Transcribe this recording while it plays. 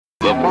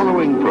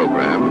following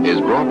program is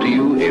brought to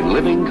you in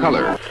living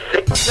color.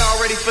 Y'all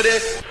ready for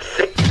this?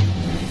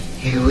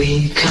 Here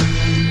we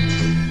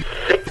come.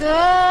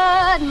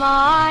 Good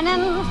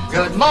morning.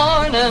 Good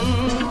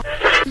morning.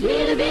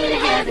 Little bit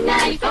of heaven,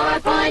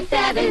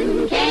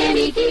 94.7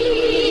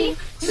 KBT.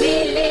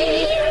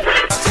 Really.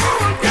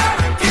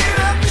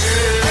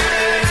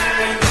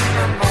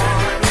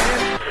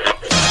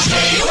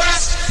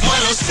 West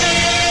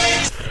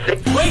 106.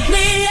 Wake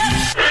me up.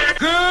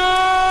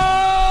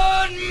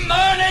 Good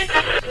morning.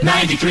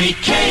 93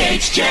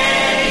 KHJ.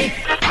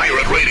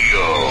 Pirate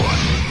Radio.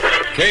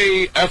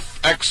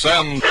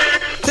 KFXM.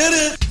 Hit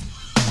it.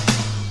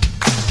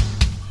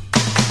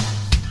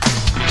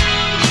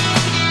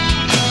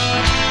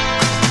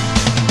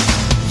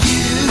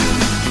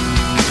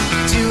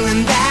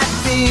 Doing that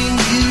thing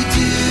you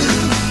do,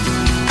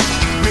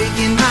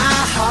 breaking my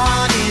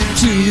heart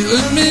into a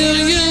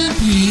million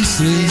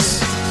pieces.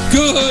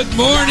 Good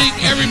morning,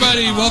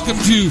 everybody. Welcome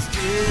to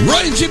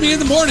Roy and Jimmy in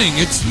the Morning.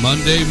 It's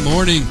Monday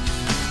morning,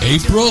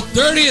 April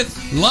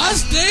 30th,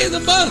 last day of the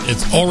month.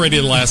 It's already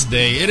the last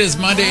day. It is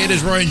Monday. It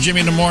is Roy and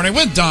Jimmy in the Morning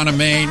with Donna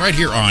Main right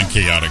here on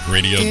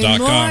chaoticradio.com. Good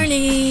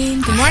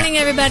morning. Good morning,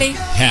 everybody.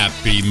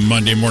 Happy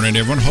Monday morning,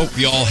 everyone. Hope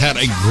you all had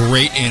a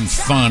great and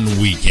fun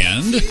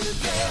weekend,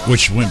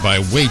 which went by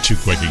way too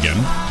quick again.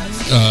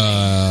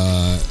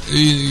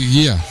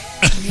 Yeah.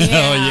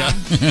 Oh, yeah.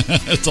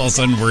 It's all of a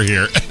sudden we're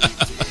here.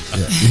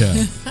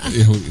 Yeah.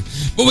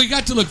 But we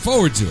got to look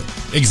forward to it.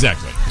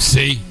 Exactly.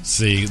 See,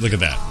 look at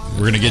that.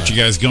 We're going to get you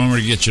guys going. We're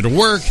going to get you to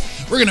work.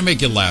 We're going to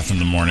make you laugh in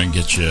the morning,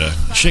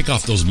 shake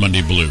off those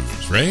Monday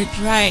blues, right?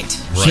 Right.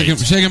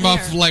 Shake them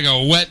off like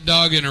a wet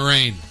dog in the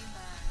rain.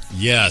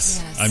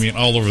 Yes. I mean,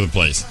 all over the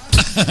place.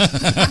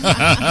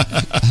 I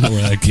don't know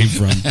where that came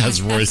from.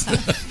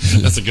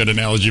 That's a good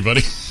analogy,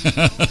 buddy.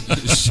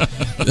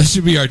 That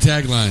should be our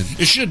tagline.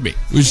 It should be.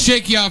 We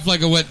shake you off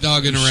like a wet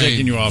dog in the rain.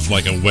 Shaking you off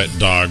like a wet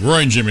dog.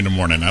 Roy and Jimmy in the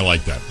Morning. I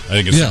like that. I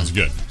think it sounds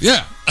good.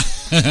 Yeah.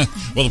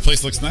 Well, the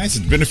place looks nice.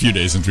 It's been a few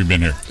days since we've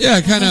been here. Yeah,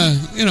 kind of,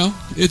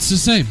 it's the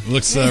same. It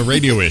looks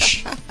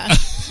radio-ish. I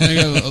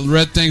got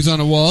red things on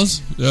the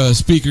walls,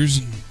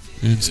 speakers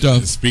and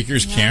stuff.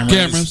 Speakers,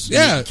 cameras.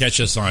 Yeah. You can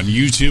catch us on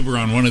YouTube. We're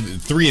on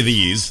three of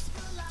these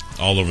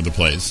all over the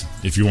place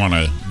if you want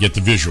to get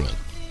the visual.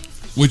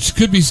 Which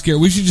could be scary.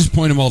 We should just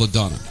point them all to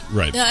Donna.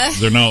 Right.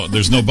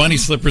 There's no bunny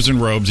slippers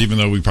and robes, even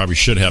though we probably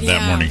should have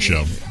that morning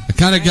show. I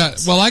kind of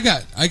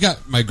I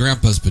got my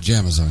grandpa's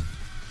pajamas on.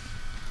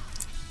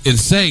 In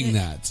saying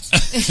that,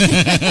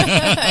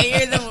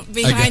 You're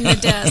behind the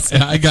desk.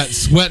 I got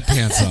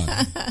sweatpants on.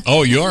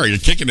 Oh, you are? You're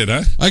kicking it,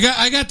 huh?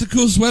 I got the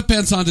cool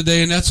sweatpants on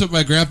today, and that's what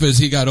my grandpa is.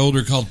 He got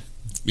older, he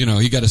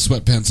got his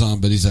sweatpants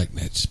on, but he's like,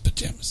 nah, it's just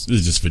pajamas.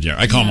 It's just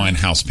pajamas. I call mine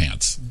house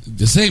pants.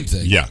 The same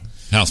thing. Yeah,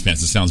 house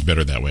pants. It sounds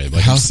better that way.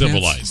 Like house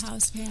civilized.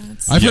 House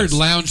pants. I've heard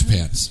lounge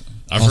pants.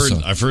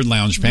 I've heard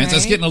lounge pants. Right.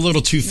 That's getting a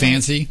little too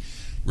fancy.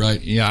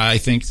 Right. Yeah, I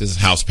think this is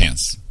house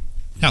pants.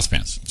 House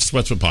pants.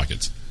 Sweats with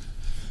pockets.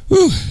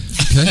 Whew.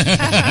 Okay.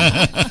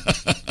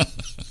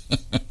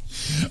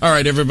 All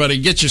right, everybody,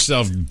 get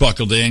yourself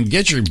buckled in.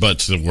 Get your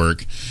butts to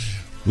work.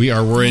 We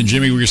are Roy and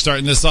Jimmy. We're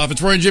starting this off.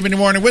 It's Roy and Jimmy in the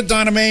Morning with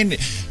Donna Main.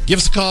 Give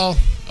us a call.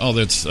 Oh,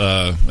 that's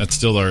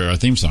still our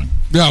theme song.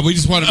 Yeah, we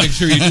just want to make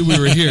sure you knew we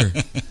were here.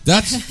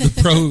 That's the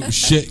pro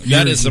shit.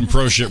 That is some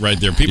pro shit right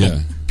there.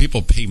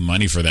 People pay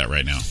money for that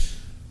right now.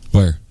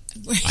 Where?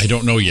 I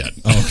don't know yet.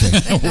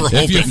 Okay. We're if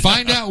hoping. you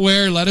find out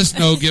where, let us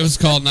know. Give us a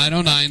call,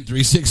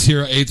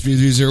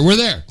 909-360-8330. We're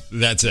there.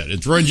 That's it.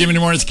 It's Roy and Jimmy in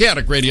the Morning. It's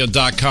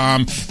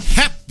chaoticradio.com.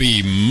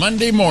 Happy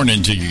Monday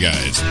morning to you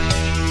guys.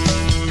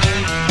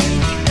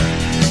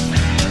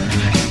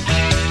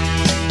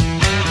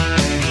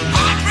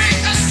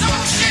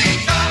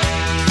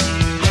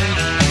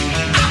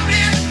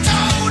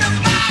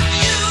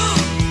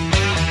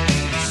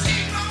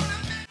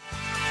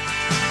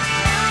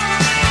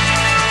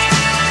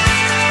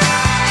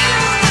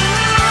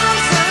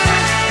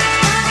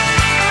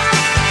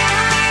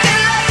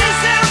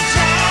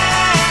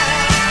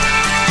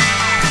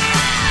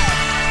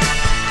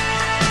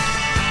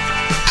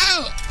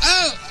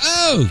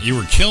 You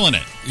were killing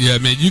it. Yeah,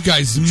 man, you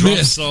guys Drum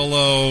missed.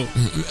 Solo,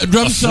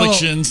 Drum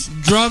afflictions.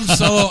 Drum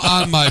solo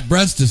on my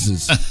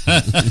breastises.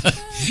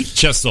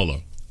 Chest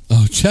solo.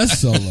 Oh,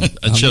 chest solo.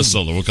 Chest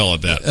solo, we'll call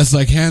it that. That's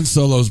like Han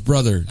Solo's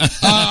brother.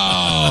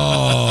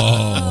 Oh.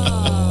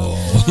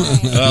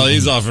 Well,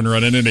 he's off and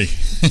running, isn't he?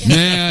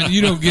 Man,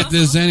 you don't get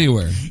this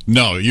anywhere.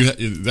 No,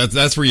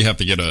 that's where you have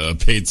to get a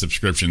paid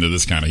subscription to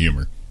this kind of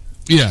humor.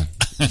 Yeah.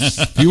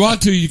 If you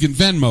want to, you can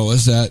Venmo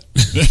us at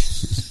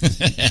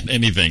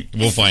anything.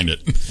 We'll find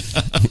it.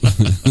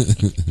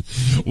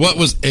 What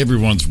was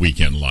everyone's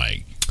weekend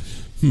like?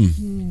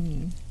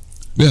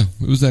 Yeah,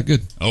 it was that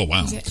good. Oh,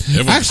 wow.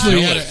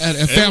 Actually, had a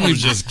family Everyone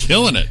was just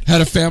killing it. Had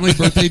a family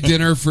birthday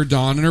dinner for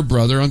Dawn and her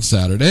brother on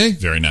Saturday.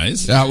 Very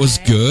nice. That was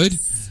good.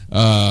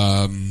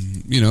 Got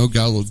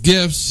little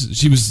gifts.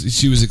 She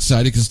was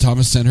excited because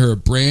Thomas sent her a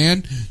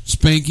brand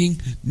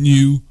spanking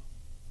new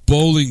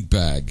bowling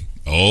bag.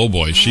 Oh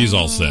boy, she's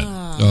all set.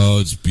 Oh,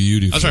 it's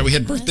beautiful. That's right. We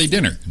had birthday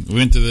dinner. We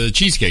went to the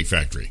Cheesecake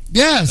Factory.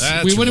 Yes.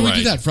 That's When did we right.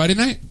 do that? Friday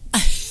night?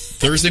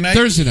 Thursday night?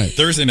 Thursday night.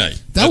 Thursday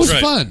night. That That's was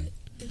right. fun.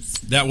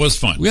 That was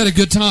fun. We had a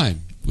good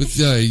time with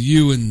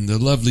you and the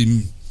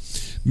lovely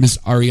Miss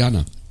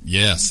Ariana.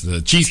 Yes,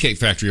 the Cheesecake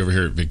Factory over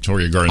here at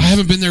Victoria Gardens. I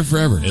haven't been there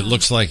forever. It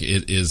looks like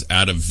it is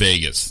out of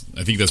Vegas.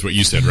 I think that's what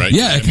you said, right?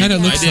 Yeah, it kinda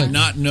looks I did like-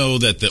 not know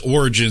that the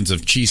origins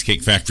of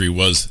Cheesecake Factory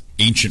was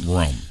ancient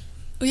Rome.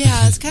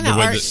 Yeah, it's kind of The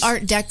way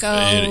art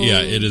deco.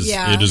 It is.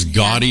 It is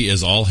gaudy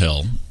as all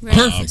hell. Right.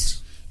 Perfect.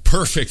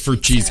 Perfect for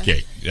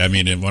cheesecake. I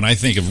mean, when I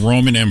think of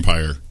Roman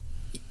Empire,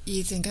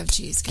 You think of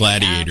cheesecake.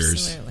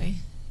 Gladiators. Absolutely.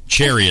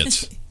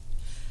 chariots,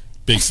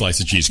 big slice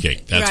of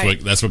cheesecake.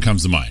 That's what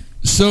comes to mind.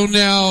 So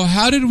now,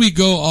 how did we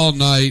go all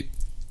night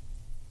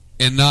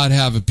and not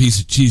have a piece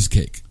of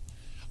cheesecake?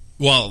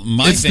 Well,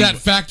 It's that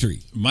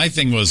factory. My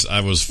thing was I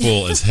was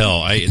full as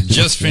hell. I had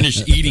just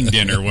finished eating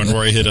dinner when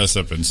Roy hit us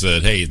up and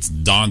said, "Hey, it's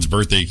Dawn's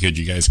birthday. Could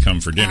you guys come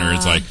for dinner?"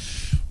 It's like,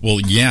 well,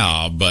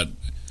 yeah, but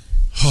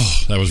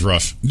that was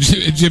rough.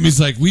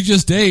 Jimmy's like, we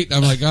just ate.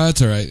 I'm like, oh,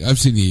 that's all right. I've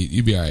seen you eat.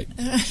 You'll be all right.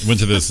 Went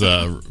to this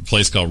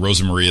place called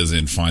Rosa Maria's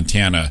in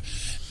Fontana,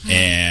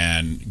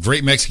 and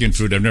great Mexican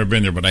food. I've never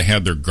been there, but I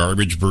had their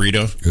garbage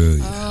burrito.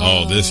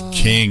 Oh, this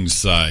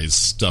king-size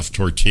stuffed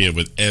tortilla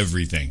with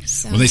everything.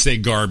 When they say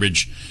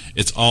garbage,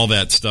 it's all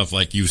that stuff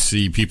like you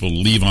see people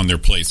leave on their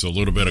plate. So a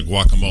little bit of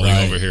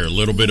guacamole over here, a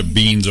little bit of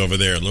beans over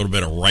there, a little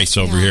bit of rice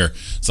over here.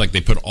 It's like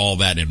they put all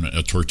that in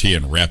a tortilla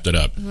and wrapped it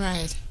up.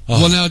 Right.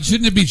 Well, now,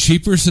 shouldn't it be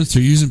cheaper since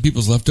they're using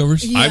people's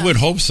leftovers? Yeah. I would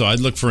hope so. I'd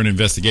look for an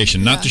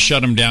investigation, not to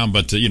shut them down,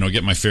 but to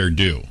get my fair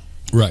due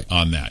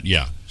on that.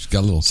 Yeah. She's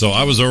got a little. So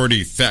I was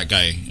already fat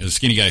guy, a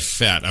skinny guy,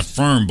 fat, a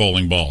firm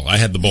bowling ball. I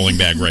had the bowling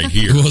bag right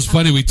here. Well, it's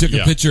funny. We took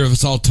a picture of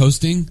us all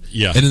toasting.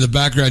 Yeah. And in the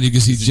background, you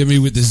can see Jimmy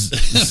with his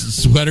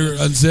sweater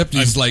unzipped.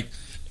 He's like,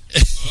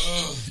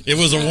 It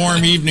was a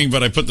warm evening,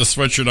 but I put the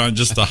sweatshirt on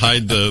just to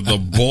hide the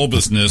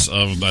bulbousness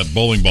of that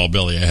bowling ball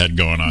belly I had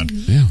going on.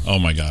 Yeah. Oh,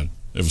 my God.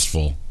 It was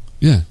full.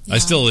 yeah. I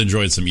still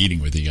enjoyed some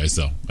eating with you guys,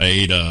 though. I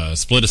ate a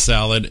split of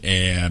salad,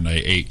 and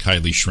I ate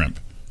Kylie shrimp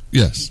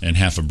Yes. and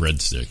half a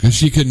breadstick. And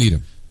she couldn't eat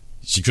them.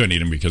 She couldn't eat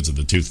them because of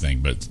the tooth thing,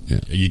 but Yeah.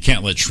 you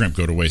can't let shrimp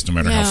go to waste no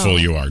matter how No. full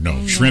you are.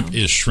 No, shrimp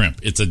is shrimp.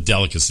 It's a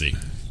delicacy.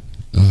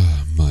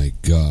 Oh, my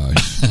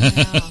gosh.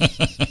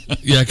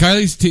 Yeah,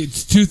 Kylie's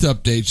tooth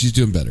update. She's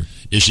doing better.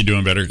 Is she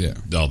doing better? Yeah.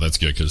 Oh, that's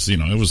good because, it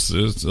was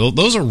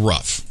those are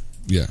rough.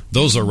 Yeah.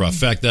 Those are rough. In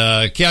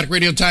fact, chaotic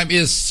radio time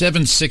is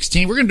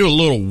 7:16. We're going to do a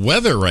little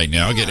weather right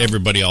now. Get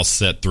everybody all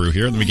set through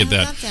here. Let me get how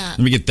that. about that? Let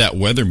me get that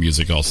weather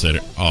music all set.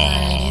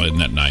 Oh, isn't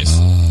that nice?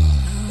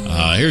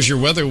 Here's your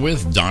weather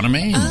with Donna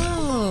Main.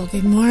 Oh,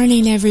 good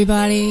morning,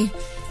 everybody.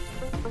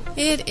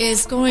 It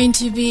is going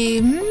to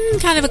be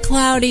kind of a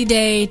cloudy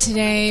day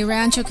today.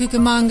 Rancho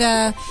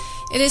Cucamonga.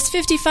 It is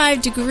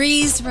 55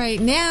 degrees right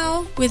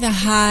now with a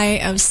high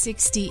of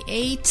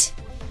 68.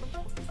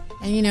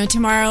 And,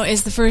 tomorrow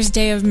is the first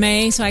day of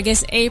May, so I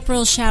guess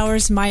April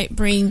showers might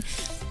bring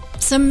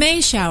some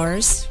May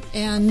showers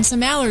and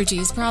some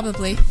allergies,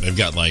 probably. They've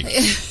got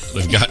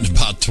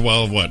about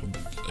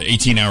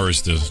 18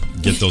 hours to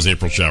get those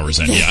April showers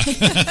in.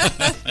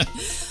 Yeah.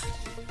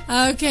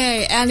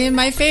 Okay, and in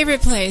my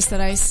favorite place that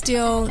I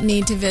still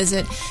need to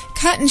visit,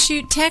 Cut and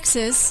Shoot,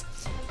 Texas,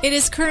 it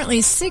is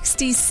currently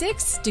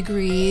 66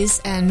 degrees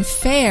and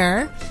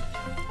fair,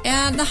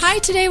 and the high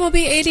today will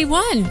be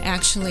 81,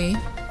 actually.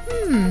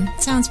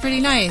 Sounds pretty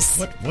nice.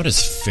 What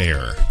is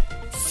fair?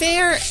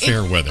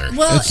 Fair weather.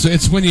 Well,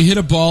 It's when you hit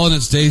a ball and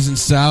it stays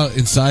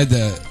inside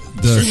the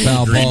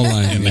foul ball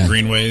line. In the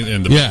greenway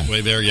and the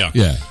way there. Yeah.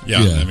 Yeah.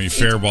 I mean,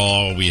 fair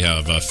ball. We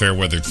have a fair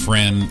weathered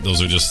friend.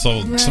 Those are just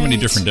so many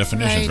different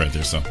definitions right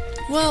there. So.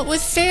 Well,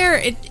 with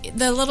fair,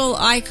 the little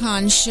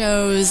icon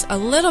shows a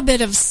little bit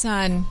of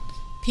sun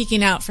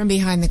peeking out from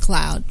behind the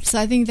cloud. So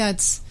I think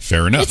that's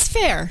fair enough. It's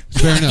fair.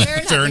 Fair enough.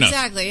 Fair enough.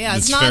 Exactly. Yeah.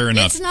 It's fair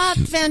enough. It's not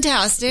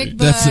fantastic,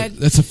 but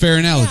That's a fair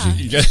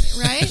analogy.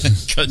 right?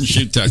 Cut and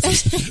shoot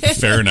Texas.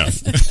 Fair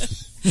enough.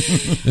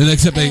 And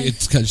except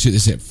it's cut and shoot. They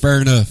say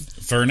fair enough.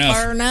 Fair enough.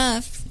 Fair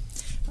enough.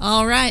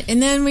 All right. And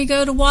then we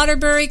go to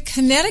Waterbury,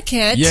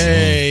 Connecticut.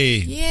 Yay.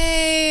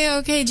 Yay.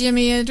 Okay,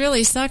 Jimmy, it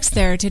really sucks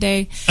there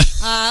today.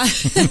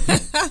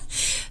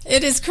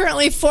 It is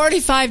currently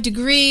 45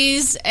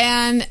 degrees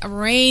and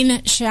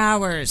rain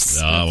showers.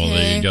 Oh, well,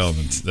 there you go.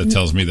 That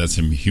tells me that's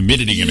some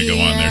humidity going to go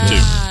on there, too.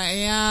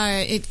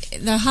 Yeah.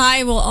 The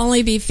high will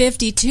only be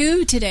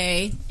 52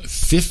 today.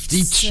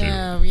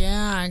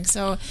 52.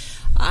 So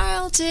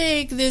I'll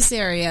take this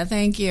area.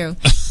 Thank you.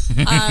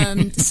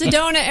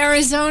 Sedona,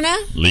 Arizona.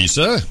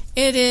 Lisa?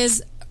 It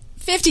is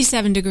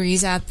 57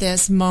 degrees at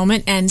this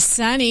moment and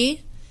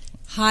sunny.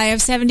 High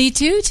of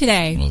 72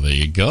 today. Well, there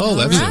you go.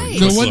 That's right.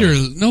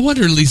 No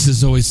wonder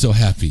Lisa's always so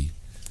happy.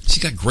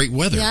 She's got great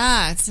weather.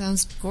 Yeah, it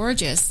sounds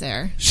gorgeous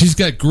there. She's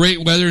got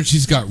great weather and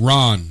she's got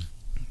Ron.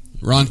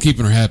 Ron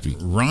keeping her happy.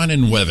 Ron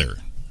and weather.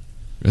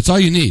 That's all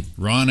you need.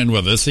 Ron and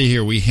Will. Let's see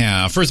here. We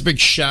have first big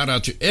shout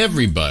out to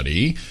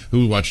everybody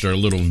who watched our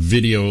little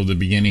video at the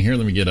beginning here.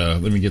 Let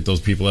me get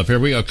those people up here.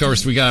 We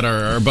got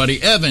our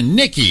buddy Evan,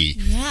 Nikki,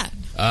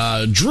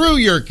 Drew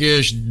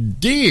Yerkish,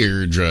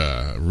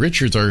 Deirdre,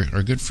 Richard's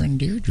our good friend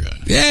Deirdre.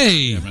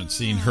 Yay! Haven't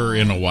seen her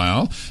in a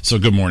while. So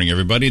good morning,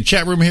 everybody. In the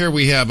chat room here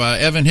we have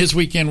Evan. His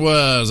weekend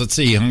was,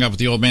 he hung out with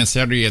the old man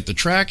Saturday at the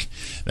track.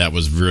 That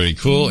was really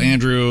cool.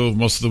 Andrew,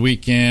 most of the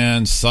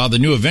weekend, saw the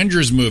new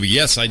Avengers movie.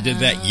 Yes, I did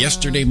that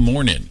yesterday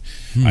morning.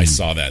 I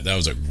saw that. That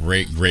was a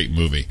great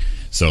movie.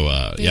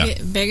 So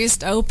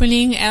biggest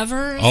opening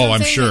ever. Oh,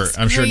 I'm sure.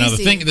 I'm sure. Now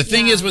the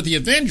thing is with the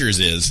Avengers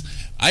is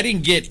I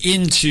didn't get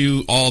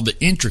into all the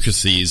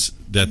intricacies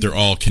that they're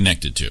all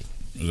connected to.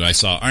 I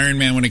saw Iron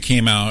Man when it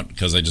came out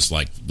because I just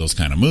like those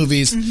kind of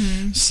movies.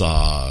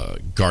 Saw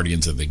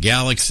Guardians of the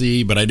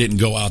Galaxy, but I didn't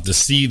go out to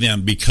see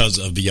them because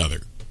of the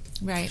other.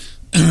 Right.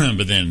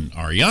 But then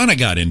Ariana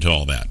got into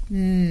all that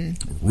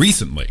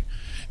recently.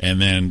 And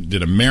then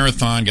did a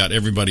marathon, got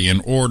everybody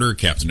in order,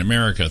 Captain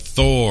America,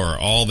 Thor,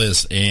 all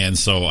this. And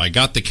so I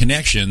got the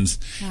connections.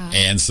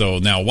 And so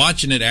now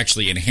watching it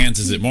actually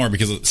enhances it more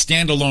because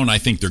standalone, I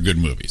think they're good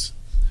movies.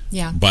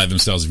 Yeah. By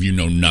themselves if you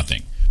know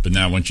nothing. But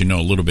now once you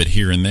know a little bit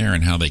here and there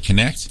and how they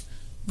connect,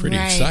 pretty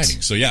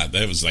exciting. So yeah,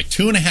 that was like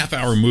 2.5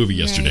 hour movie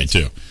yesterday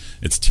too.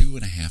 It's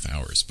 2.5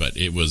 hours, but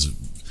it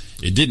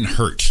didn't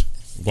hurt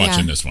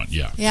watching this one.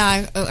 Yeah.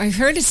 Yeah, I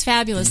heard it's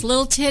fabulous.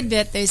 Little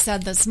tidbit they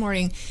said this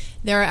morning.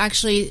 There are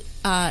actually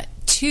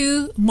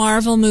 2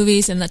 Marvel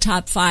movies in the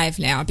top 5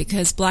 now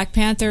because Black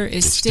Panther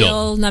is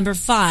still number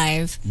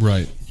 5.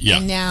 Right. Yeah.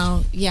 And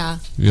now,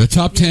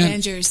 top 10.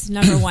 Avengers,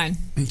 number 1.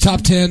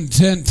 Top 10.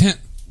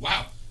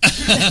 Wow.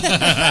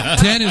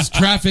 10 is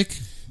Traffic.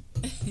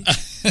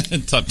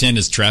 Top 10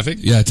 is Traffic?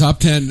 Yeah, top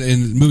 10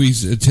 in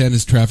movies, 10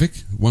 is Traffic,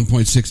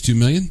 1.62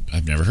 million.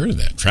 I've never heard of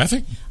that.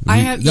 Traffic?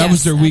 That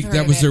was their week.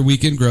 That was their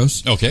weekend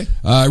gross. Okay.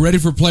 Ready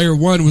for Player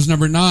One was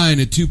number 9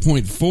 at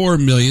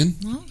 2.4 million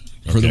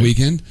for the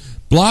weekend.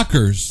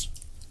 Blockers.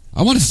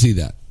 I want to see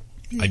that.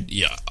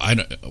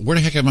 Where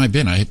the heck have I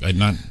been?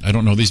 I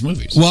don't know these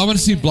movies. Well, I want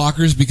to see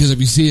Blockers because if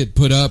you see it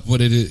put up,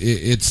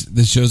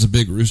 this shows a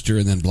big rooster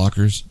and then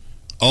Blockers.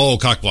 Oh,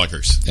 cock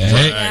blockers.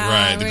 Hey.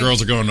 Right. The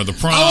girls are going to the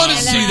prom. I want to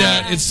see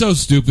that. It's so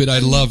stupid. I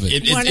love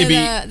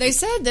it. They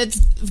said that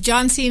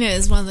John Cena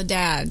is one of the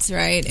dads,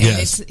 right? And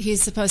he's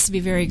supposed to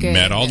be very good.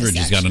 Matt Aldridge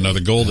has got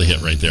another goal to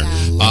hit right there.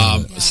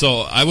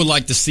 So I would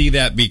like to see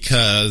that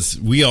because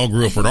we all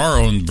grew up with our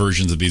own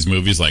versions of these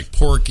movies like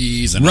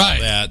Porky's and all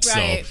that. So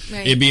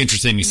it'd be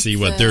interesting to see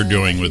what they're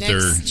doing with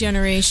their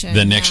generation.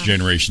 The next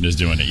generation is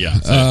doing it,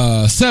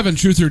 yeah. 7,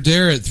 Truth or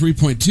Dare at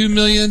 3.2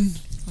 million.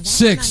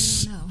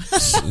 6,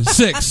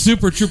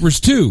 Super Troopers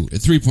 2 at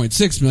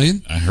 3.6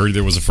 million. I heard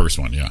there was a first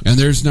one, yeah. And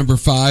there's number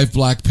 5,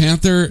 Black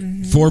Panther,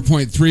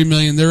 4.3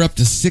 million. They're up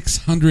to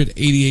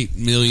 688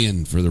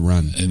 million for the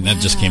run. And that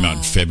just came out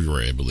in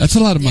February, I believe. That's a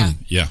lot of money.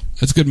 Yeah.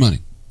 That's good money.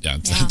 Yeah,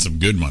 that's some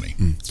good money.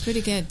 It's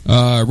pretty good.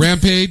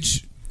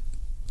 Rampage,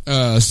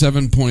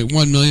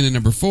 7.1 million at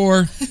number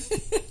 4.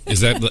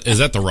 Is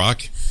that The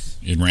Rock?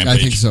 In Rampage? I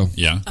think so.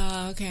 Yeah.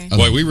 Okay.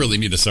 Boy, we really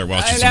need to start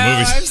watching some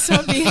movies. I'm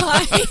so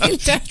behind.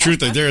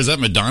 Truth or Dare, is that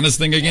Madonna's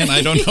thing again?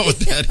 I don't know what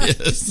that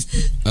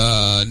is.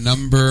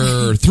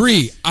 Number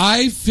 3,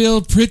 I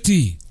Feel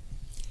Pretty.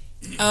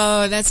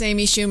 Oh, that's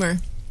Amy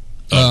Schumer.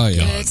 Oh,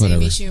 yeah. That's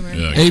Whatever. Amy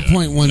Schumer.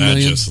 8.1 million.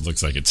 That just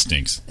looks like it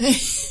stinks.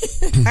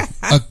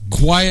 A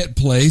Quiet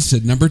Place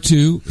at number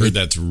 2. Heard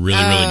that's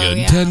really good.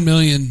 Yeah. 10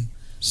 million.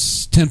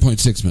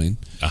 10.6 million.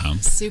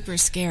 Super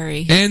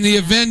scary. And the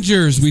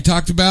Avengers we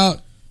talked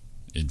about.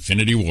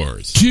 Infinity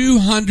Wars.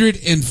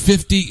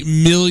 $250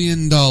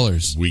 million.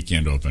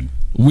 Weekend open.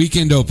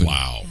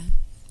 Wow.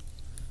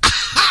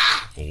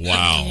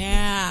 Wow.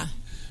 Yeah.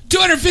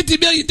 $250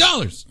 million.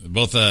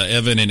 Both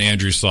Evan and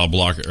Andrew saw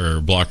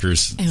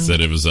Blockers.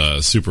 Said it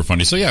was super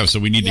funny. So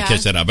we need to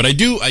catch that out. But I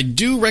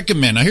do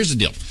recommend. Now here's the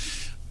deal.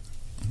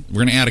 We're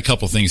going to add a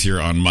couple things here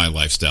on my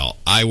lifestyle.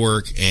 I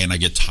work and I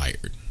get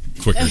tired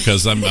quicker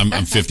because I'm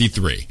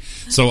 53.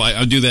 So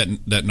I do that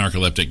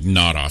narcoleptic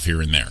nod off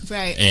here and there.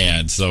 Right.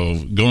 And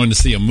so going to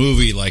see a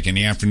movie like in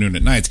the afternoon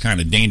at night is kind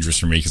of dangerous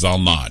for me because I'll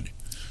nod.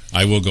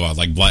 I will go out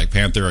like Black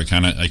Panther. I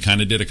kind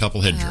of did a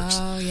couple head jerks.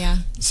 Oh yeah.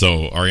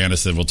 So Ariana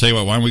said, "Well, tell you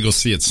what, why don't we go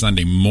see it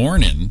Sunday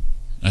morning?"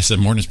 I said,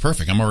 "Morning's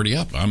perfect. I'm already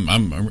up.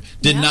 I'm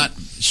did not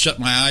shut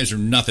my eyes or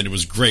nothing. It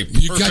was great.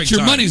 You got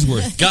your money's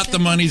worth. Got the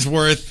money's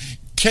worth."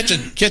 Catch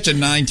a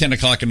 9, 10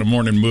 o'clock in the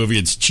morning movie.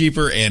 It's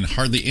cheaper and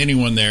hardly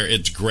anyone there.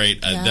 It's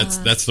great.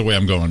 That's the way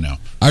I'm going now.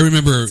 I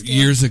remember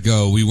years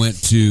ago we went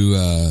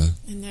to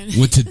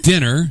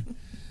dinner,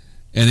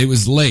 and it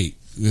was late.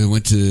 We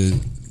went in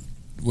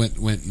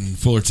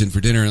Fullerton for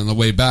dinner, and on the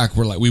way back,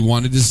 we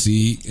wanted to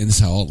see, and this is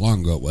how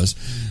long ago it was,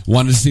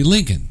 wanted to see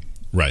Lincoln.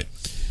 Right.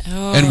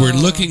 Oh. And we're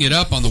looking it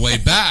up on the way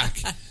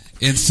back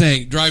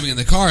and driving in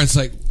the car, it's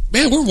like,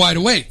 man, we're wide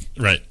awake.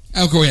 Right.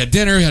 Okay, we had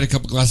dinner, had a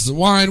couple glasses of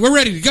wine, we're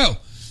ready to go.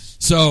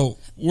 So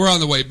we're on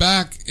the way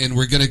back, and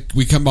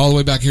we come all the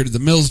way back here to the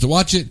Mills to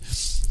watch it.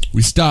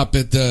 We stop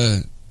at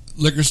the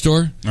liquor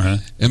store Uh-huh.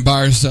 and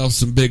buy ourselves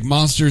some big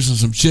monsters and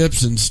some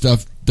chips and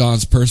stuff.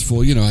 Don's purse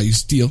full. You know how you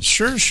steal.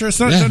 Sure. It's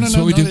not, Yeah, no. that's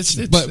what we do. It's,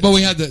 but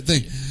we had the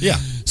thing. yeah.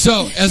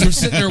 So as we're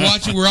sitting there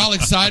watching, we're all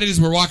excited. As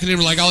we're walking in,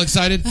 we're like all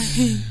excited.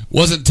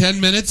 Wasn't 10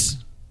 minutes.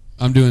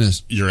 I'm doing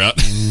this. You're out.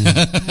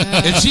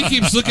 And she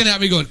keeps looking at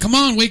me going, come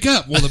on, wake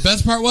up. Well, the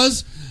best part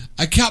was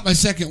I caught my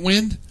second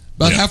wind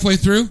about halfway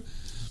through.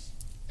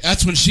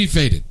 That's when she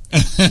faded.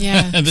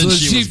 Yeah. And then So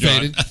she was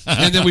faded. gone.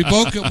 And then we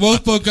both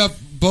woke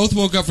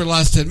up for the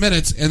last 10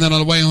 minutes. And then on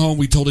the way home,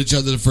 we told each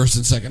other the first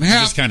and second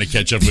half. Just kind of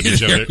catch up with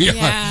each other. Here we are.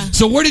 Yeah.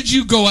 So where did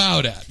you go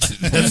out at?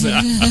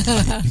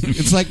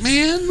 It's like,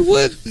 man,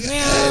 what?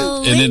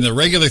 Well, And in the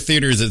regular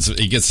theaters,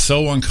 it gets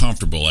so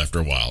uncomfortable after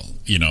a while.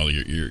 You know,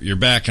 you're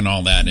back and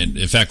all that. And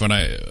in fact, when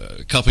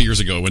a couple years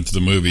ago, I went to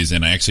the movies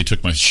and I actually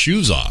took my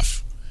shoes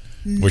off,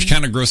 which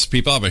kind of grosses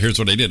people out. But here's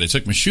what I did: I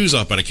took my shoes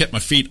off, but I kept my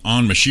feet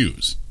on my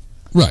shoes,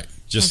 Right.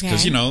 just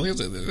because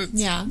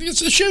Yeah. it's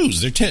the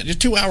shoes. They're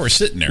 2 hours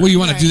sitting there. Well, you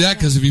want to do Right, that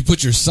because if you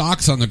put your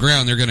socks on the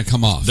ground, they're going to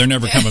come off. They're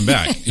never coming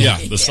back. Yeah,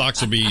 the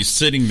socks will be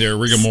sitting there,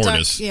 rigor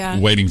mortis, Stuck, yeah.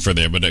 waiting for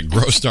them. But that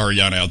grossed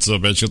Ariana out so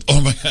bad. She goes, "Oh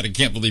my God, I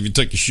can't believe you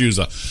took your shoes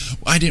off."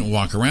 Well, I didn't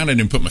walk around. I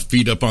didn't put my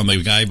feet up on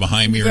the guy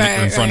behind me or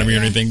Right, in front of me or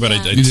right, anything. But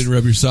yeah. You didn't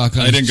rub your sock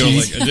on I didn't his go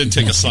cheese? I didn't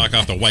take a sock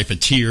off to wipe a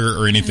tear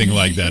or anything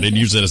like that. I didn't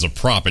use it as a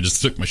prop. I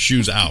just took my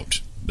shoes out.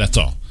 That's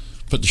all.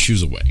 Put the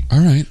shoes away. All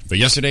right. But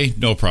yesterday,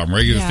 no problem.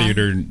 Regular Yeah.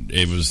 theater,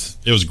 it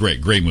was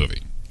great. Great movie.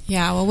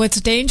 Yeah, well,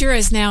 what's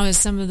dangerous now is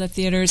some of the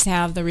theaters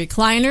have the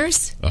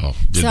recliners. Oh,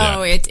 did So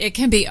that. it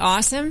can be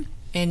awesome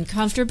and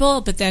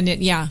comfortable, but then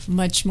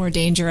much more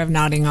danger of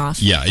nodding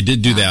off. Yeah, I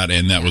did do that,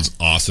 and that was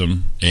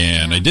awesome.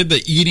 And I did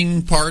the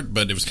eating part,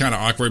 but it was kind of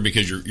awkward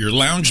because you're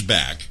lounged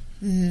back,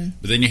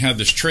 but then you have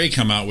this tray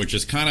come out, which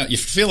is kind of, you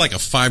feel like a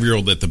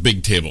 5-year-old at the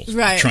big table,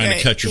 Right, trying right,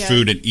 to cut your yeah.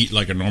 food and eat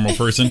like a normal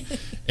person.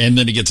 And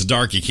then it gets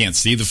dark, you can't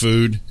see the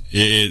food.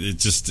 It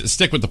just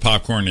stick with the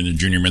popcorn and the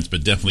junior mints,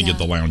 but definitely get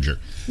the lounger.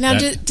 Now,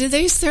 That- do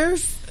they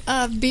serve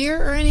beer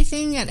or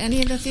anything at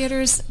any of the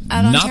theaters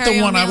at not Ontario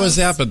the one I was Mills?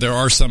 at, but there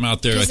are some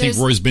out there. I Because think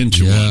there's- Roy's been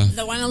to Yeah. one.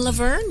 The one in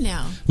Laverne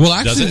now. Well,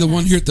 actually, it? the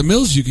one here at the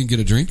Mills, you can get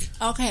a drink.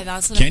 Okay,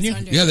 that's what Can I was you?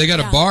 wondering. Yeah, they got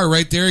a bar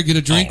right there. Get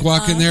a drink, Oh.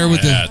 walk in there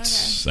with the...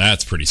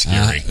 That's pretty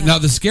scary. Now,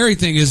 the scary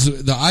thing is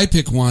the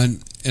iPick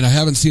one, and I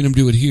haven't seen them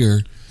do it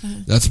here.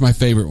 That's my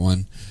favorite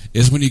one.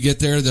 Is when you get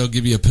there, they'll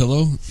give you a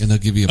pillow and they'll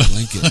give you a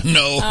blanket.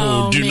 No,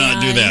 Oh, do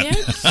not do man.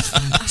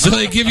 that. So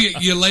they give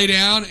you lay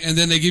down, and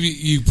then they give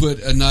you put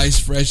a nice,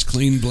 fresh,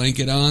 clean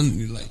blanket on.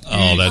 You're like,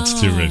 Oh,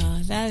 that's too rich.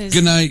 That is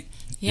good night.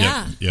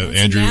 Yeah, Yeah. that's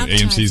Andrew, nap time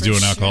AMC's for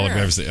doing alcoholic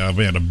sure. beverages.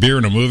 Man, a beer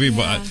and a movie.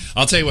 Yeah. But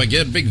I'll tell you what,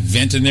 get a big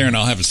vent in there, and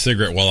I'll have a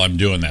cigarette while I'm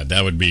doing that.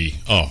 That would be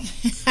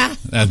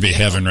that'd be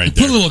heaven right Put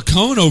a there. little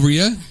cone over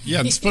you.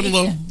 Yeah, just put a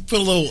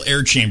little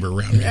air chamber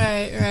around me.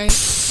 Right.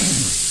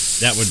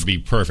 That would be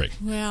perfect.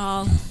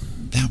 Well,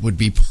 That would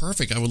be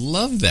perfect. I would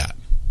love that.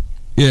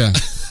 Yeah.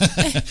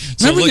 So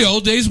Remember look- the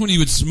old days when you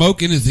would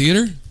smoke in a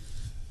theater?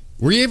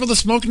 Were you able to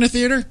smoke in the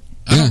theater?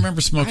 I Yeah. don't remember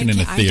smoking in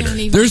a I theater. don't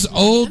even There's remember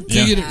old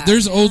theater. that.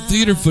 There's old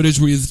theater footage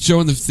where you're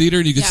showing the theater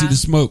and you can see Yeah. the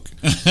smoke.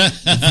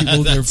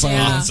 People there firing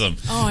Yeah. off. Awesome.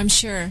 Oh, I'm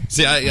sure.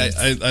 See,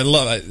 I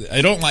love.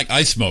 I don't like.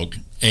 I smoke,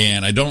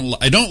 and I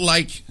don't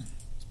like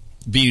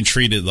being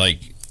treated like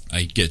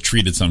I get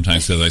treated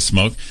sometimes because I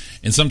smoke.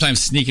 And sometimes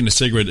sneaking a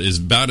cigarette is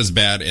about as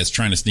bad as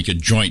trying to sneak a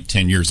joint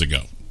 10 years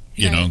ago.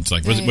 You know, Right, it's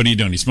like, right. what are you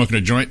doing? You smoking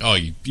a joint? Oh,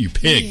 you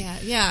pig.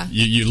 Yeah.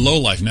 You low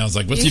life now. It's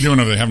like, what's he doing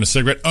over there having a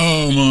cigarette?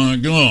 Oh my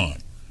god.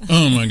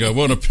 Oh my god.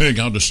 What a pig.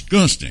 How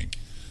disgusting.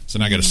 So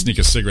now I got to sneak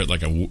a cigarette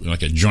like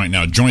a joint.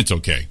 Now a joint's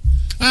okay.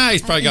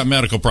 He's probably got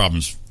medical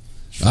problems.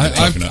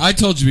 I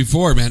told you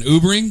before, man.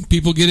 Ubering,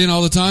 people get in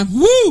all the time.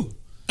 Woo!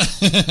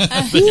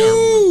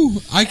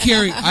 Woo! I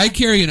carry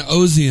an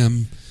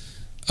Ozium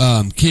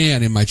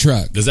can in my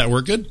truck. Does that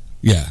work good?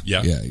 Yeah.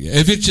 Yeah.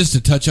 If it's just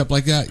a touch up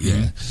like that,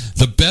 yeah.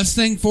 The best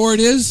thing for it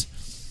is,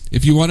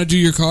 if you want to do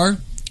your car,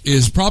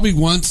 is probably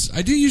once.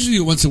 I do usually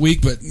do it once a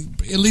week, but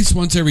at least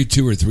once every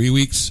 2 or 3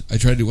 weeks. I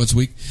try to do it once a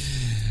week.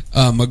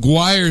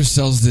 McGuire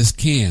sells this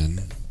can.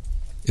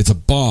 It's a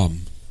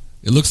bomb.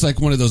 It looks like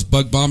one of those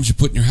bug bombs you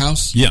put in your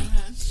house. Yeah.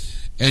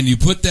 And you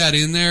put that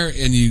in there,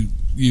 and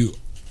you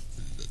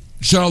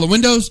shut all the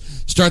windows,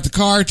 start the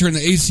car, turn the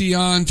AC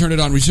on, turn it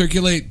on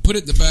recirculate, put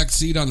it in the back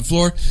seat on the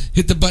floor,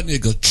 hit the button,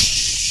 it goes.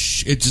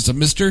 It's just a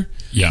mister.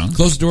 Yeah.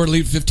 Close the door,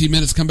 leave 15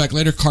 minutes, come back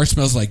later. Car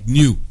smells like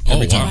new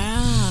every time.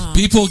 Wow.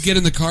 People get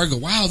in the car and go,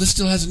 wow, this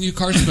still has a new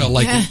car smell.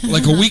 Like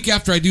a week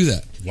after I do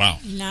that. Wow.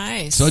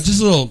 Nice. So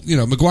just a little,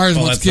 McGuire's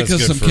wants to kick us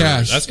good some for,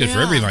 cash. That's good for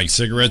Yeah. everything, like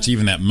cigarettes,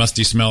 even that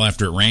musty smell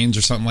after it rains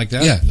or something like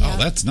that. Yeah. Oh,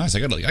 that's nice. I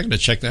gotta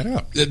check that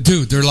out.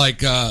 Dude, they're like,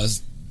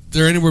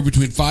 they're anywhere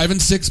between $5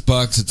 and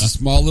 $6. It's a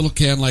small little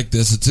can like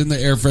this. It's in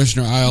the air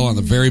freshener aisle on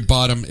the very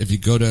bottom. If you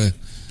go to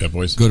Pep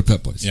Boys.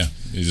 Pep Boys. Yeah.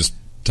 You just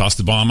toss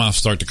the bomb off,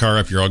 start the car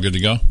up, you're all good to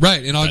go.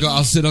 Right, and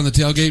I'll sit on the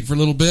tailgate for a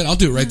little bit. I'll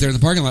do it right there in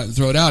the parking lot and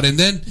throw it out. And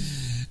then,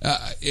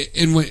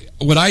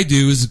 what I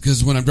do is,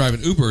 because when I'm driving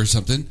Uber or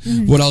something,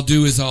 what I'll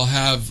do is I'll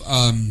have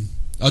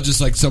I'll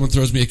just like someone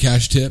throws me a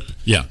cash tip.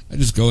 Yeah. I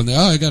just go in there.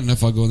 Oh, I got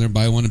enough. I'll go in there and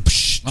buy one and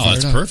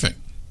that's perfect.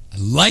 I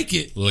like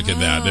it. Look at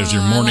that. There's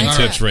your morning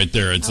tips right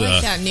there. It's I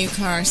like that new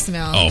car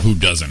smell. Oh, who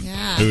doesn't?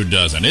 Yeah. Who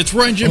doesn't? It's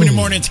Roy and Jimmy in the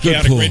morning. It's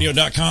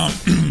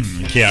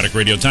chaoticradio.com. Chaotic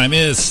Radio time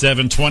is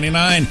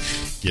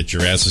 7:29. Get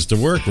your asses to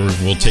work.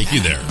 We'll take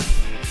you there.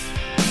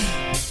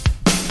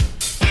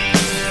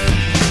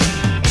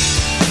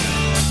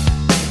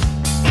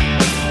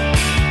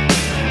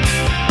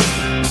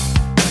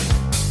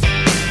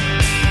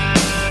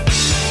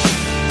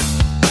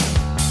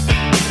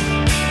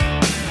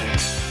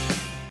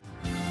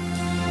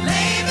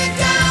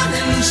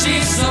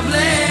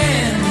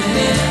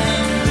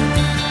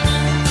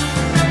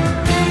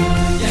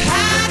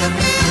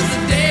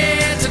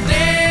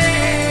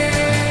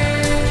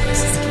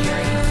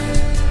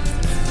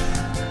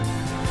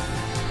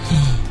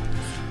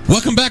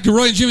 Welcome back to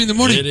Roy and Jimmy in the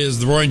morning. It is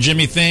the Roy and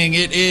Jimmy thing.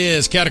 It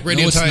is Chaotic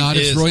Radio it's time. Not.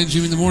 It's Roy and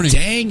Jimmy in the morning.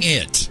 Dang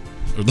it.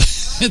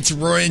 It's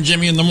Roy and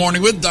Jimmy in the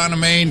morning with Donna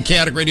Main.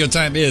 Chaotic Radio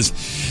time is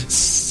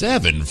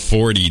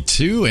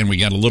 7:42, and we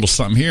got a little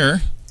something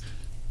here.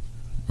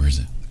 Where is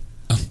it?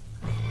 Oh.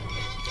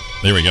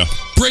 There we go.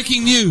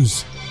 Breaking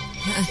news.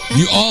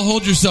 You all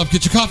hold yourself.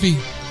 Get your coffee.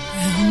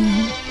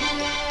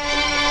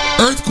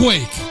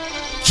 Earthquake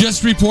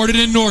just reported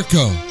in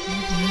Norco.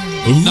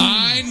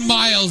 9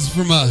 miles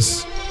from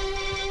us.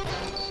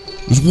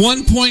 It was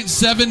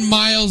 1.7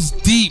 miles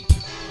deep.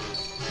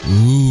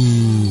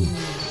 Ooh.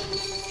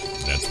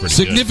 That's pretty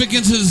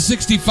Significance good. is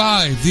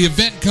 65. The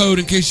event code,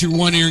 in case you're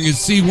wondering, is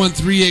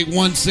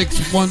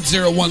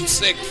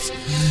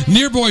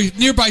C138161016.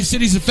 Nearby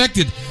cities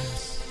affected.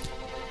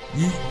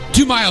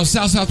 2 miles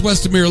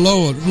south-southwest of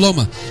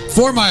Loma.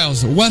 4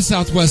 miles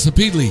west-southwest of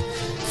Peedley.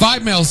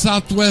 5 miles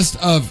southwest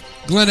of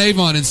Glen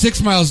Avon. And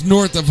 6 miles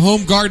north of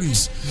Home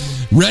Gardens.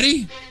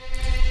 Ready?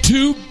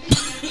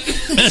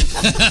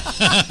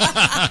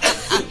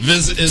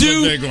 This is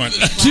a big one.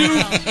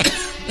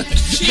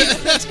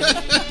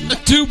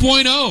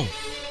 2.0.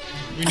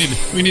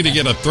 We need to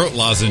get a throat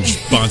lozenge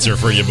sponsor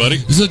for you, buddy.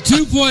 So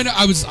 2.0,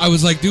 I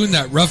was like doing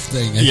that rough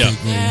thing. I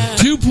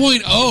think.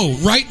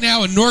 2.0 right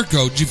now in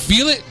Norco. Did you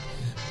feel it?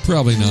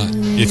 Probably not.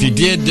 If you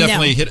did,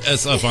 definitely hit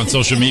us up on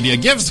social media.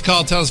 Give us a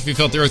call. Tell us if you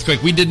felt the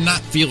earthquake. We did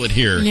not feel it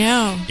here.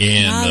 No,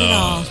 in not at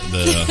all.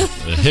 the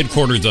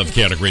headquarters of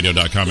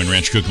chaoticradio.com in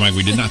Rancho Cucamonga.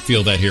 We did not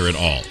feel that here at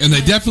all. And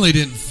they definitely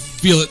didn't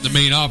feel it in the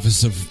main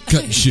office of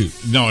Cut and Shoot.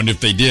 No, and if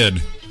they did,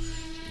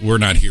 we're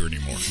not here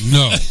anymore.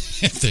 No.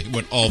 They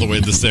went all the way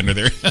to the center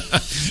there. Look at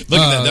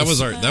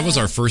that. That was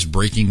our first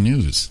breaking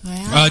news.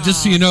 Wow.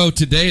 Just so you know,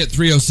 today at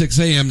 3:06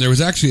 a.m., there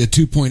was actually a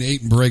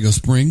 2.8 in Borrego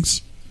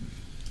Springs.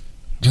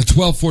 At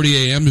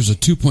 12:40 a.m., there's a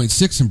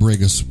 2.6 in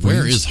Borrego Springs.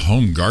 Where is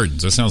Home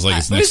Gardens? That sounds like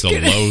it's next to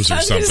Lowe's or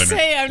something. I was going to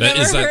say, I've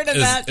never heard of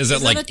that. Is that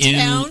Is like that a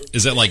town?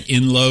 Is that like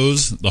in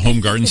Lowe's, the Home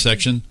Garden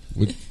section?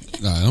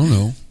 I don't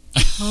know.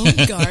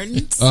 Home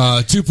Gardens?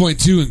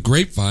 2.2 in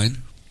Grapevine.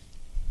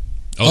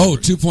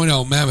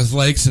 2.0 Mammoth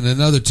Lakes and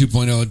another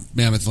 2.0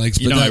 Mammoth Lakes.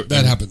 But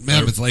that happened.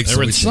 Mammoth Lakes. I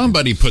read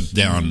somebody put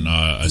down,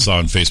 I saw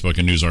on Facebook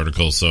a news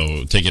article,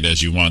 so take it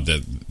as you want,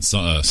 that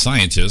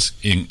scientists,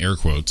 in air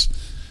quotes,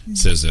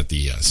 says that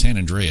the San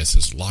Andreas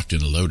is locked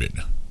and loaded.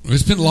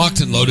 It's been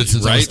locked and loaded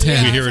since I was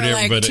 10. We hear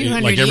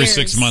it, like every years.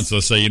 6 months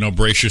they'll say,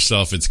 brace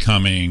yourself, it's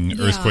coming,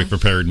 earthquake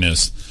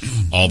preparedness,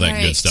 all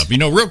that good stuff.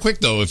 Real quick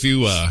though, if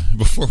you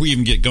before we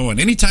even get going,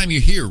 anytime you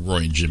hear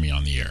Roy and Jimmy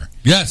on the air,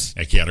 yes,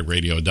 at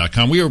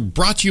chaoticradio.com, we are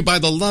brought to you by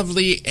the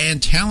lovely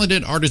and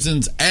talented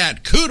artisans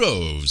at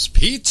Kudos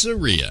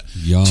Pizzeria.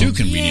 Yum. 2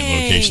 convenient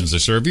locations to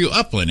serve you,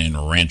 Upland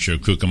and Rancho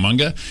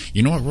Cucamonga.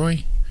 You know what,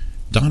 Roy?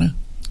 Donna?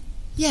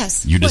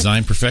 Yes. You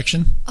design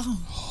perfection?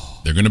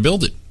 Oh. They're going to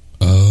build it.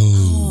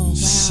 Oh, wow.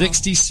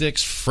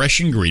 66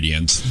 fresh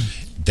ingredients.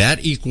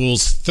 That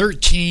equals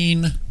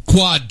 13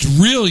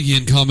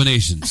 quadrillion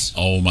combinations.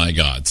 Oh my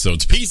God. So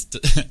it's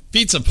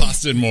pizza,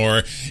 pasta, and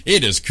more.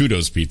 It is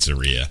Kudos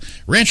Pizzeria.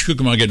 Rancho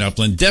Cucamonga and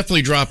Upland.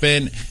 Definitely drop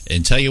in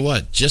and tell you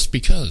what, just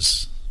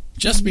because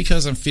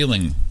I'm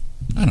feeling,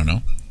 I don't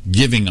know,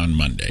 giving on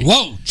Monday.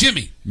 Whoa,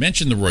 Jimmy.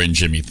 Mention the Roy and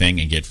Jimmy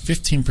thing and get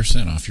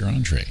 15% off your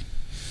entree.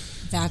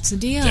 That's a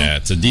deal.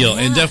 That's a deal.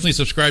 Yeah. And definitely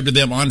subscribe to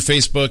them on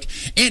Facebook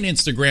and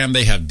Instagram.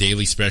 They have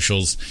daily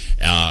specials.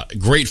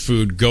 Great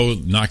food. Go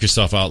knock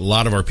yourself out. A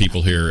lot of our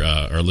people here,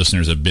 our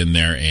listeners, have been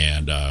there.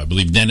 And I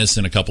believe Dennis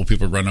and a couple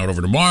people run out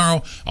over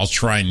tomorrow. I'll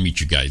try and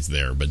meet you guys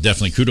there. But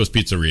definitely Kudos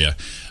Pizzeria.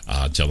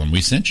 Tell them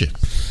we sent you.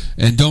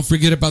 And don't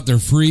forget about their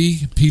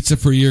free Pizza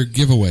for Your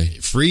giveaway.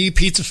 Free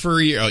Pizza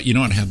for Your. You know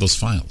what? I have those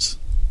files.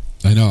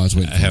 I know. I was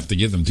waiting. I have to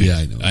give them to you.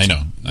 I know. I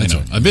know. Right.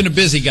 I've been a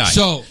busy guy.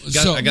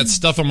 I got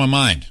stuff on my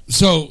mind.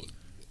 So,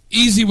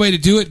 easy way to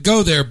do it.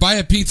 Go there, buy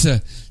a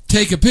pizza,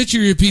 take a picture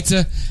of your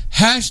pizza,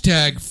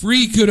 hashtag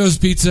free Kudos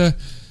Pizza,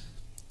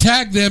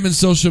 tag them in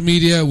social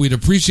media. We'd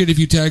appreciate if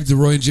you tagged the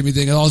Roy and Jimmy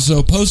thing. And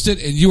also post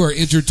it, and you are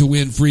entered to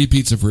win free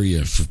pizza for a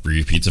year.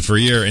 Free pizza for a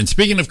year. And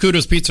speaking of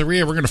Kudos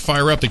Pizzeria, we're going to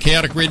fire up the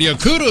Chaotic Radio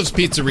Kudos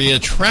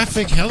Pizzeria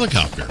traffic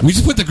helicopter. We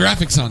just put the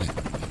graphics on it.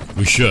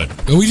 We should.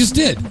 Oh, we just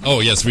did.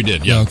 Oh, yes, we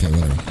did. Yeah. Okay,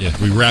 whatever. Yeah,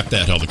 we wrapped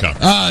that helicopter.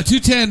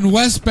 210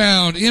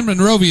 westbound in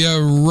Monrovia,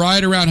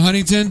 right around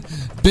Huntington.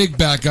 Big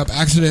backup.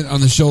 Accident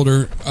on the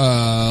shoulder.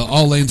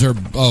 All lanes are...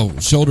 Oh,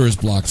 shoulder is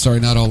blocked. Sorry,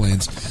 not all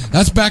lanes.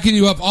 That's backing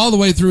you up all the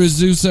way through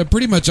Azusa,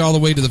 pretty much all the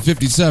way to the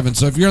 57.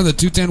 So if you're on the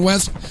 210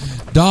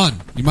 west, Don,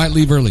 you might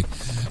leave early.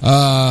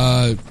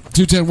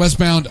 210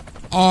 westbound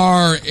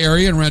our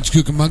area in Rancho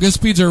Cucamonga.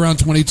 Speeds are around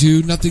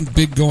 22. Nothing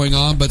big going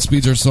on, but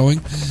speeds are slowing.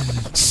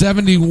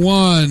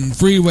 71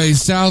 freeway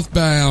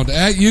southbound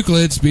at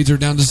Euclid. Speeds are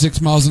down to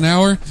 6 miles an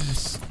hour.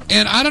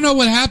 And I don't know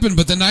what happened,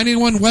 but the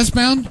 91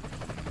 westbound,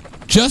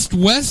 just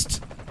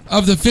west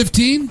of the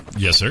 15.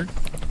 Yes, sir.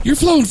 You're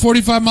flowing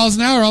 45 miles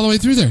an hour all the way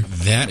through there.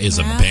 That is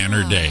a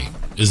banner day.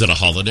 Is it a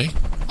holiday?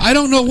 I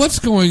don't know what's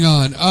going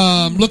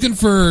on. Looking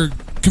for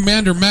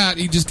Commander Matt.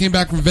 He just came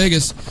back from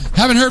Vegas.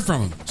 Haven't heard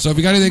from him. So if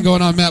you got anything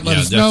going on, Matt, let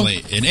us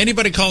definitely. know. And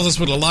anybody calls us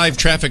with a live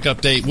traffic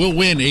update, we'll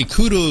win a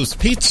Kudos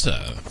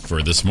Pizza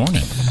for this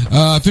morning.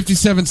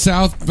 57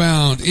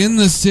 southbound in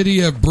the city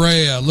of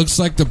Brea. Looks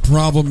like the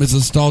problem is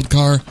a stalled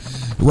car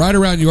right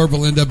around Yorba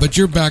Linda, but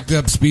you're backed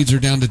up. Speeds are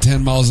down to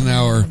 10 miles an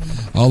hour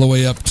all the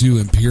way up to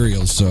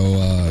Imperial.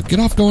 So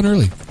get off going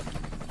early.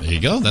 There you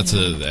go. That's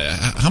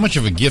how much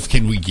of a gift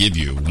can we give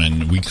you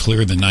when we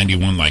clear the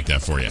 91 like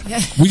that for you?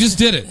 We just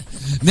did it.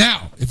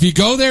 Now, if you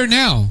go there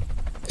now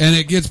and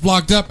it gets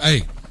blocked up,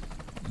 hey,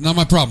 not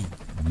my problem.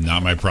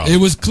 Not my problem. It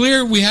was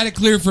clear. We had it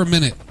clear for a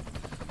minute.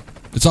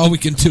 It's all we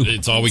can do.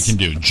 It's all we can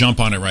do.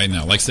 Jump on it right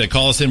now. Like I said,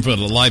 call us in for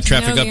the live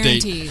traffic No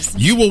update. guarantees.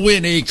 You will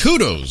win a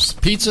Kudos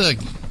Pizza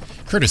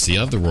courtesy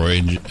of the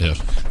Roy.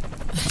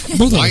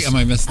 Both of Why us. am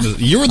I messing this?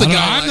 You were the I don't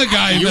guy. know, I'm the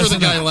guy You were the messing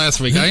guy up. last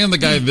week. I am the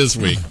guy this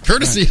week.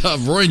 Courtesy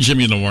of Roy and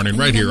Jimmy in the morning,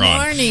 right here on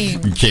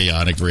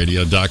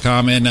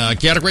chaoticradio.com. And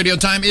Chaotic Radio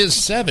time is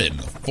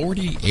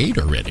 7:48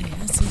 already.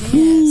 Yes, it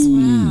is.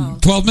 Wow.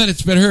 12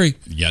 minutes. Better hurry.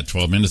 You got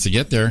 12 minutes to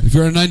get there. If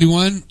you're on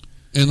 91,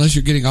 unless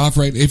you're getting off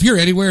right. If you're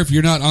anywhere, if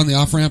you're not on the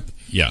off ramp,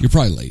 Yeah. you're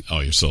probably late.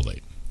 Oh, you're so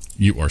late.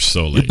 You are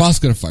so Your late. boss is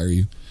going to fire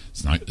you.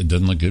 It's not. It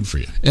doesn't look good for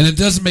you. And it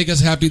doesn't make us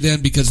happy then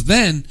because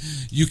then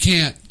you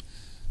can't,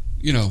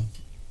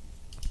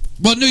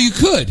 well, no, you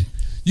could.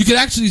 You could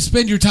actually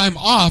spend your time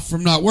off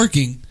from not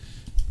working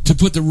to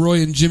put the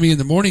Roy and Jimmy in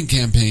the morning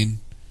campaign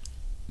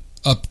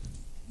up,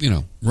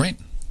 Right.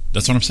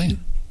 That's what I'm saying.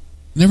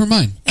 Never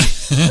mind.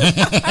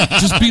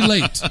 Just be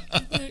late.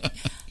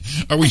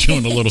 Are we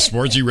doing a little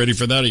sports? You ready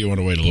for that, or you want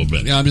to wait a little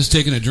bit? Yeah, I'm just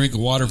taking a drink of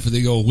water for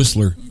the old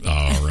Whistler.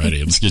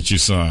 Alrighty, let's get you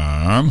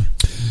some.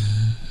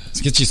 Let's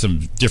get you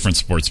some different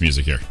sports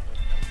music here.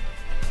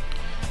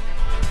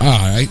 All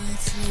right.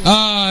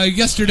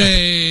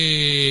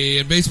 Yesterday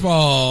in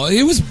baseball,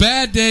 it was a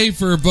bad day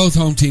for both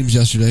home teams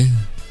yesterday.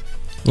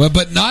 Well,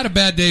 but not a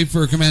bad day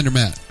for Commander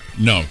Matt.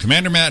 No,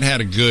 Commander Matt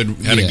had a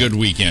good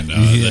weekend.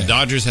 The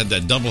Dodgers had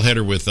that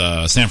doubleheader with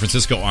San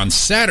Francisco on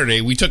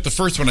Saturday. We took the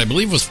first one, I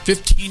believe, was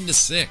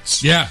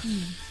 15-6. Yeah.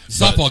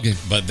 Softball game.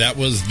 But that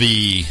was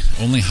the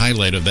only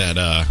highlight of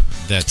that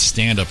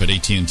stand up at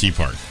AT&T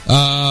Park.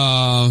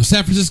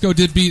 San Francisco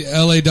did beat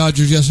LA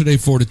Dodgers yesterday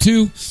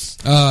 4-2.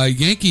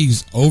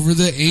 Yankees over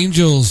the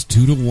Angels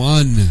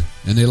 2-1,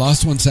 and they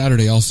lost one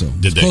Saturday also.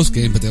 Did they? Close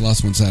game, but they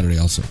lost one Saturday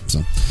also.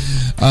 So,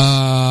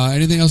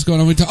 anything else going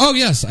on? Oh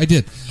yes, I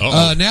did.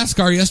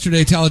 NASCAR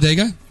yesterday,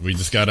 Talladega. We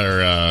just got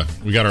our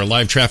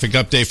live traffic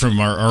update from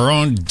our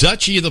own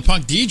Dutchie, the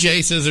punk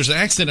DJ. Says there's an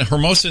accident at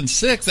Hermosa and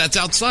 6. That's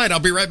outside.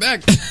 I'll be right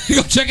back.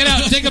 Go check it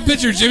out. Take a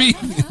picture, Jimmy.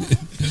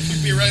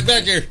 Be right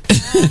back here.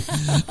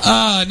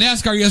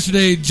 NASCAR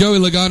yesterday, Joey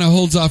Logano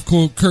holds off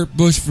Kurt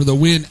Busch for the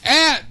win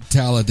at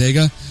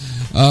Talladega.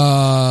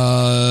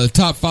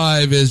 Top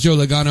 5 is Joe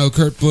Logano,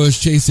 Kurt Busch,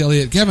 Chase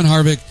Elliott, Kevin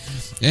Harvick,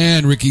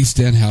 and Ricky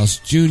Stenhouse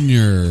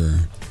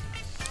Jr.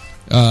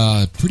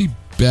 Pretty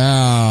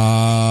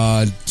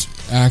bad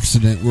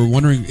accident. We're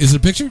wondering, is it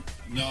a picture?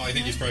 No, I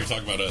think he's probably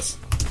talking about us.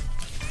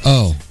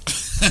 Oh.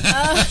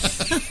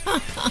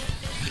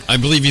 I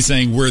believe he's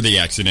saying we're the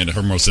accident at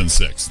Hermosa and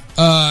 6.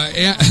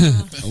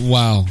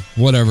 Wow.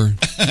 Whatever.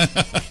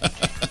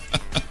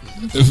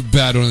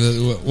 Bad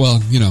one. Well,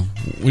 when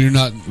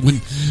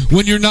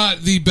you're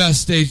not the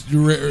best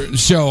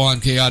show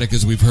on Chaotic,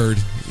 as we've heard,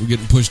 we're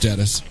getting pushed at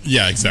us.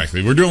 Yeah,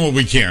 exactly. We're doing what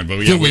we can, but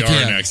we are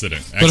an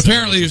accident. But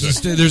apparently,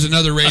 there's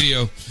another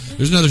radio,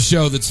 there's another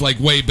show that's like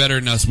way better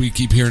than us. We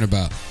keep hearing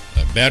about.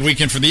 A bad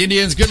weekend for the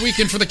Indians, good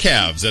weekend for the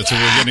Cavs. That's what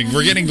we're getting.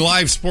 We're getting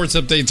live sports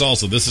updates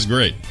also. This is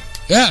great.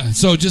 Yeah,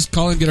 so just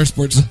call and get our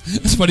sports.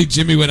 It's funny,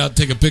 Jimmy went out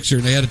to take a picture,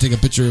 and they had to take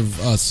a picture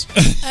of us.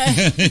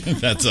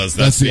 That's us.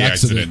 That's the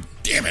accident.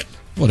 Damn it.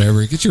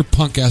 Whatever. Get your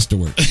punk ass to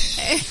work.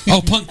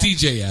 Oh, punk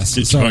DJ ass.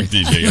 Get your punk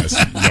DJ ass.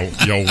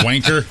 Yo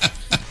wanker.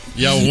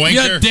 Yo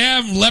wanker. You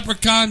damn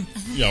leprechaun.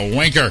 Yo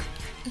wanker.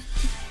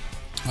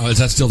 Oh, is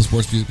that still the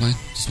sports music line?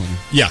 Just wondering.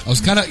 Yeah. I was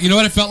kind of, you know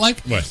what I felt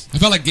like? What? I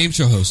felt like game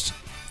show host.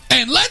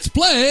 And let's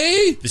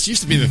play. This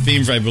used to be the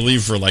theme, I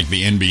believe, for like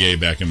the NBA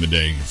back in the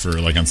day, for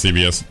like on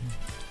CBS.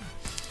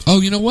 Oh,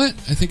 you know what?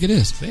 I think it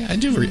is. Yeah, I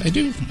do. I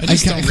just I don't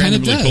kinda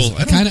randomly does. pull.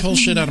 I don't pull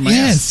shit out of my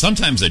ass.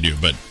 Sometimes I do,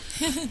 but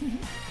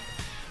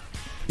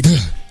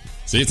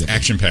See, it's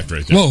action-packed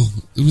right there. Whoa,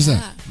 who was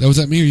that? That was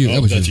that me or you? Oh,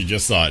 that was that you. you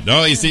just saw it.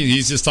 No,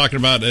 he's just talking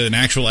about an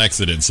actual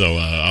accident. So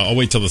I'll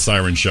wait till the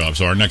sirens show up.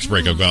 So our next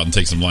break, I'll go out and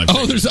take some live.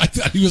 Oh, I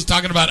thought he was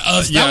talking about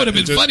us. That would have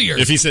been funnier.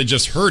 If he said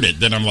just heard it,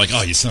 then I'm like,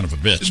 oh, you son of a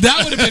bitch.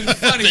 That would have been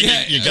funny.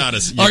 Yeah. you got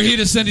us. Or he'd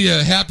have sent you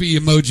a happy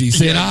emoji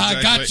saying, I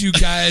exactly. got you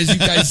guys. You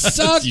guys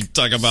suck. You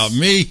talk about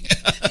me.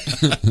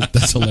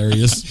 That's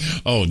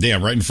hilarious. Oh,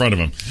 damn, right in front of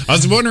him. I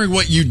was wondering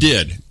what you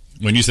did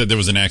when you said there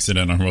was an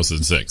accident on Hermosa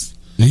and 6th.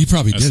 He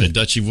probably I did said, it.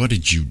 Dutchie, what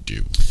did you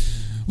do?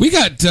 We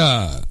got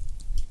time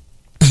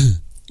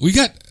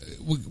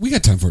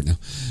for it now.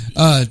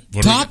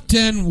 Top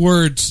 10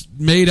 words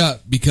made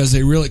up because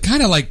they really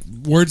kind of like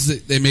words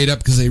that they made up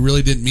because they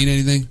really didn't mean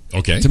anything.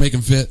 Okay. To make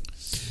them fit.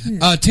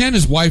 10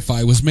 is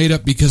Wi-Fi was made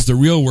up because the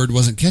real word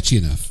wasn't catchy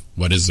enough.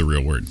 What is the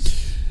real word?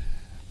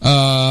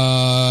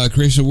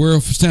 Creation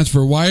word stands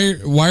for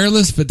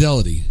wireless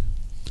fidelity.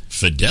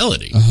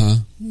 Fidelity.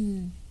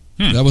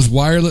 That was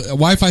wireless.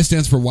 Wi-Fi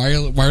stands for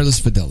wireless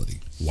fidelity.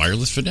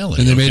 Wireless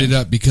fidelity. And they made it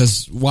up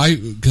because why?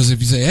 Because if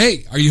you say,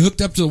 "Hey, are you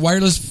hooked up to the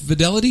wireless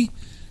fidelity?"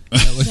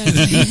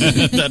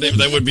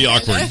 that would be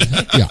awkward.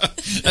 Yeah,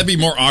 that'd be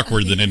more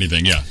awkward than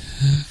anything. Yeah.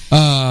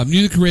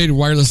 Newly created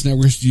wireless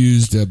networks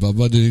used. Blah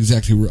blah. Did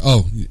exactly.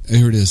 Oh,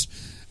 here it is.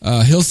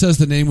 Hill says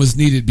the name was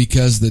needed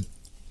because the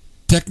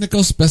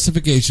technical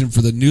specification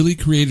for the newly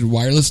created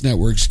wireless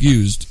networks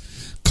used,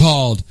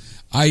 called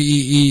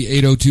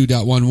IEEE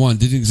 802.11,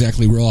 didn't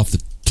exactly roll off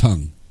the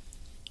tongue.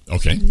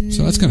 Okay.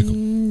 So that's kind of cool.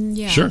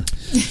 Yeah. Sure.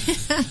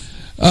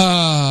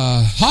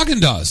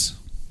 Haagen-Dazs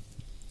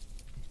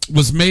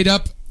was made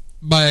up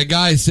by a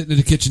guy sitting at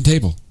a kitchen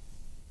table.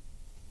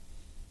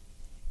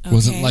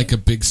 Wasn't like a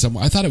big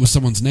someone. I thought it was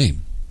someone's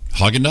name.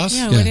 Haagen-Dazs?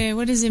 Yeah,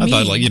 what does it mean?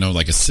 I thought,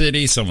 like a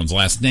city, someone's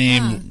last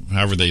name,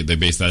 however they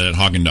base that at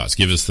Haagen-Dazs.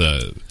 Give us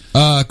the...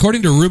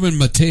 according to Ruben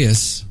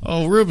Mateus.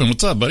 Oh, Ruben,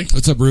 what's up, buddy?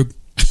 What's up, Rube?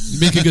 You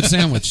make a good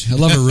sandwich. I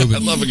love it, Ruben. I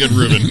love a good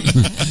Ruben.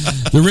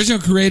 The original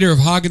creator of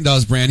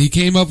Haagen-Dazs brand, he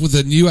came up with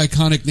a new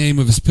iconic name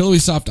of his pillowy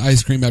soft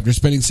ice cream after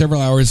spending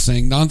several hours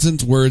saying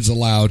nonsense words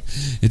aloud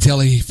until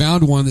he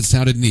found one that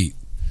sounded neat.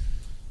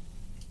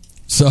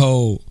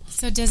 So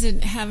does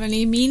it have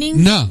any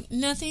meaning? No.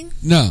 Nothing?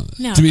 No.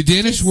 To be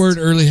Danish just... word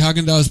early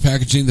Haagen-Dazs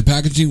packaging, the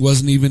packaging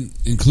wasn't even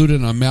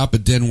included on a map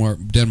of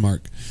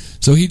Denmark.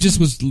 So he just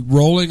was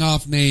rolling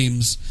off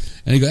names,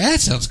 and he go,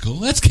 that sounds cool.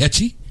 That's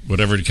catchy.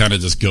 Whatever, it kind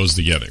of just goes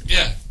together.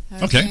 Yeah.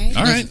 Okay.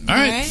 All right.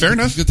 Fair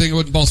enough. Good thing it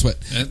wasn't ball sweat.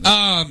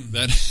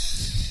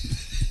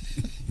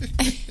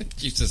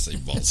 You just say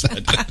ball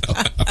sweat.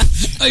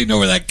 I don't know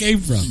where that came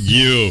from.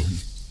 You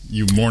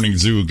morning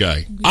zoo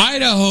guy.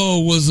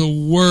 Idaho was a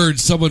word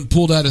someone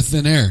pulled out of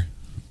thin air.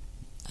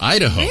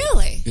 Idaho.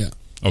 Really? Yeah.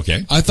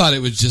 Okay. I thought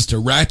it was just a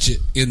ratchet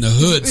in the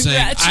hood saying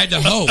Ratchet.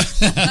 Idaho.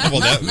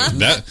 Well,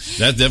 that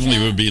definitely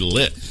would be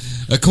lit.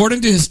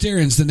 According to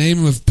historians, the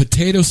name of the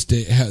potato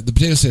state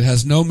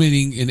has no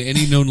meaning in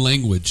any known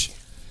language,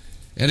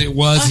 and it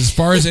was, as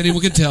far as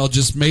anyone can tell,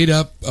 just a made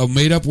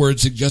up word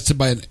suggested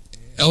by an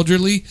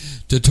elderly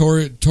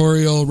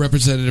territorial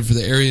representative for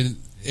the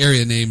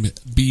area named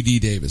B.D.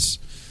 Davis.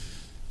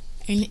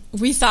 And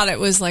we thought it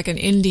was like an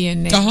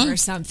Indian name or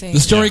something.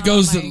 The story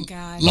goes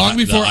God. long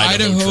before the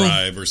Idaho Idaho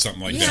tribe or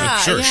something like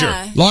that.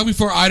 Sure. Long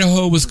before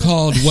Idaho was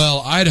called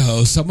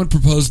Idaho, someone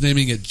proposed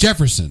naming it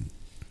Jefferson.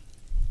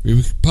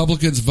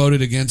 Republicans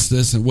voted against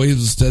this, and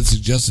Williams instead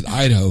suggested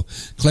Idaho,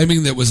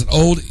 claiming that it was an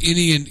old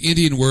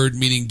Indian word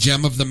meaning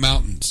gem of the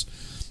mountains.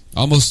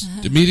 Almost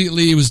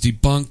immediately, it was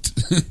debunked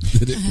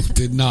that it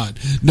did not.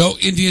 No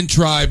Indian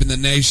tribe in the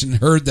nation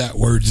heard that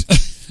word.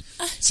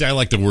 See, I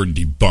like the word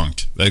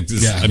debunked.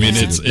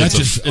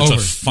 It's a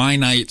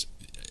finite,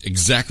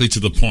 exactly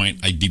to the point.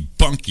 I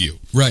debunk you.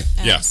 Right.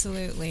 Yeah.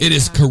 Absolutely. It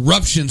is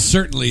corruption,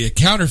 certainly a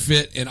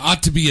counterfeit, and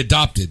ought to be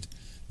adopted.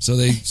 So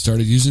they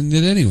started using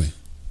it anyway.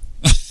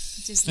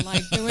 Just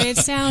like the way it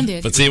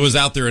sounded. But see, it was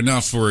out there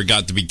enough for it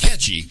got to be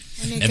catchy,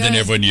 and then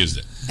everyone used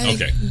it.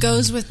 Okay. It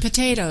goes with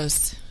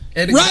potatoes.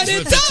 It does.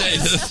 It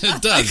does.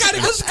 It kind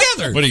of goes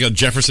together. What do you go,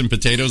 Jefferson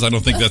potatoes? I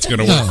don't think that's going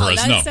to work for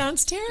us. That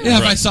sounds terrible. Yeah,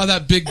 if I saw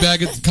that big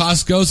bag at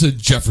Costco said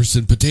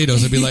Jefferson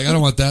potatoes, I'd be like, I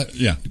don't want that.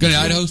 Yeah. You got any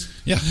Idaho's?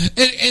 Yeah.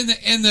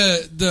 And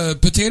the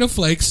potato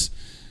flakes,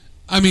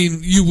 I mean,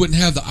 you wouldn't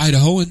have the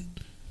Idahoan.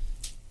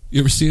 You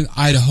ever seen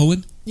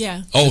Idahoan?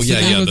 Yeah. Oh, That's the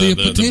name of the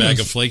potatoes. bag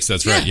of flakes.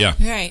 That's right. Yeah.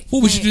 Right.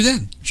 What would you do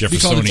then?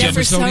 Jeffersonian.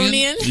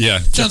 Jeffersonian? Yeah.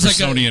 Sounds like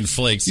Jeffersonian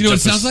flakes. You know what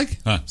it sounds like?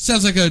 Huh.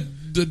 Sounds like a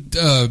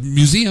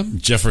museum.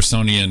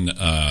 Jeffersonian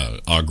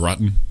au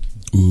gratin.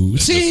 Ooh,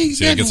 See,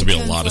 that gets to be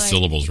a lot of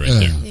syllables right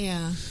there.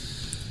 Yeah.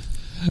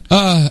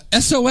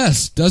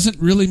 SOS doesn't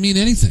really mean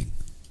anything.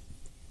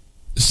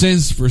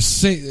 Stands for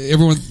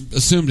everyone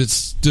assumed it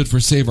stood for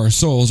save our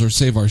souls or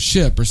save our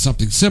ship or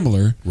something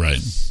similar.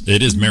 Right.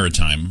 It is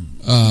maritime.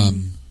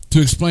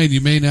 To explain,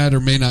 you may not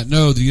or may not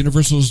know, the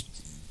universal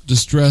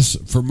distress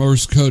for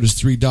Morse code is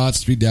 3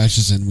 dots, 3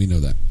 dashes, and we know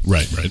that.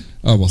 Right.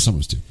 Oh, well, some of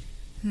us do.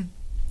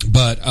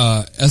 But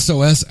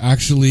SOS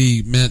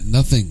actually meant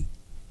nothing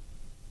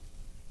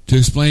To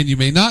explain, you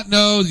may not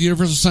know the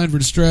universal sign for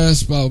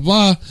distress, blah,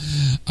 blah,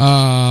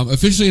 blah.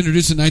 Officially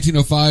introduced in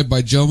 1905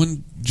 by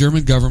German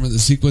government, the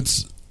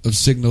sequence of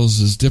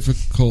signals is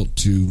difficult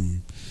to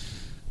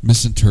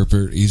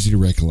misinterpret, easy to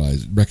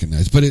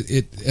recognize. But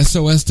it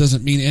SOS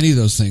doesn't mean any of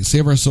those things.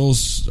 Save our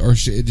souls, or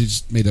it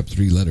just made up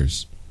 3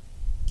 letters.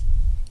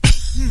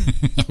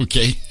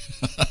 Okay.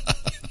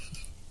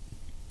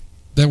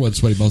 That wasn't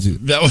Sweaty Balls either.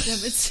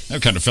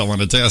 That kind of fell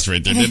on a test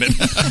right there, didn't it?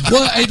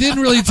 Well, I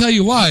didn't really tell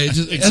you why. It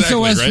just, Exactly,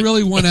 SOS right?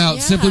 really won out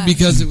simply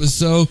because it was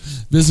so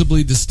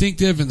visibly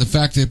distinctive and the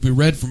fact that it could be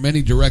read from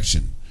any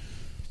direction,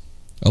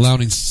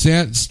 allowing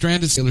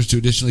stranded sailors to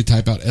additionally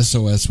type out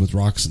SOS with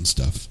rocks and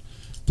stuff.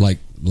 Like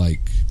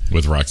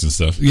with rocks and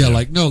stuff. Yeah,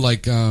 like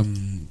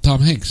Tom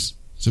Hanks.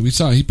 So we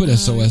saw he put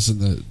SOS in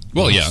the.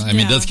 Well, yeah, I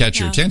mean, it does catch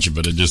your attention,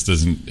 but it just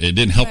doesn't. It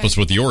didn't help us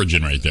with the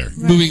origin right there. Right.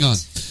 Moving on.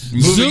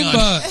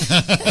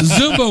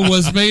 Zumba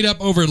was made up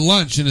over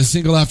lunch in a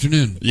single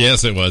afternoon.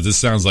 Yes, it was. It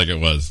sounds like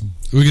it was.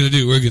 We're gonna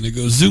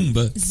go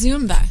Zumba.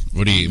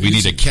 What do we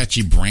need a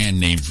catchy brand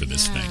name for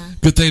this thing?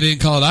 Good thing they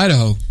didn't call it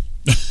Idaho.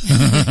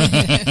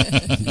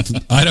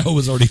 Idaho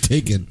was already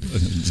taken.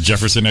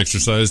 Jefferson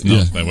exercise?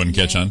 No, that wouldn't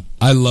catch on.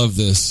 I love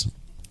this.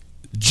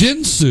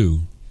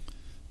 Ginsu.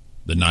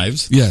 The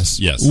knives? Yes.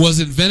 Yes.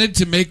 Was invented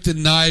to make the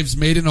knives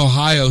made in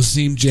Ohio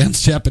seem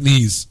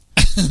Japanese.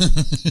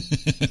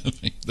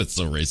 That's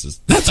so racist.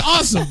 That's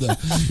awesome, though.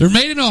 They're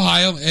made in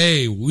Ohio.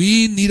 Hey,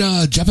 we need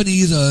a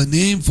Japanese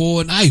name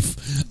for a knife.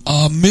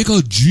 Make a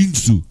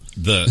Ginsu.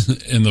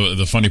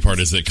 The funny part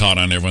is it caught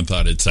on. Everyone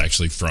thought it's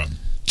actually from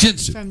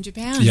Ginsu. From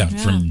Japan. Yeah,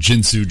 from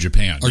Ginsu,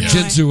 Japan. Or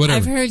Ginsu, whatever.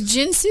 I've heard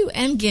Ginsu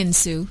and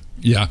Ginsu.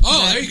 Yeah.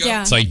 Oh, there you go.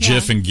 Yeah, it's like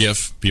GIF and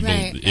GIF. People,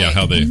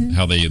 how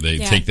they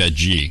take that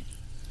G.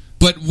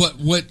 But what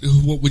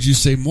would you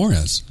say more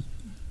as?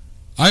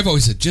 I've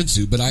always said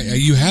Ginsu, but I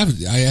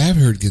have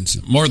heard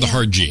Ginsu. More the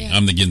hard G.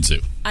 I'm the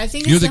Ginsu. I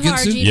think You're it's the the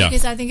hard Ginsu? G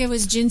because I think if it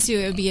was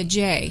Ginsu, it would be a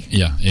J.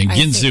 Yeah, and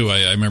Ginsu,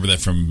 I remember that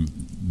from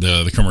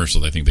the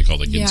commercial. I think they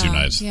called it Ginsu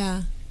knives.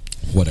 Yeah.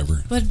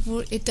 Whatever. But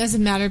it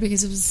doesn't matter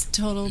because it was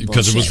total bullshit.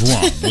 Because it was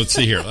wrong. Let's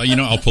see here.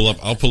 I'll pull up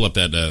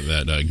that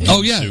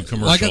Ginsu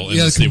commercial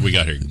and see what we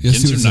got here.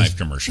 Ginsu knife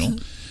commercial.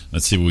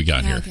 Let's see what we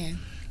got here. Okay.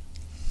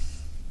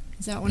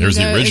 Is that one There's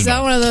of the original. Is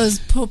that one of those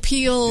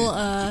Popeel?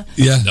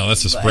 No,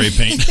 that's a spray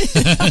paint.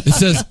 It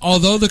says,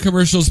 although the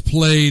commercials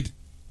played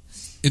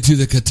into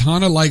the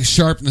katana-like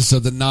sharpness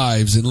of the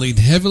knives and leaned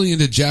heavily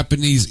into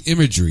Japanese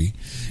imagery,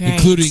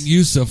 including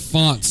use of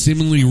fonts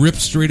seemingly ripped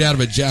straight out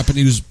of a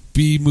Japanese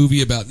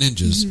B-movie about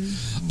ninjas.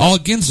 All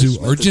Ginsu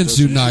or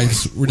Ginsu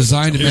knives were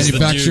designed and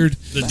manufactured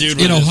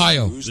in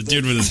Ohio. The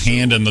dude with his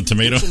hand in the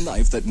tomato. It's a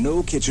knife that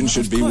no kitchen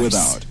should be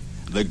without.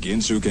 The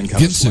Ginsu can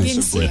cut a slice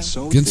of bread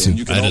so thin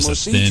you can That is a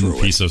almost see thin through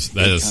piece it. of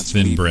that It is cuts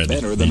thin meat bread.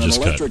 better You than an just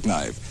cut. electric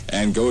knife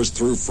and goes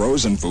through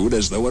frozen food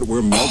as though it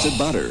were melted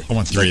butter. I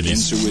want 3 of The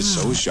these. Ginsu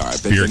is so sharp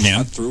it Beer can can?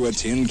 cut through a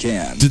tin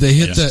can. Did they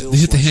hit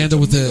the handle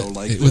with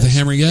the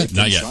hammer yet?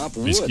 Not yet.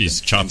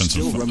 He's chopping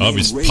some. Oh,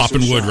 he's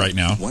popping wood right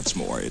now. What's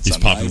more, it's He's a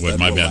popping knife wood. that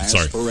My will bad. last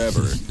Sorry.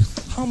 Forever.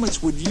 How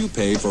much would you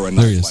pay for a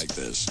There he knife is. like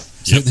this?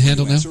 Is the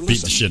handle now?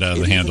 Beat the shit out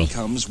of the handle.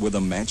 Comes with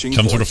a matching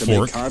Comes fork with a to make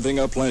fork. carving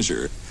a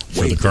pleasure. For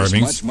the Wait, there's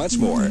carvings. much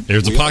more.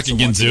 There's a We pocket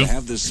also want you Ginsu. to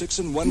have the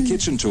 6-in-1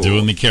 kitchen tool.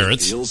 Doing the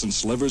carrots. Peels and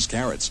slivers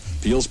carrots,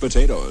 peels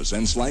potatoes,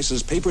 and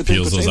slices paper-thin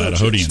Peels those potato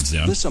Idahodians chips.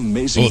 down. This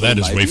amazing That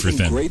is knife wafer even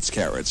thin. grates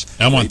carrots.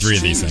 I want grates 3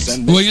 of these cheese, things.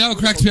 and Well, you know what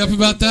cracks me up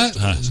about that?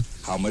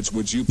 How much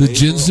would you The pay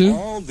Ginsu? for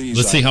all these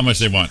Let's see how much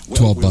items? they want. Well,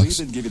 12 we'll bucks.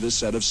 even give you the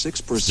set of 6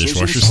 precision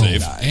Dishwasher steak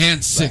safe. knives.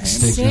 And 6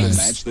 The steak handle knives.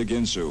 match the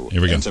Ginsu.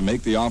 Here we go. And to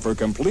make the offer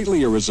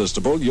completely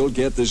irresistible, you'll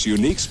get this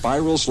unique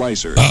spiral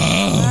slicer.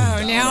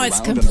 Oh, now it's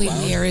Around and completely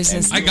around,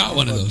 irresistible. and I got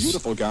one of a those.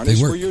 Beautiful garnish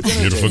They work. for your dinner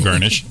Beautiful table.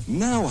 garnish.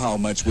 Now how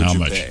much would How you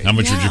much? pay? How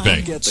much would you Yeah.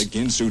 pay? Get the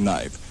Ginsu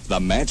knife, the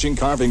matching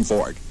carving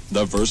fork,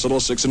 the versatile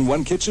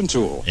 6-in-1 kitchen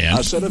tool, And?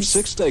 a set of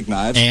 6 steak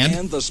knives,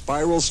 And? the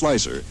spiral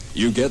slicer.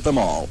 You get them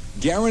all,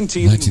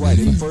 guaranteed in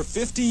writing for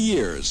 50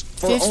 years,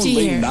 for 50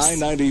 only years.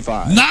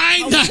 $9.95.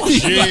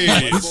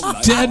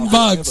 Jeez.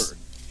 $10.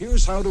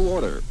 Here's how to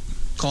order.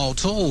 Call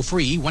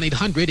toll-free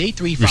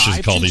 1-800-835-2246. We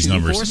should call these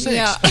numbers.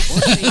 Yeah.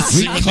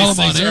 We can call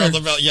them on air.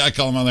 Yeah,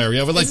 call them on air.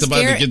 Yeah, I would like to buy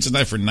the Garrett- Ginsu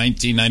knife for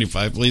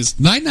 $19.95, please.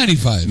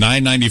 $9.95.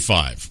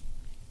 $9.95.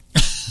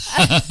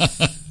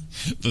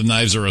 The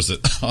knives are as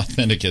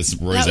authentic as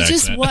Roy's That was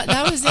just accent.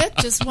 that was it.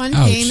 Just one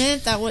Ouch.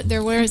 payment.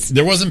 There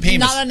wasn't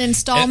payments. Not an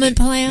installment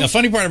plan. The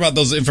funny part about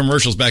those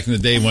infomercials back in the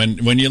day,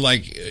 when you're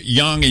like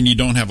young and you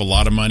don't have a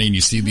lot of money, and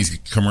you see these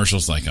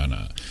commercials like on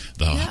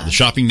the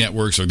shopping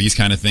networks or these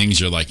kind of things,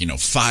 you're like,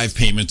 5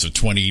 payments of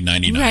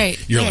 $20.99. Right,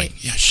 You're right.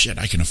 like, yeah, shit,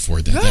 I can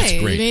afford that. Right, That's you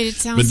great. made it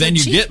sound But so then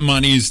you cheap. get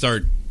money, you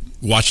start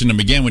watching them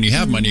again when you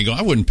have money, you go,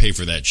 I wouldn't pay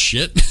for that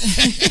shit.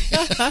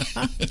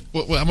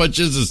 How much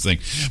is this thing?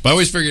 But I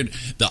always figured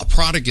the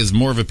product is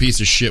more of a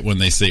piece of shit when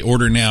they say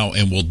order now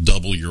and we'll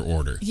double your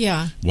order.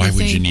 Yeah. Why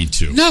would you need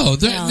to? No,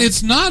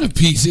 it's not a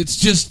piece. It's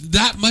just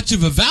that much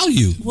of a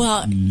value.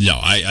 Well, no,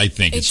 I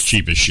think it's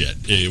cheap as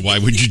shit. Why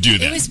would you do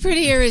that? It was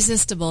pretty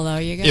irresistible, though.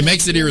 It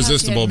makes it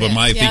irresistible, but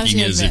my thinking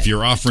is if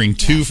you're offering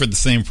two for the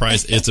same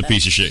price, it's a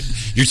piece of shit.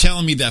 You're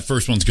telling me that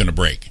first one's going to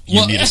break.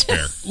 You need a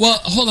spare. Well,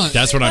 hold on.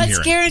 That's what I'm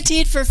hearing. It's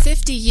guaranteed for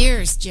 50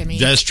 years, Jimmy.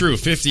 That's true.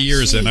 50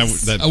 years, and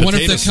that I wonder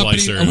potato if the company,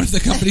 slicer. I wonder if the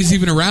company's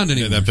even around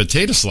anymore. That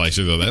potato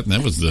slicer, though,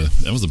 that was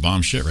the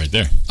bomb shit right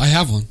there. I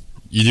have one.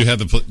 You do have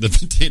the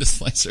potato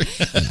slicer.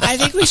 I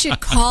think we should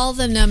call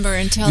the number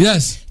and tell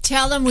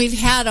them we've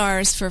had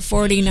ours for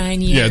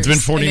 49 years. Yeah, it's been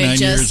 49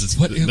 years.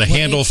 The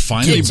handle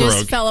finally broke. It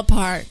just fell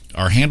apart.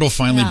 Our handle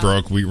finally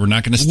broke. We're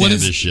not going to stand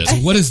this shit.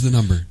 What is the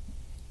number?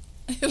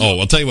 Oh,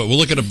 I'll tell you what. We'll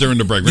look it up during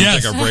the break. We're going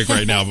to take our break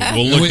right now, but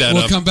we'll look that up.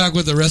 We'll come back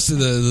with the rest of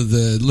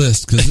the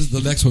list because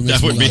the next one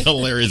makes that would be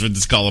hilarious. We'll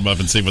just call them up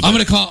and see what I'm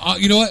going to call.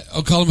 You know what?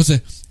 I'll call them and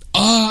say,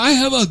 I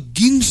have a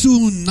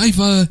Ginsu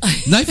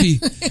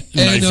knifey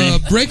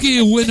and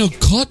breaking when I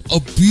cut a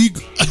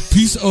big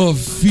piece of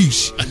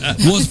fish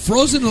was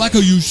frozen like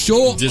a you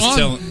show. Just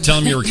tell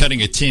them you were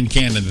cutting a tin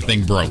can and the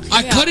thing broke.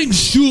 I cutting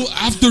shoe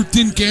after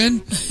tin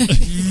can.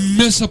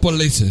 Mess up a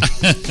later.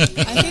 I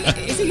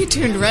think you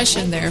turned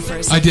Russian there for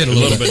a second. I did a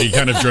little bit. He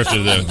kind of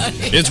drifted there.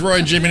 It's Roy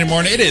and Jimmy in the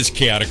morning. It is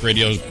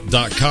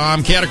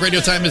chaoticradio.com. Chaotic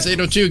Radio time is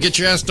 8:02. Get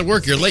your ass to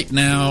work. You're late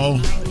now.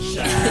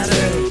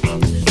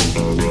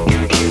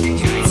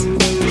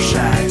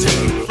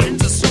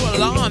 Friends are so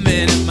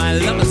alarming, and my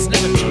lover's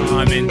never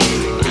charming.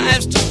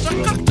 Life's just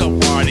a cocktail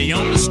party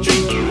on the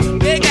street.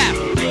 Big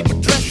apple, paper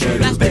dresser,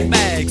 plastic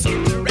bags,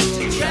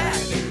 directed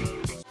traffic.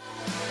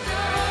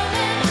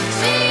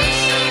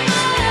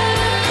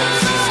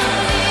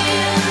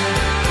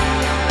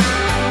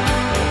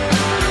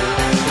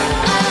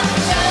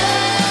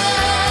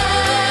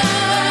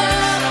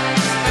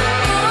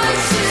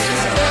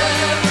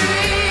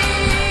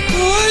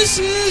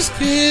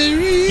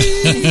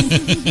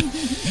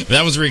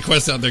 That was a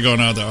request out there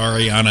going out to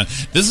Ariana.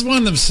 This is one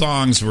of them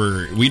songs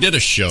where we did a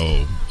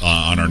show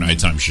on our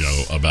nighttime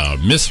show about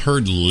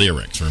misheard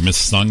lyrics or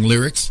missung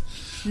lyrics.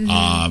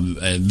 And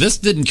this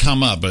didn't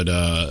come up, but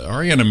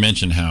Ariana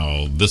mentioned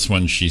how this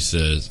one, she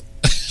says,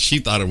 she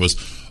thought it was,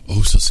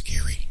 oh, so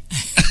scary.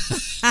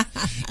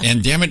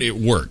 And damn it, it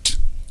worked.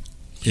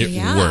 It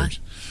worked.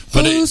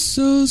 But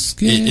so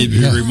scary.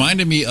 It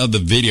reminded me of the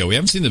video. We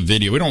haven't seen the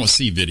video. We don't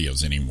see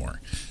videos anymore.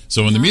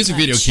 So when the music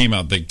video came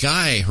out, the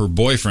guy, her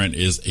boyfriend,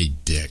 is a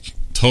dick.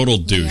 Total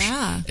douche.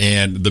 Yeah.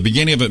 And the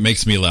beginning of it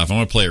makes me laugh. I'm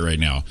going to play it right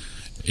now.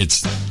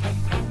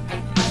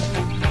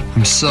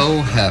 I'm so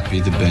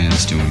happy the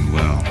band's doing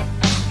well.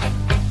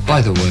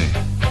 By the way,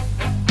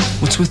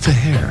 what's with the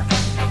hair?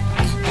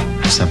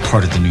 Is that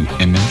part of the new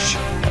image?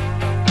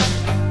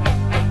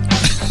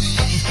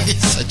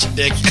 He's such a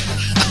dick.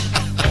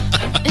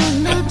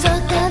 In the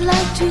dark, I'd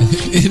like to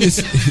It is.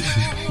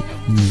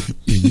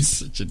 He's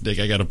such a dick.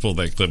 I got to pull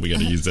that clip. We got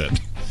to use that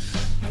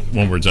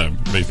one more time.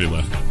 Make me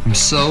laugh. I'm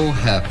so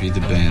happy the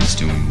band's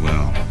doing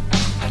well.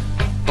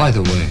 By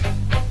the way,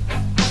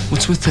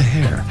 what's with the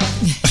hair?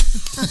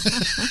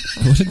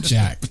 What a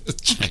jack.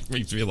 Jack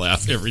makes me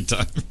laugh every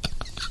time.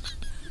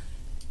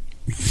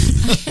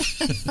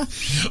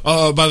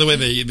 Oh, by the way,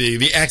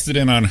 the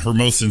accident on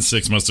Hermosan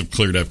 6 must have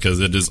cleared up because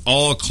it is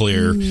all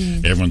clear.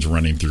 Everyone's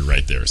running through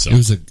right there. So it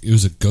was a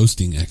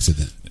ghosting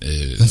accident.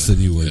 That's the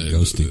new word,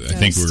 ghosting.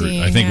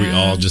 I think we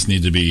all just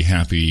need to be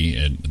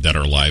happy that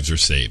our lives are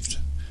saved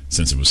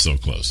since it was so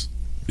close.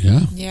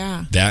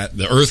 Yeah.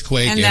 The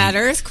earthquake and that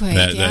earthquake,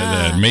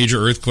 that major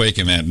earthquake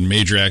and that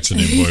major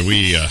accident. Boy,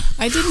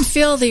 I didn't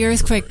feel the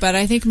earthquake, but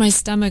I think my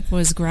stomach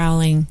was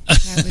growling.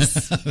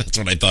 That's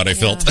what I thought I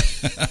felt.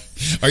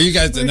 Are you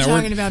guys? We're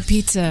talking about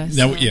pizza.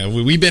 So. Now, yeah,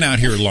 we've been out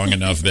here long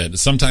enough that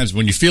sometimes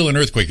when you feel an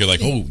earthquake, you're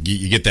like, oh,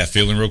 you get that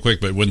feeling real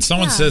quick. But when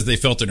someone says they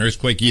felt an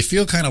earthquake, you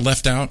feel kind of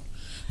left out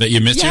that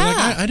you missed. You're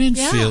like, I didn't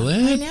feel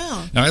it. I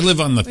know. Now I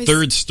live on the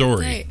third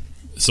story,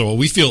 so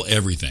we feel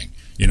everything.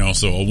 You know,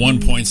 so a 1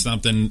 point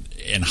something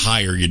and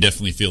higher, you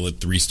definitely feel it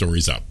 3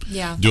 stories up.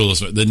 Yeah.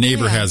 The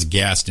neighbor has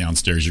gas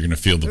downstairs. You're going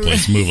to feel the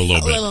place move a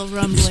little bit. A little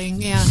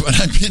rumbling, yeah. But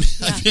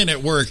I've been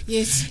at work.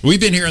 Yes. We've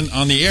been here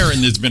on the air,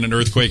 and there's been an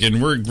earthquake,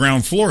 and we're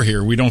ground floor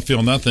here. We don't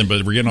feel nothing,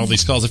 but we're getting all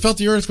these calls. I felt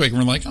the earthquake,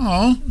 and we're like,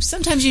 oh.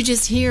 Sometimes you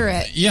just hear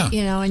it. Yeah.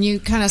 You know, and you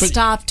kind of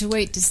stop to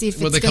wait to see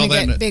if it's going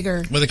to get bigger.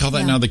 What do they call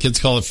that now? The kids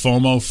call it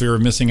FOMO, fear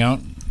of missing out.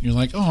 You're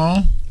like,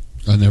 oh.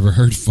 I never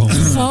heard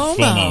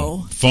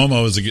FOMO.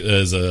 FOMO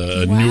is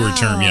a newer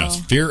term, yes.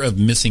 Fear of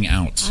missing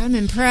out. I'm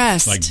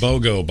impressed. Like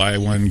BOGO, buy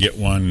one, get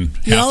one,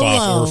 half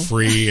off or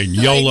free, and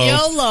YOLO.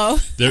 YOLO.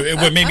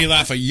 What made me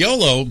laugh at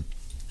YOLO,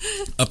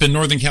 up in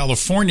Northern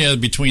California,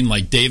 between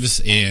like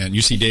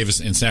UC Davis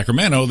and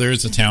Sacramento,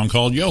 there's a town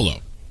called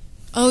YOLO.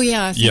 Oh,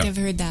 yeah, I think I've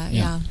heard that,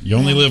 yeah. You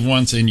only live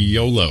once in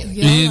YOLO.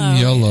 In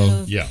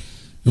YOLO. Yeah.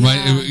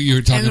 You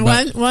were talking and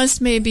about... once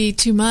may be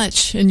too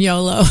much in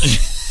YOLO.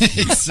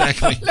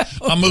 Exactly.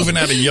 I'm moving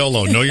out of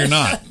YOLO. No, you're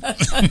not.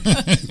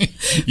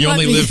 You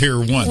only live here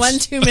once. One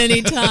too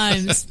many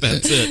times.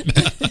 That's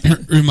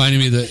it. Reminding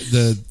me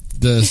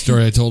the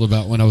story I told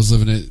about when I was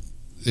living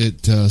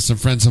at some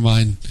friends of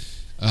mine.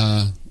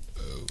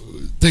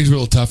 Things were a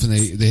little tough, and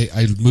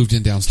I moved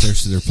in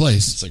downstairs to their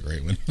place. That's a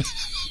great one.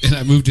 And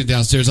I moved in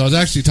downstairs. I was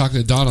actually talking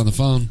to Don on the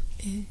phone,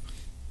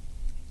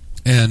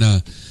 and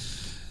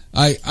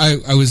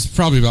I was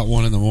probably about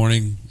 1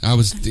 a.m.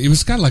 It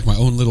was kind of like my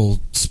own little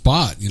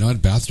spot, I had a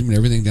bathroom and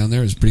everything down there.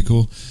 It was pretty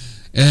cool,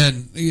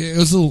 and it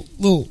was a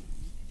little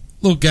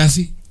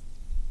gassy.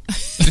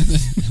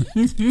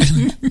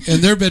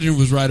 and their bedroom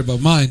was right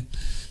above mine.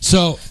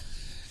 So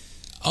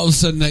all of a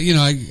sudden,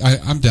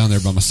 I'm down there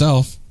by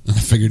myself, and I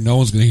figured no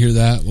one's going to hear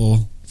that.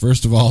 Well,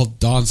 first of all,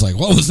 Dawn's like,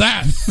 "What was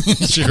that?"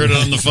 She heard it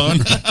on the phone.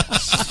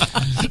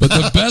 But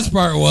the best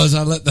part was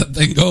I let that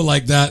thing go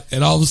like that,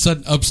 and all of a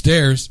sudden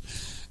upstairs,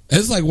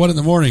 it's like 1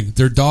 a.m.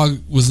 Their dog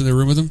was in their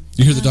room with them.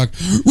 You hear the dog.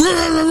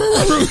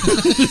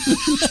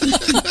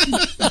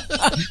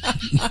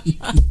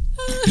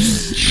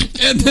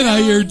 And then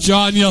I hear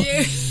John yell,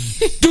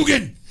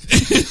 "Dugan!"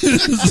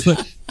 It's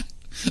like,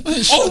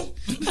 oh!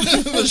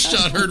 The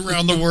shot heard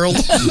around the world.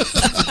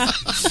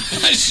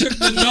 I shook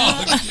the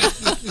dog.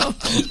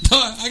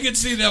 I could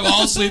see them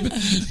all sleeping.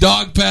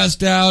 Dog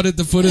passed out at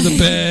the foot of the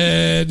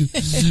bed.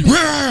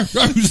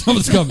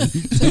 Someone's coming.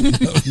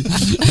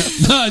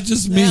 No,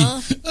 just me.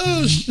 Well,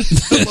 I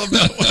love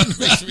that one. It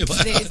makes me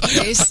laugh.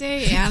 they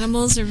say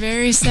animals are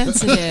very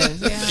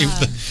sensitive.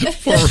 Yeah.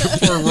 Poor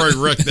Roy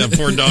Rook, that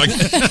poor dog.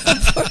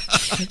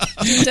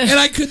 And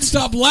I couldn't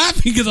stop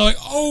laughing because I'm like,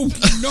 oh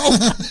no.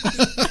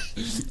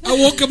 I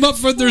woke them up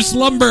from their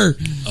slumber.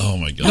 Oh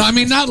my God. No, I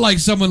mean, not like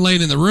someone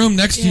laying in the room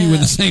next to you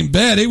in the same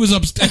bed. It was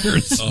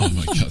upstairs. Oh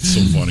my God,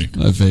 so funny.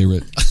 My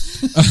favorite.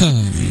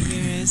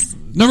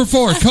 Number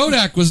 4,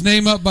 Kodak was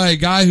named up by a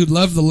guy who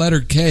loved the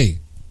letter K.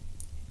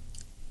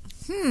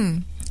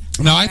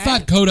 Now, I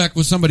thought Kodak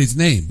was somebody's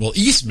name. Well,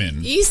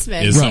 Eastman is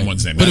right.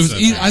 someone's name. But it was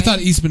I thought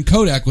Eastman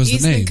Kodak was the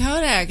name. Eastman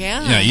Kodak,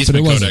 yeah. Yeah,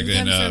 Eastman But it Kodak.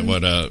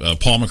 wasn't. And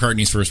Paul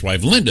McCartney's first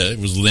wife, Linda,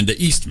 was Linda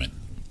Eastman.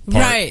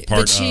 But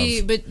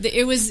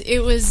it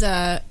was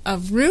a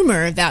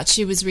rumor that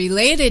she was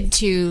related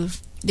to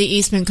the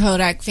Eastman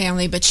Kodak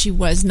family, but she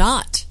was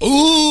not.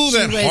 Ooh,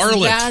 that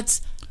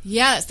harlot.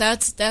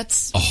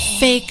 That's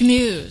fake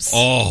news.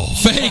 Oh,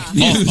 fake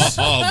news.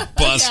 Oh,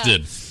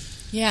 busted.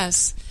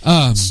 Yes.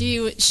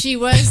 She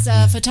was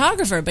a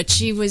photographer, but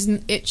she was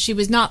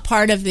not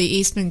part of the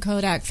Eastman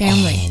Kodak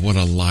family. Oh, what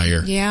a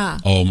liar! Yeah.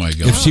 Oh my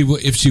God.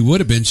 If she would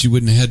have been, she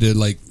wouldn't have had to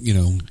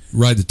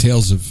ride the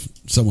tails of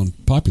someone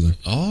popular.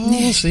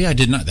 Oh, see, I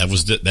did not. That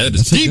is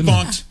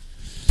debunked.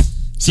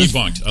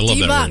 Debunked. I love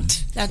that word.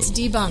 That's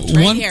debunked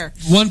right here.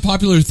 One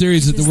popular theory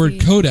is that the word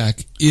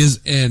Kodak is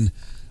an,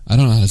 I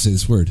don't know how to say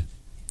this word,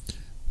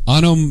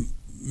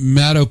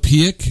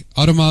 onomatopoeic.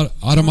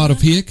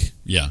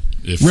 Yeah.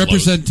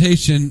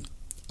 Representation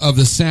of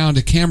the sound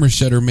a camera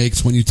shutter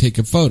makes when you take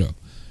a photo.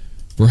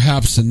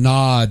 Perhaps a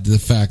nod to the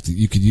fact that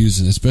you could use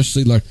an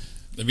especially large...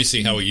 Let me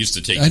see how we used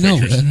to take I know.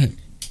 pictures. Right.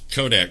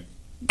 Kodak.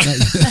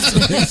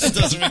 That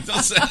doesn't make no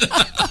sense.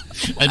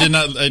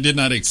 I did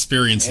not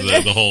experience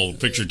the whole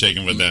picture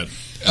taken with that.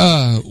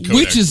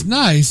 Which is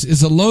nice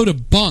is a load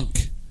of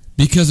bunk,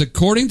 because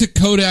according to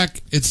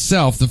Kodak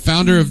itself, the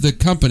founder of the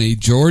company,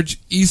 George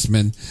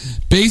Eastman,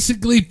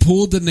 basically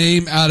pulled the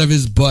name out of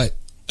his butt.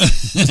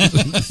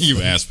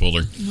 You ass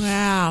puller.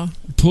 Wow.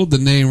 Pulled the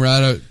name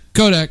right out.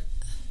 Kodak.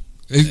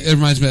 It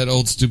reminds me of that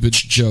old stupid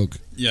joke.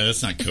 Yeah,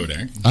 that's not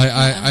Kodak.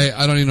 I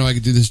don't even know I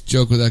could do this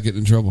joke without getting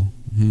in trouble.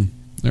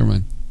 Never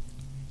mind.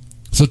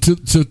 So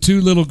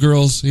two little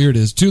girls. Here it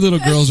is. Two little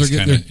girls are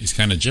getting. He's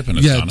kind of jipping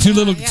us. Yeah, two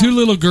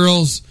little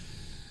girls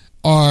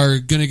are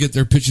gonna get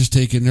their pictures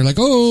taken. They're like,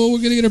 "Oh,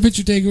 we're gonna get our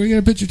picture taken. We're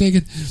gonna get our picture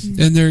taken,"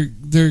 and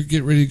they're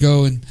getting ready to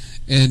go,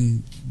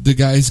 and the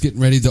guy's getting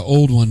ready. The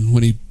old one,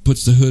 when he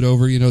puts the hood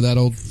over, that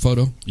old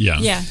photo.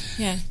 Yeah.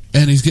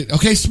 And he's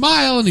getting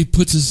smile, and he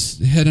puts his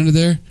head under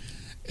there,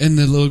 and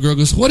the little girl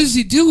goes, "What is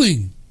he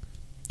doing?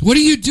 What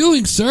are you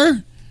doing,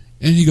 sir?"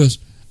 And he goes,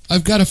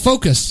 "I've got to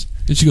focus."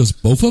 And she goes,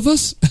 "Both of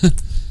us?"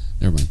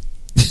 Never mind.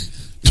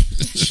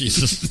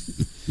 Jesus.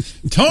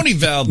 Tony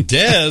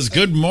Valdez,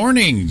 good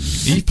morning.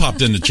 He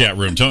popped in the chat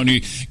room.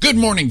 Tony, good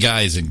morning,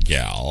 guys and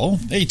gal.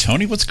 Hey,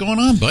 Tony, what's going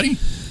on, buddy?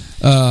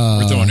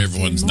 We're throwing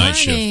everyone's night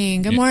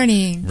shift. Good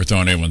morning. We're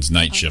throwing everyone's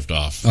night shift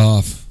off.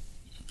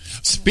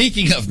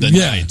 Speaking of the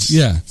nights.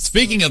 Yeah.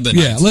 Speaking of the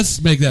nights. Yeah, let's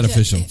make that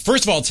official.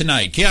 First of all,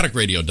 tonight,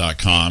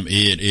 chaoticradio.com.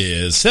 It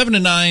is 7 to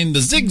 9,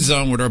 the Zig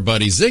Zone with our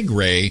buddy Zig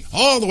Ray,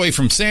 all the way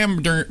from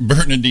San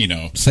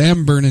Bernardino.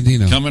 Sam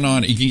Bernardino. Coming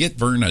on. You can get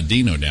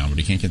Bernardino down, but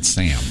you can't get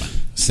Sam.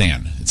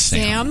 San. It's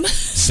Sam.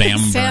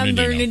 Sam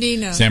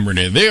Bernardino. Sam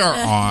Bernardino. They are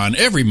on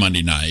every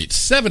Monday night,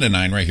 7 to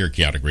 9, right here at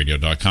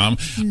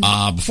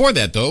chaoticradio.com. Before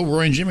that, though,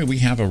 Roy and Jimmy, we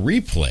have a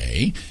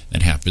replay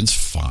that happens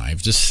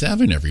 5 to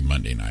 7 every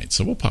Monday night.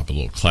 So we'll pop a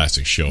little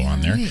classic show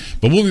on there.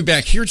 But we'll be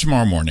back here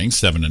tomorrow morning,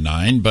 7 to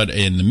 9. But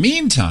in the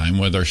meantime,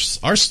 with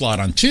our slot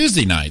on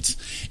Tuesday nights,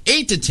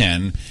 8 to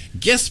 10,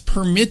 guest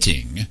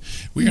permitting,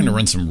 we're going to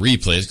run some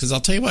replays because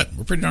I'll tell you what,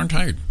 we're pretty darn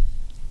tired.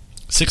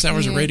 6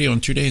 hours of radio in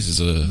 2 days is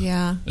a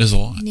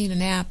lot. We need a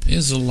nap. It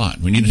is a lot.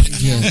 We need a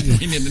nap.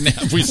 We need a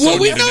nap. We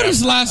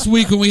noticed last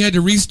week when we had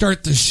to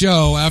restart the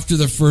show after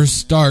the first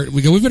start,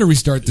 we better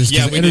restart this.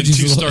 Yeah, we did 2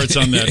 starts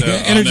on that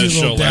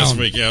show last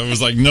week. Yeah, it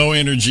was like no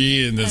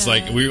energy, and it's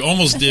like we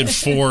almost did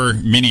 4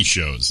 mini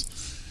shows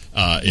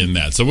in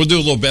that. So we'll do a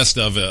little best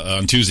of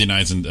on Tuesday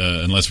nights, and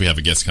unless we have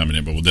a guest coming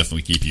in, but we'll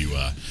definitely keep you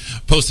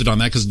posted on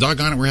that because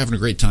doggone it, we're having a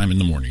great time in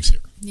the mornings here.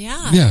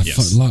 Yeah. Yeah,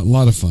 yes. A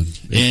lot of fun.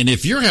 And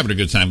if you're having a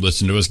good time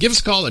listening to us, give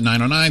us a call at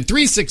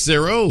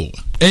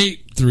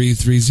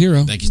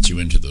 909-360-8330. That gets you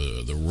into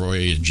the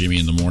Roy and Jimmy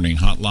in the Morning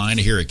hotline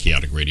here at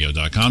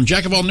chaoticradio.com.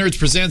 Jack of All Nerds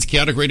presents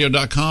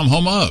chaoticradio.com,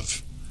 home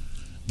of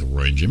the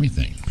Roy and Jimmy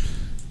thing.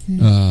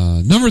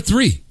 Number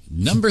 3.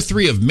 Number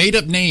 3 of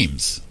made-up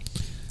names.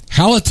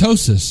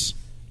 Halitosis.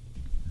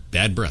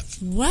 Bad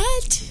breath.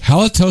 What?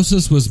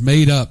 Halitosis was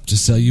made up to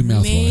sell you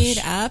mouthwash. Made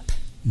up?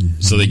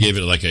 Mm-hmm. So they gave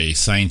it like a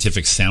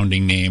scientific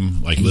sounding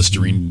name, like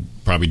Listerine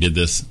probably did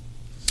this.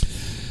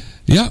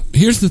 Yeah,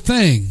 here's the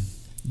thing.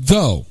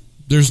 Though,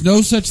 there's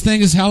no such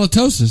thing as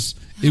halitosis.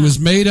 It was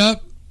made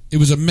up. It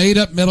was a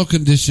made-up medical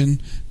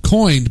condition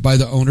coined by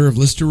the owner of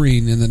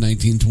Listerine in the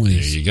 1920s.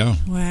 There you go.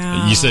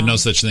 Wow. You said no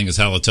such thing as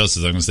halitosis.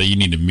 I'm going to say you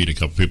need to meet a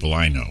couple people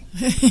I know.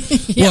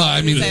 Well,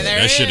 I mean,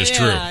 that shit is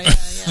true.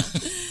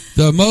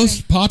 The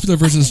most popular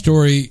version of the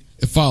story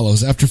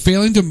follows. After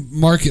failing to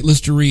market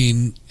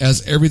Listerine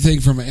as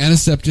everything from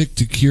antiseptic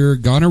to cure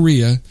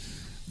gonorrhea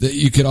that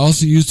you could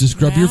also use to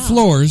scrub your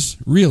floors,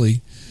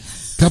 really,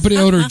 company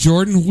owner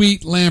Jordan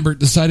Wheat Lambert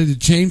decided to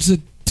change the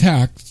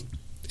tack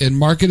and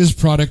market his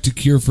product to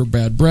cure for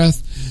bad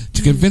breath.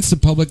 To convince the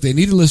public they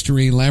needed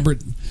Listerine,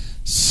 Lambert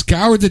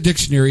scoured the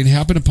dictionary and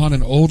happened upon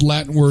an old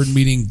Latin word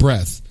meaning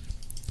breath,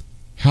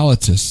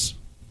 halitus,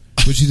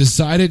 which he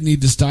decided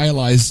needed to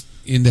stylize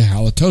into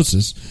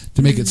halitosis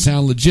to make it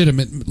sound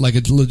legitimate, like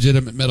a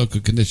legitimate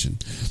medical condition.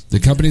 The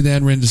company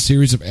then ran a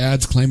series of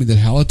ads claiming that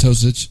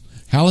halitosis,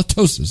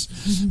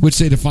 which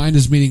they defined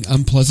as meaning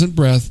unpleasant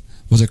breath,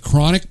 was a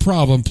chronic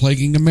problem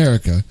plaguing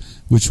America,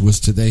 which was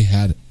today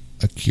had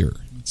a cure.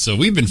 So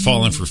we've been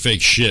falling for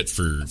fake shit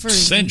for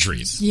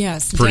centuries.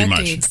 Yes, pretty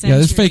decades, much. Yeah,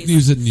 this fake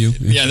news isn't new.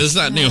 Yeah, this is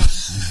not new.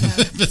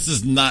 This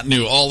is not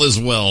new. All is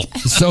well.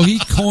 So he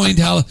coined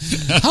how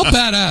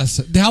badass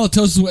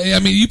halitosis. I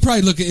mean, you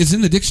probably look at it's in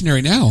the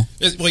dictionary now.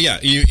 Well, yeah,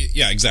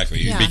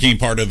 exactly. It became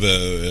part of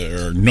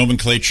our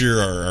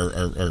nomenclature,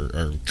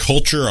 our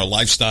culture, our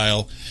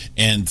lifestyle,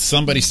 and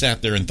somebody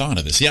sat there and thought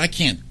of this. See, I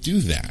can't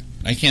do that.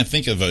 I can't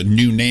think of a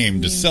new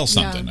name to sell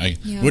something.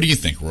 What do you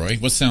think, Roy?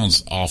 What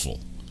sounds awful?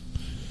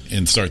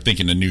 And start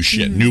thinking of new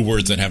shit, new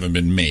words that haven't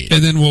been made.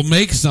 And then we'll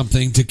make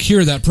something to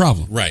cure that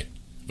problem. Right.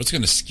 What's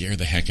going to scare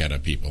the heck out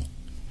of people?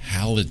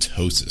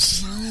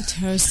 Halitosis.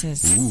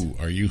 Halitosis. Ooh,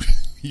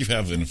 you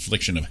have an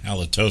affliction of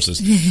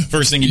halitosis.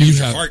 First thing you do is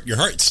your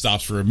heart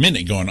stops for a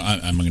minute going,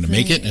 am I going to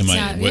make it?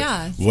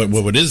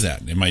 What is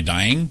that? Am I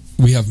dying?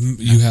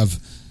 You have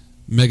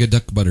mega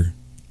duck butter.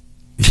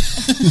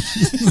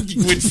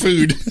 With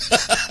food.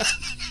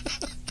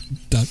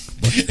 Duck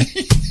butter.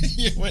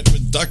 You went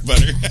with duck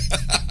butter.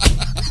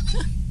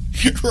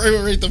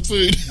 right the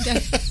food.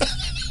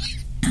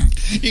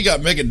 You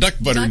got mega duck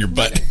butter in your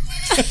butt.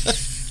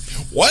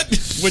 What?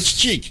 Which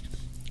cheek?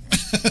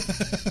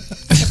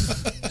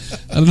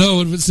 I don't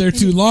know. If it's there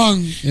too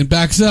long and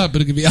backs up,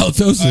 it could be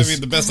halitosis. I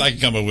mean, the best I can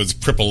come up with is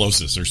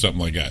crippleosis or something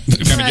like that.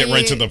 To kind of get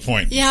right to the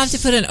point. You have to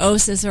put an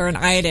osis or an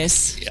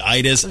itis.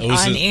 Itis,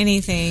 osis. On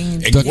anything.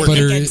 Duck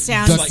butter itis.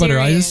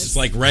 It's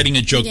like writing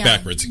a joke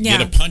backwards. Yeah.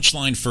 Get a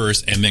punchline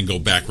first and then go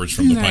backwards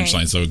from the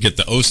punchline. So get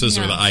the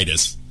osis or the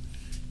itis.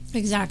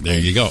 Exactly. There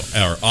you go.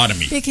 Or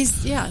otomy.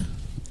 Because,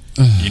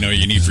 you know,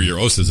 you need for your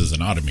osis is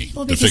an otomy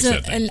to fix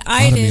that thing. An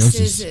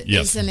itis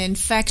is an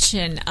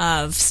infection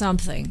of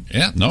something.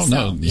 Yeah,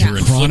 no. You're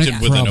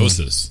inflicted with an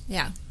osis.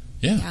 Yeah.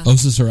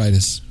 Osis or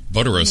itis.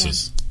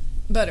 Butterosis.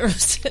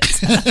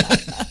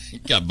 Butterosis. You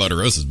got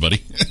butterosis,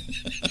 buddy.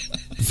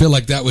 I feel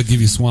like that would give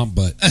you swamp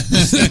butt.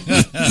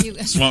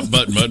 Swamp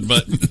butt, mud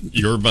butt,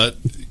 your butt.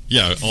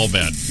 Yeah, all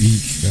bad.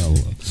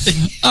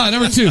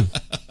 Number 2.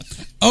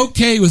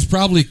 Okay was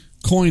probably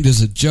coined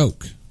as a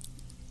joke.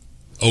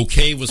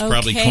 Okay was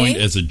probably coined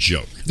as a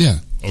joke. Yeah.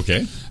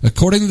 Okay.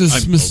 According to the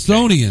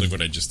Smithsonian. Okay. Look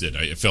what I just did.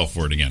 I fell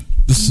for it again.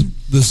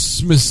 The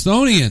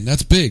Smithsonian,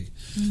 that's big.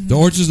 Mm-hmm. The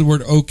origins of the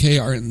word okay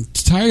are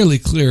entirely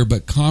clear,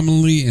 but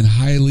common and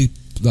highly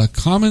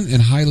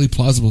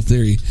plausible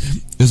theory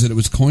is that it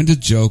was coined a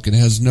joke and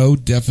has no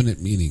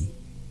definite meaning.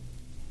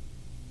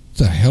 What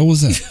the hell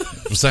was that?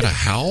 Was that a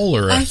howl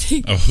or a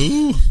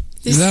who?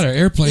 Is that our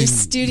airplane? The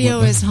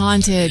studio is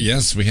haunted.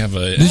 Yes, we have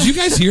a. Did you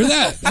guys hear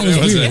that? That was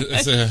weird.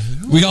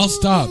 We all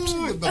stopped.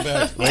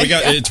 Well,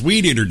 it's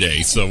Weed Eater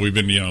Day, so we've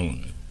been,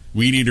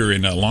 Weed Eater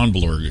and lawn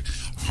blower.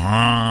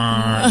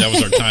 That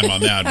was our time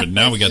on that, but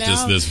now we got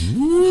this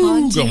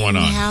woo going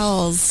on.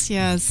 Howls,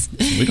 yes.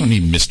 We don't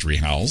need mystery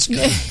howls.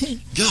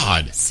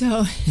 God.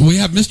 So we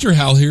have Mr.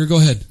 Howell here. Go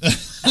ahead. Go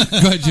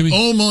ahead, Jimmy.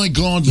 Oh my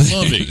God,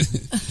 Lovey.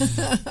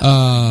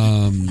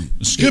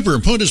 Skipper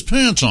put his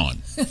pants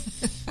on.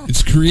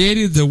 It's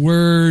created the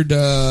word.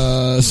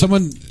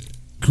 Someone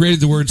created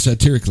the word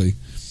satirically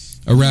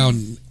around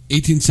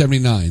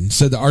 1879.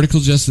 Said the article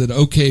suggested that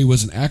OK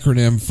was an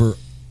acronym for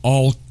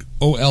all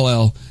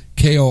OLL.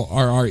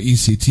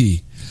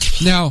 KORRECT.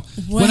 Now,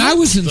 when I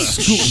was in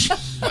school,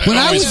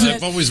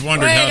 I've always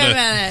wondered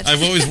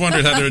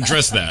how to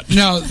address that.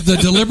 Now, the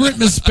deliberate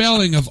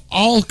misspelling of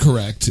all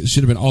correct, it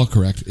should have been all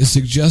correct, is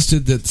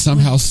suggested that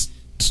somehow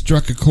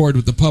struck a chord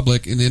with the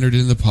public and entered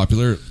into the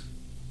popular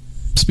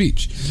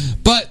speech.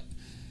 But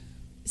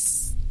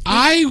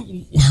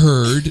I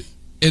heard,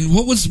 and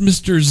what was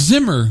Mr.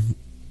 Zimmer?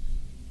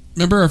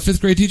 Remember our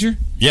 5th grade teacher?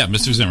 Yeah,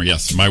 Mr. Zimmer.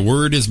 Yes, my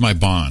word is my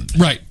bond.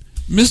 Right.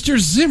 Mr.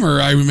 Zimmer,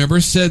 I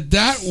remember, said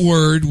that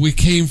word we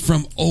came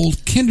from Old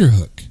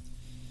Kinderhook.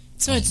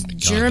 So it's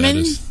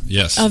German?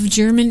 Yes. Of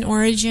German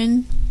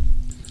origin?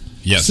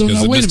 Yes,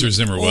 because Mr.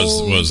 Zimmer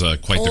was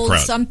quite the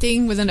crowd.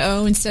 Something with an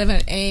O instead of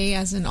an A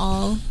as in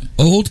all.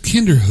 Old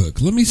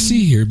Kinderhook. Let me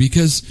see here,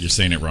 because... You're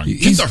saying it wrong.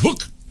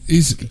 Kinderhook.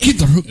 He's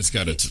Kinderhook. It's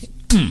got to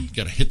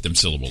hit them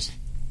syllables.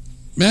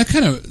 Man,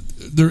 kind of...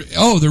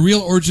 the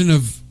real origin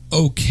of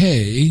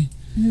OK...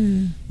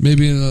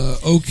 Maybe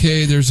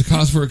OK, there's a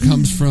cause where it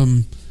comes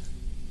from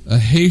a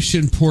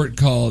Haitian port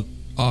called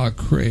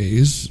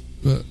craze.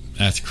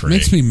 That's cray.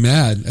 Makes me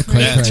mad. That's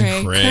cray.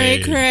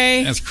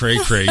 That's cray.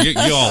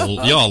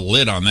 Y'all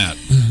lit on that.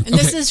 And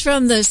this is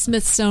from the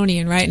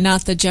Smithsonian, right?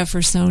 Not the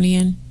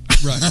Jeffersonian.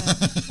 Right.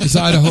 It's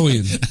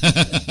Idahoan.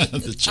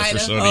 The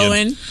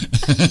Jeffersonian.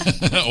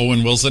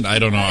 Owen Wilson? I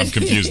don't know. I'm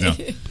confused now.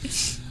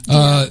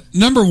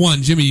 Number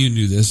one, Jimmy, you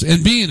knew this.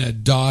 And being a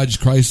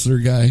Dodge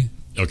Chrysler guy.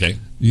 Okay.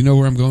 You know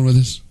where I'm going with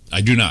this?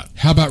 I do not.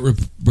 How about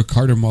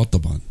Ricardo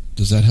Montalban?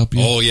 Does that help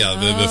you? Oh, yeah.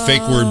 The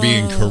fake word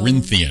being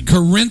Corinthian.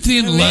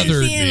 Corinthian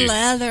leather.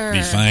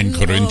 The fine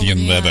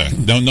Corinthian leather.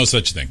 No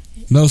such thing.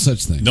 No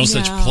such thing. No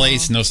such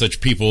place, no such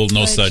people,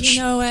 no such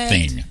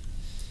thing.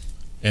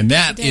 And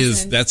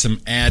that's some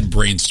ad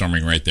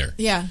brainstorming right there.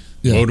 Yeah.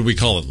 What do we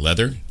call it?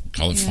 Leather?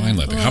 Call it fine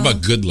leather. How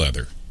about good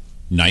leather?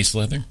 Nice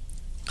leather?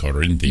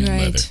 Corinthian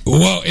leather.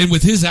 Whoa, and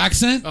with his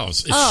accent?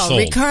 It's sold.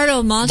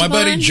 Ricardo Montalban.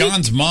 My buddy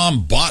John's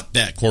mom bought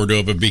that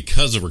Cordoba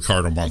because of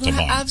Ricardo Montalban.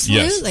 Well,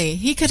 absolutely.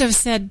 Yes. He could have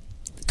said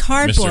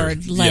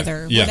cardboard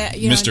leather. Yeah.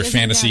 Mr.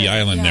 Fantasy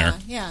Island there.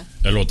 Yeah.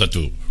 Hello,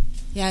 Tattoo.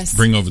 Yes.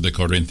 Bring over the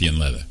Corinthian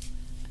leather.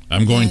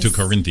 I'm going to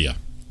Corinthia.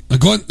 I'm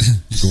going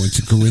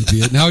to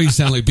Corinthia. Now you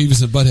sound like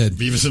Beavis and Butthead.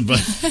 We're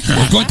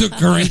going to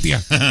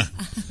Corinthia.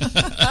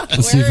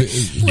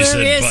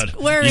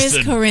 Where is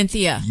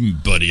Corinthia?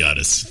 Buddy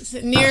Otis. Is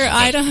it near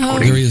Idaho?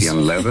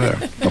 Corinthian leather.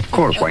 Of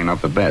course, why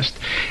not the best?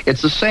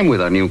 It's the same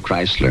with our new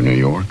Chrysler New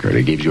Yorker.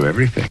 It gives you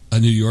everything. A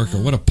New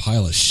Yorker. What a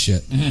pile of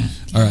shit.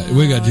 All right,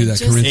 we got to do that.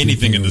 Corinthian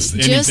anything in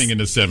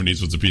the 70s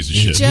was a piece of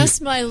shit.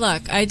 Just my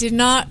luck. I did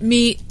not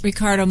meet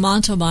Ricardo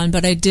Montalban,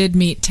 but I did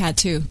meet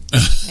Tattoo.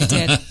 I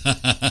did.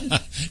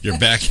 Your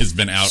back has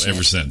been out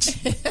ever since.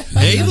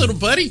 Hey, little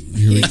buddy.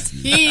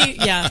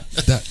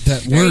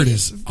 That word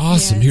is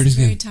awesome. Yeah, Here it is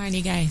again. Very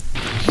tiny guy.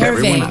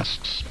 Everyone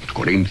asks,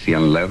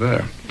 Corinthian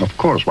leather. Of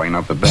course, why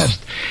not the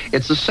best?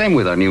 It's the same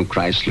with our new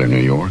Chrysler New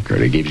Yorker.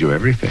 It gives you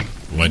everything.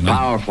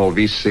 Powerful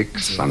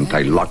V6,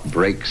 anti-lock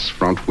brakes,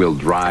 front-wheel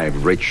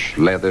drive, rich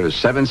leather,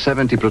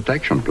 770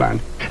 protection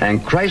plan. And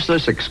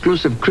Chrysler's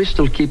exclusive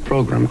Crystal Key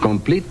program,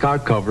 complete car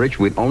coverage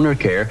with owner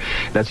care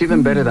that's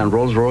even better than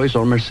Rolls-Royce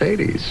or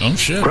Mercedes. Oh,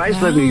 shit.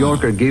 Chrysler New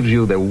Yorker gives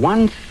you the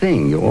one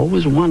thing you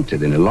always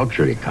wanted in a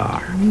luxury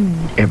car.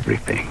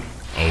 Everything.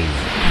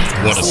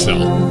 Oh, what a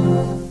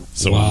sell.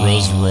 So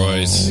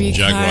Rolls-Royce,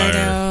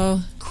 Jaguar,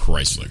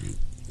 Chrysler.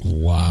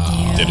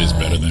 Wow. That is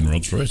better than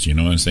Rolls-Royce. You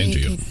know what I'm saying to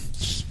you?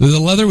 The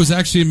leather was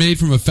actually made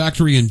from a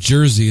factory in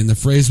Jersey, and the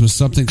phrase was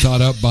something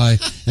thought up by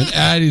an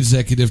ad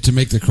executive to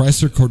make the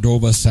Chrysler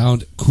Cordoba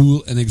sound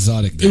cool and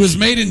exotic. It was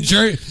made in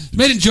Jersey.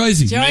 Made in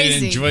Jersey.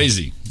 Made in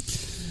Jersey.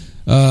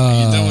 You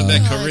done with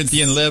that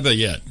Corinthian leather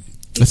yet?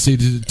 Let's see.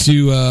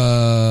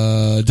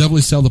 To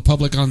doubly sell the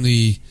public on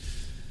the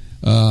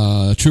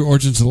true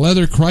origins of the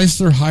leather,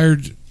 Chrysler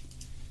hired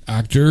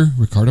actor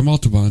Ricardo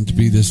Montalban to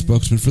be the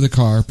spokesman for the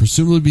car,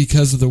 presumably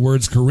because of the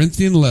words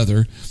Corinthian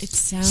leather. It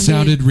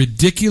sounded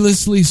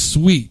ridiculously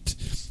sweet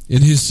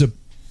in his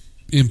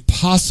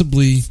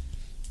impossibly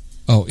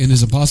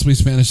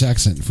Spanish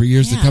accent. For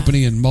years, the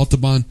company and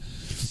Montalban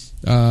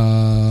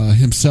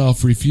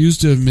himself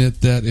refused to admit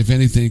that, if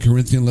anything,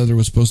 Corinthian leather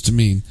was supposed to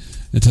mean,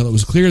 until it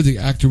was clear the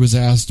actor was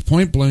asked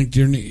point blank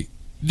during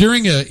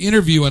an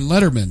interview on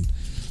Letterman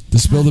to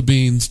spill the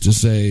beans to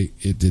say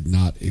it did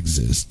not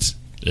exist.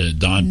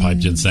 Don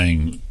piped in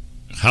saying,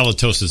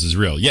 Halitosis is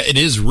real. Yeah, it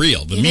is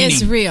real. The It meaning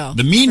is real,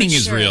 The meaning for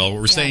is sure. real.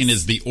 What we're saying Yes.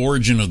 is the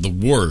origin of the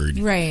word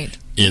Right.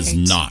 is Right.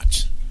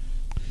 not.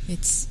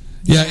 It's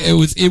Yeah, it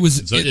was.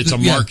 It's a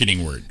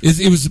marketing word.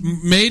 It was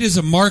made as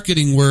a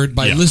marketing word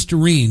by Yeah.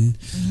 Listerine,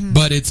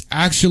 but it's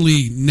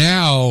actually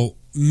now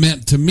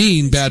meant to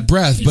mean bad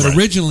breath. But Right.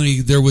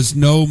 originally, there was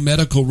no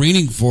medical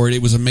meaning for it.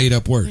 It was a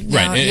made-up word.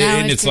 now, Right, now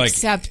and it's like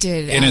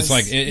accepted. and as, it's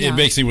like it yeah.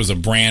 basically was a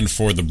brand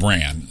for the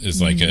brand.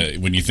 It's like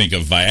when you think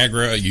of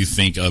Viagra, you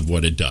think of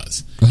what it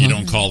does. You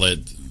don't call it.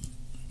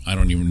 I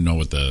don't even know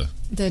what the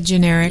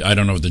generic. I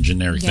don't know what the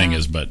generic thing Yeah.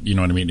 is, but you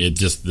know what I mean. It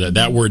just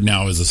that word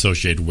now is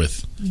associated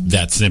with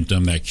that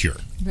symptom, that cure.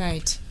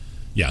 Right.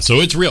 Yeah,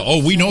 so it's real.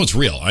 Oh, we know it's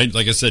real.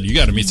 Like I said, you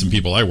got to meet some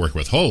people I work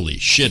with. Holy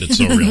shit, it's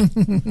so real.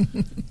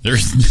 there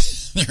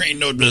ain't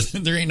no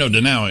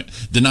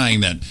denying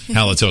that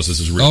halitosis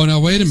is real. Oh, now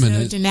wait a No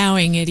minute.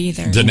 denying it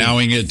either.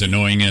 Denying it,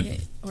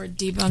 Or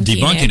debunking,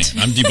 debunking it.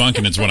 I'm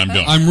debunking it's what I'm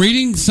doing. I'm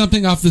reading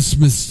something off the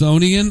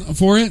Smithsonian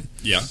for it.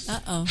 Yeah.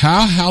 Uh-oh.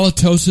 How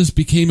halitosis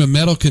became a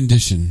medical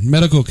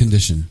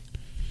condition,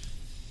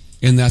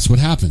 and that's what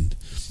happened.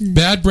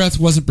 Bad breath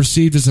wasn't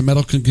perceived as a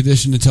medical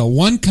condition until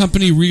one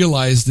company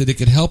realized that it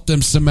could help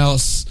them sell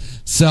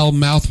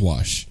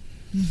mouthwash.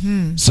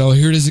 So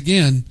here it is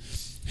again.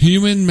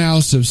 Human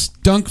mouths have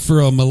stunk for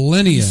a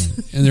millennia,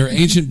 and there are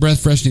ancient breath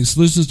freshening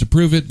solutions to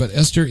prove it, but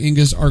Esther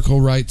Inges Arco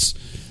writes,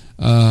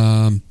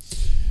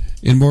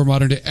 in more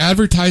modern day,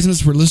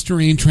 advertisements for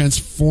Listerine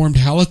transformed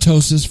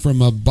halitosis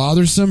from a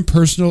bothersome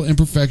personal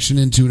imperfection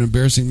into an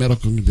embarrassing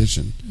medical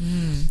condition.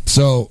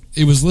 So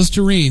it was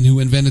Listerine who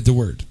invented the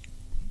word.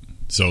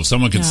 So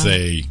someone could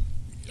say,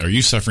 "Are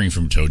you suffering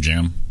from toe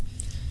jam?"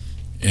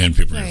 And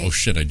people are, Right. "Oh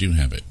shit, I do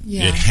have it.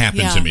 Yeah. It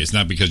happened Yeah. to me. It's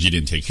not because you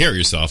didn't take care of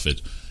yourself.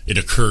 It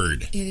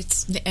occurred."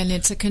 It's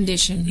a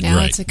condition. Now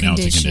Right. it's a Now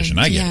condition. it's a condition.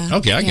 I get it.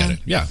 Okay, I get it.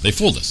 Yeah, they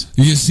fooled us.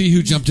 You see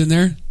who jumped in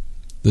there?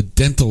 The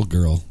dental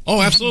girl. Oh,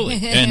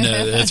 absolutely. And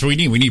that's what we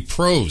need. We need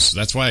pros.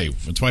 That's why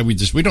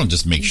we don't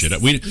just make shit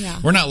up.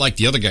 We're not like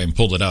the other guy and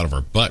pulled it out of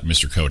our butt,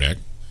 Mr. Kodak.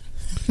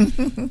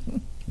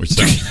 Which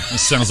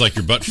sounds like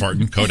your butt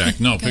farting. Kodak.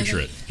 No, picture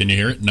it. Can you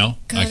hear it? No,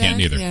 Kodak, I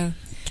can't either. Yeah.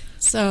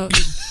 So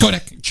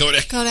Kodak.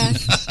 Kodak.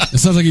 It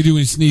sounds like you do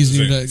when you sneeze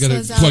and you got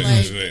to Sounds plug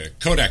like- it.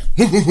 Kodak.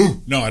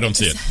 No, I don't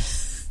see it.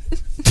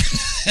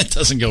 It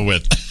doesn't go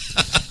with.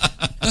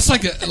 That's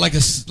like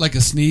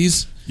a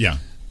sneeze. Yeah.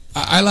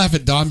 I laugh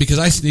at Dawn because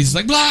I sneeze. It's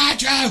like, blah,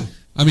 Joe.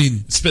 I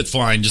mean, Spit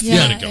flying, just Yeah,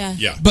 let it go. yeah.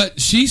 Yeah.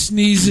 but she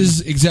sneezes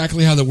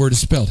exactly how the word is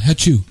spelled.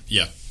 Hachoo.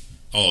 Yeah.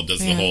 Oh, does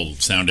the Yeah. whole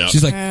sound out?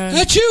 She's like,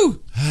 hachoo.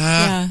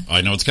 Yeah.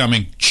 I know it's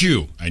coming.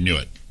 Chew. I knew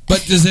it.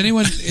 But does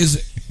anyone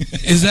is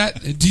that?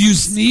 Do you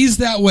sneeze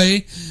that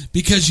way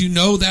because you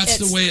know that's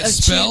the way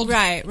it's spelled?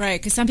 Right.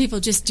 Because some people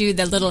just do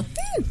the little,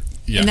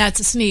 Yeah. and that's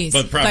a sneeze.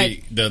 But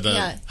probably the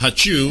yeah.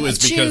 hachoo is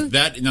Hachoo. because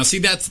that. Now, see,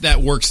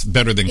 that works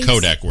better than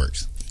Kodak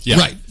works. Yeah.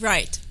 Right.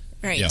 Right.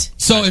 Yeah.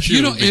 So if you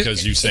Hachoo don't,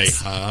 because you say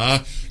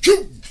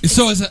hachoo.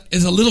 so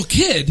as a little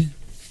kid,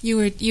 You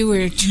were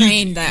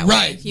trained that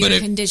right, way. You but were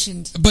it-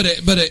 conditioned. but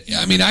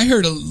I mean, I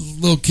heard a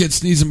little kid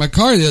sneeze in my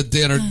car the other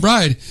day on a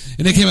ride,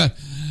 and it came out.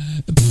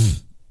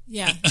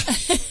 Yeah.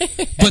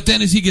 But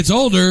then as he gets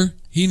older,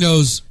 he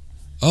knows,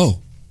 oh,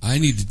 I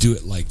need to do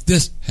it like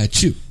this.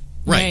 Hachoo.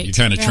 Right. You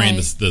kind of train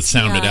right. the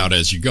sound it Yeah. out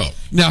as you go.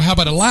 Now, how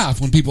about a laugh?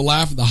 When people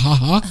laugh, the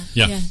ha-ha.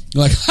 Yeah. Yeah.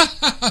 Like, ha,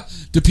 ha, ha.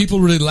 Do people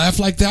really laugh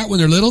like that when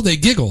they're little? They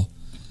giggle.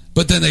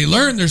 But then they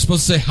learn they're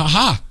supposed to say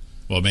ha-ha.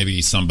 Well,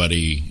 maybe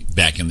somebody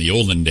back in the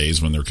olden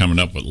days when they're coming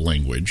up with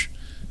language,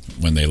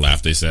 when they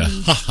laughed, they said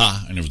ha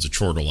ha, and it was a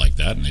chortle like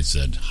that, and they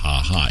said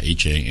ha ha,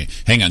 H-A.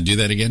 Hang on, do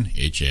that again.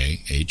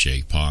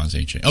 H-A, pause,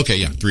 H-A. Okay,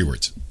 yeah, 3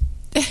 words.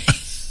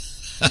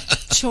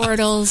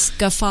 Chortles,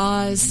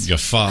 guffaws.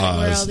 Guffaws,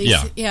 where all these-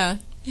 yeah. Yeah.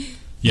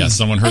 Yeah,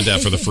 someone heard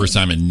that for the first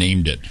time and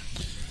named it.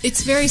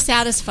 It's very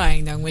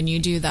satisfying, though, when you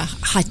do the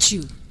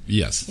hachoo.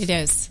 Yes. It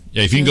is.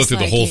 Yeah, if you can go Feels through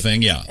the like whole it-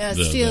 thing, yeah.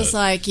 It feels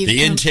like you've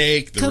the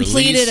intake, the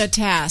completed release. a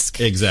task.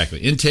 Exactly.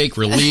 Intake,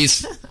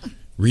 release,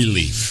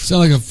 relief.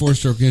 Sound like a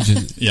 4-stroke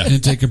engine. Yeah.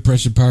 Intake,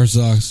 compression, power,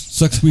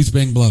 suck, squeeze,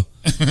 bang, blow.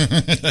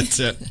 That's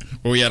it.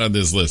 Where we at on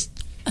this list?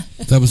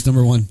 That was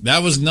number 1.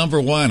 That was number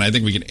 1. I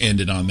think we can end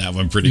it on that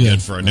one pretty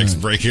good for our next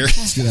break here.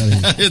 Let's get out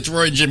of here. It's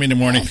Roy and Jimmy in the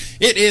morning.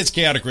 It is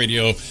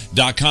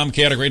chaoticradio.com.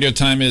 Chaotic Radio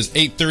time is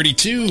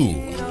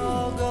 8:32. It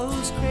all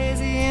goes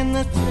crazy and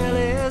the thrill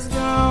is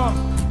gone.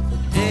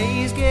 The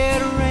days get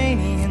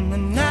rainy and the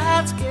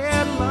nights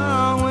get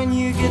long. When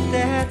you get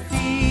that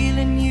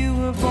feeling you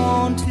were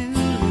born to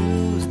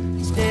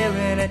lose,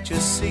 staring at your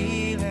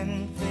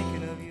ceiling,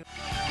 thinking of you.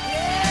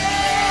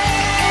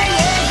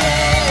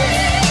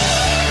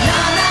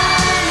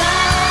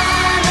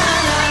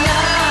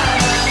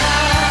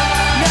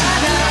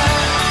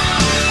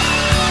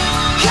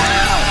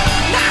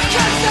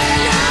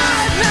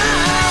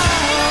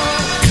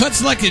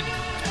 Cuts like it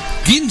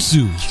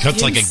Ginsu.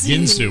 Cuts like a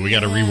Ginsu. We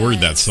got to reword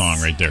that song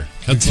right there.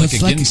 Cuts like a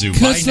Ginsu.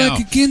 Cuts Buy like now. a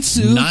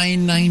Ginsu.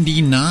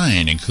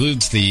 $9.99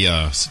 includes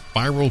the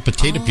spiral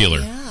potato peeler.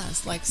 Yeah,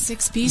 it's like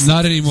 6 pieces.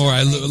 Not anymore.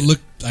 I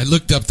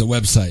looked up the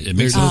website.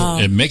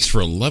 It makes for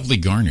a lovely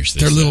garnish.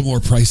 They're a little more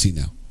pricey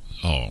now.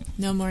 Oh,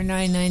 no more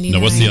 $9.99.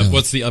 No,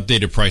 what's the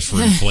updated price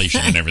for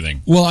inflation and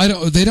everything?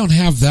 Well, they don't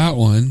have that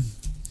one.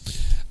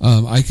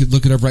 I could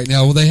look it up right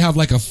now. Well, they have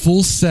like a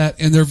full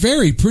set, and they're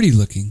very pretty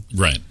looking.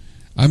 Right.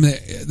 I mean,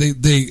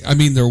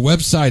 their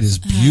website is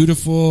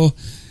beautiful,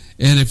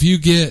 and if you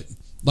get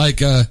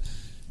like a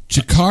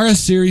Chikara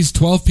Series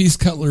 12-piece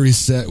cutlery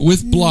set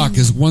with block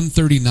is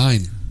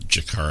 $139.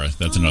 Chikara,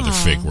 that's another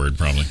fake word,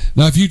 probably.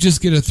 Now, if you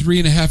just get a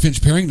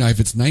 3.5-inch paring knife,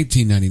 it's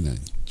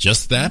 $19.99.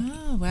 Just that?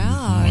 Oh, wow.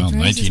 Wow,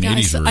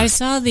 1980s. I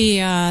saw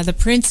the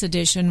Prince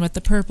edition with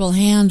the purple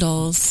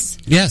handles.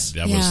 Yes.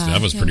 That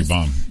was pretty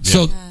bomb. Yeah.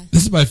 So,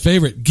 this is my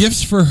favorite.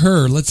 Gifts for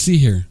her. Let's see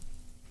here.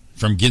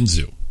 From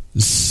Ginsu.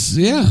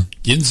 Yeah.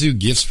 Ginsu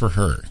gifts for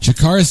her.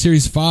 Chikara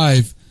Series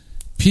 5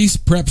 piece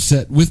prep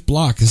set with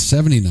block is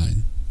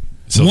 $79.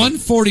 So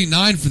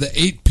 $149 for the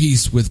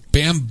 8-piece with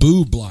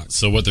bamboo block.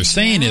 So what they're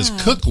saying is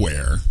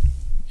cookware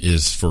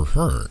is for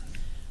her.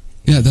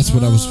 Yeah, that's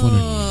what I was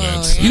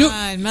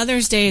wondering.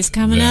 Mother's Day is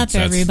coming up,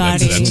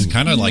 everybody. That's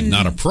kind of like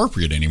not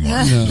appropriate anymore.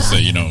 To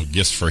say,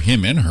 gifts for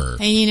him and her.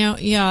 And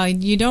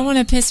you don't want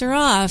to piss her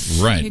off.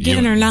 Right. You're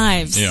giving her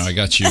knives. Yeah, I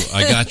got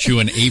you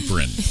an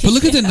apron. But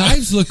look at the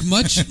knives, look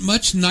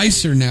much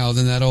nicer now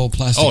than that old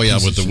plastic. Oh yeah,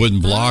 with the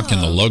wooden block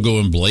and the logo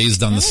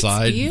emblazed on the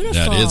side. Beautiful.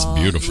 That is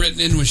beautiful.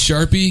 Written in with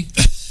Sharpie.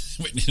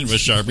 With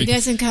Sharpie. It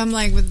doesn't come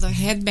like with the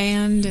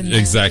headband and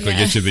exactly.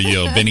 Get you the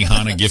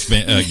Benihana gift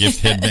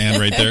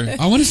headband right there.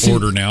 I want to see.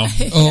 Order now.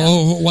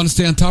 Want to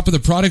stay on top of the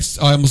products?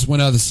 I almost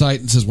went out of the site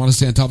and says, want to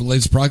stay on top of the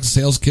latest products,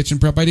 sales, kitchen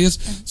prep ideas?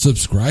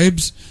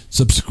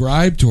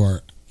 Subscribe to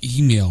our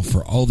email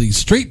for all these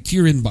straight to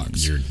your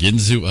inbox. Your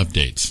Ginsu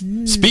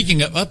updates.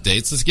 Speaking of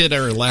updates, let's get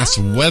our last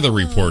weather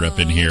report up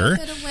in here. A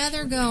bit of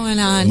weather going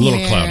on. A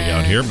little cloudy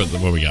out here, but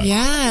what we got?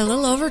 Yeah, a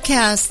little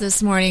overcast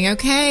this morning.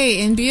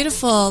 Okay, in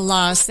beautiful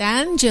Los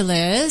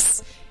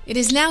Angeles, it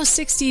is now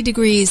 60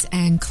 degrees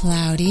and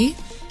cloudy.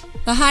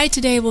 The high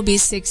today will be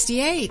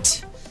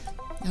 68.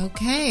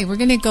 Okay, we're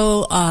going to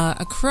go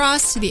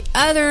across to the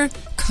other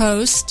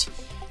coast.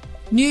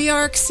 New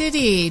York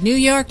City, New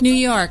York.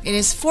 It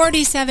is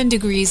 47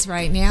 degrees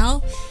right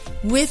now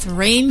with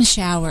rain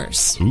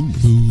showers. Ooh.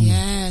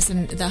 Yes,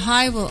 and the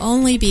high will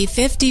only be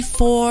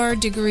 54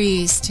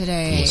 degrees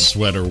today. A little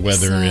sweater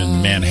weather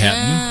in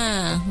Manhattan.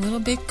 Yeah, a little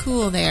bit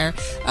cool there.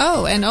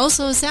 Oh, and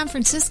also San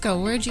Francisco.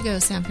 Where'd you go,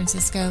 San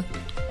Francisco?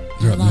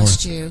 You're I up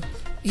lost north. you.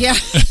 Yeah.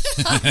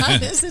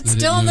 Is it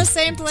still in the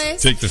same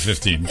place? Take the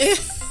 15.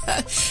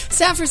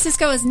 San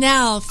Francisco is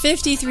now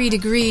 53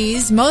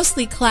 degrees,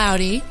 mostly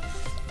cloudy.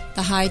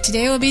 The high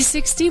today will be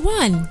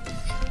 61.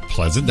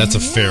 Pleasant. That's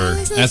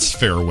that's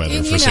fair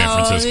weather for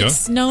San Francisco.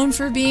 It's known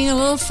for being a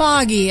little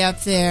foggy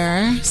up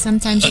there.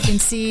 Sometimes you can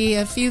see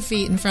a few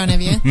feet in front of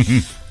you.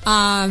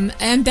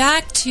 And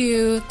back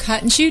to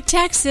Cut and Shoot,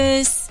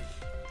 Texas.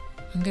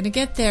 I'm going to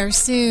get there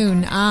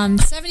soon.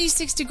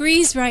 76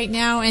 degrees right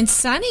now and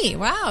sunny.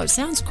 Wow, it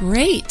sounds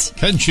great.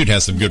 Cut and Shoot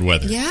has some good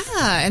weather. Yeah,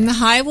 and the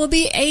high will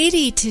be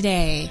 80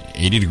 today.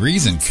 80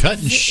 degrees in Cut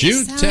and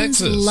Shoot, Sounds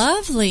Texas.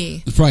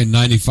 Lovely. It's probably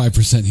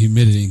 95%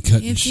 humidity in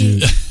Cut and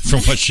Shoot.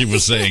 From what she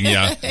was saying,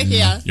 yeah.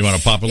 Yeah. You want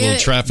to pop a little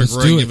traffic, Let's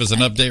Roy? do it. Give us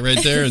an update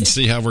right there and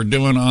see how we're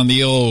doing on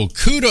the old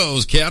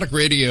Kudos Chaotic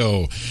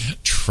Radio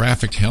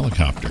traffic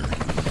helicopter.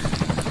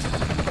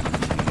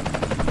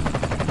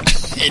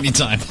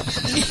 Anytime.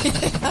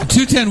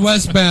 210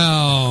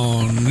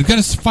 westbound. We're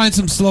going to find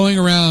some slowing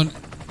around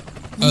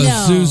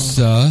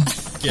Azusa.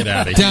 Get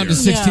out of Down here. to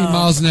 16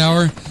 miles an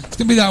hour. It's going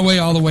to be that way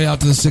all the way out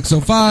to the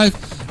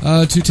 605.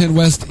 210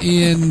 west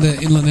in the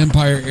Inland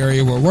Empire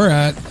area where we're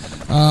at.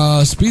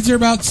 Speeds are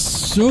about,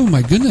 oh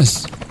my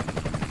goodness,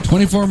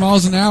 24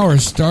 miles an hour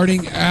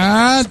starting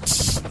at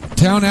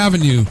Town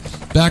Avenue.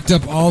 Backed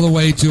up all the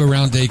way to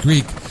around Day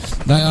Creek.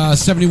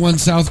 71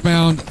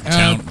 southbound.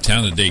 Town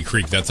to Day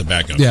Creek, that's a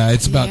backup. Yeah,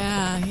 it's about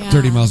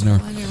 30 miles an hour.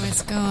 I wonder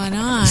what's going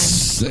on.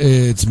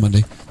 It's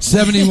Monday.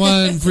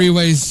 71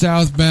 freeway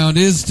southbound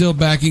is still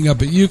backing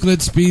up at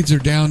Euclid. Speeds are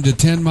down to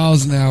 10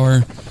 miles an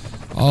hour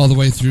all the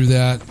way through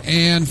that.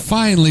 And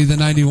finally, the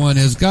 91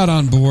 has got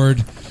on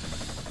board.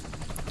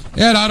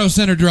 At Auto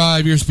Center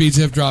Drive, your speeds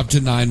have dropped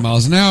to 9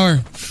 miles an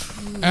hour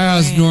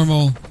as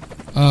normal.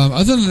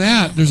 Other than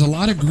that, there's a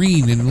lot of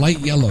green and light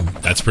yellow.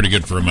 That's pretty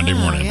good for a Monday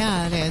morning.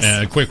 Yeah, it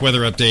is. Quick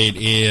weather update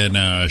in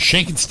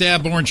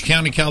Shank-and-Stab, Orange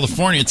County,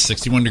 California. It's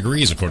 61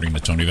 degrees, according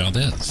to Tony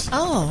Valdez.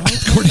 Oh,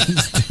 According to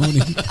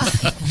Tony.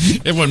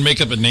 Everyone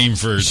make up a name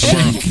for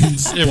tomorrow.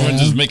 Everyone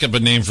just make up a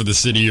name for the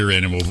city you're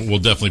in, and we'll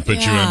definitely put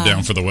you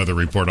down for the weather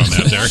report on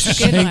that there.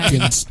 Shake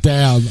and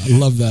stab. I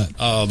love that.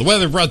 The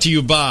weather brought to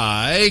you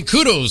by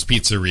Kudos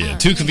Pizzeria.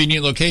 Two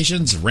convenient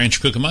locations,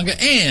 Rancho Cucamonga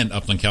and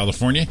Upland,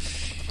 California.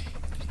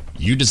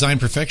 You design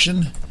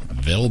perfection,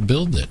 they'll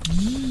build it.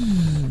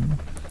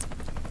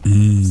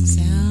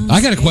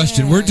 I got a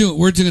question. We're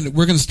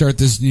gonna start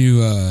this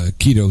new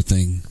keto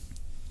thing,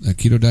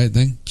 keto diet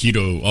thing.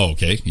 Keto. Oh,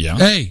 okay. Yeah.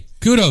 Hey,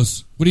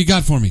 kudos. What do you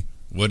got for me?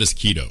 What is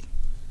keto?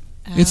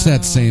 It's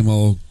that same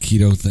old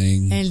keto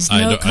thing. And it's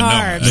no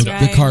carbs,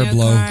 right? The carb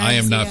low. I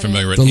am not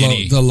familiar with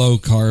the low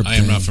carb. I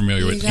am not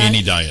familiar with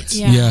any diets.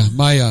 Yeah,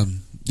 my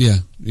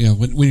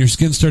When your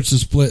skin starts to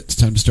split, it's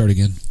time to start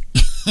again.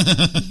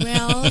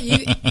 Well,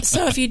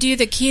 so if you do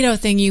the keto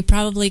thing, you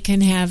probably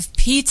can have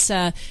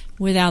pizza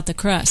without the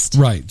crust.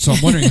 Right. So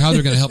I'm wondering how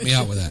they're going to help me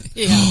out with that.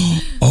 Yeah.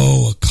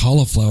 Oh, a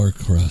cauliflower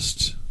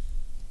crust.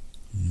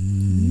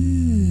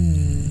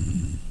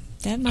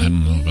 That might, I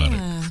don't know about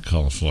a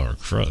cauliflower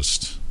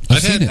crust.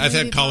 I've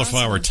had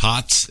cauliflower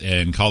tots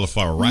and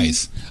cauliflower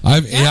rice.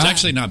 It's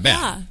actually not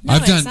bad. Yeah.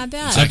 No, it's not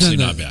bad. It's actually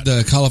not bad.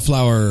 The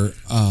cauliflower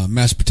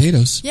mashed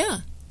potatoes.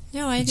 Yeah.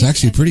 No, it's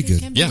actually pretty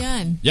good. I'm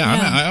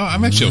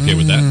actually okay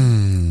with that.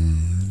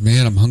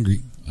 Man, I'm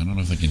hungry. I don't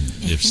know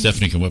if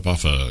Stephanie can whip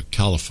off a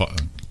cauliflower.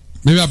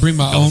 Maybe I'll bring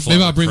my own.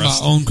 Maybe I'll bring my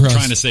own crust. I'm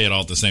trying to say it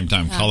all at the same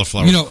time.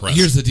 Cauliflower crust.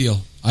 Here's the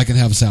deal. I can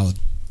have a salad.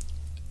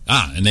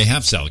 And they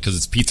have salad because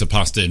it's pizza,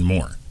 pasta, and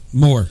more.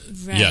 More.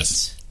 Right.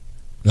 Yes.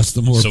 That's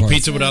the more So part.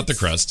 pizza without the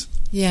crust.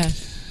 Yeah.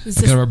 I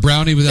got a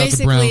brownie without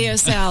the brown. Basically a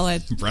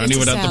salad. Brownie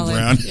without the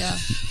brown. Yeah.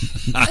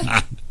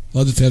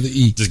 I'll just have the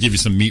E. Just give you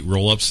some meat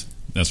roll-ups.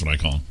 That's what I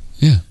call them.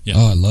 Yeah. Yeah.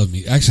 Oh, I love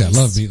meat. Actually, I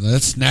love meat.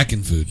 That's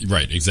snacking food.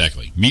 Right,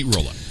 exactly. Meat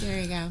roll-up. There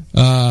you go.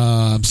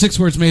 6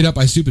 words made up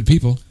by stupid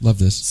people. Love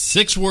this.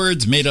 6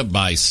 words made up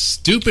by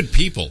stupid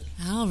people.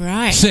 All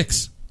right.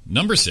 6.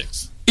 Number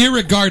 6.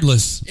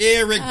 Irregardless.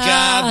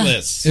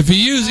 Irregardless. If you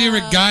use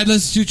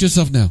irregardless, shoot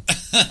yourself now.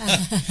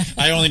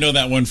 I only know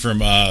that one from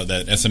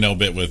that SNL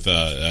bit with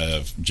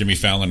Jimmy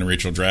Fallon and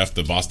Rachel Draft,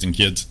 the Boston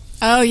kids.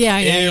 Oh, yeah.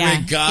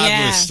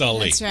 Irregardless,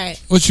 Sully. That's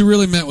right. What you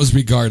really meant was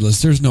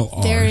regardless. There's no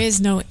R. There is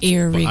no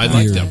irregardless. I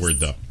like that word,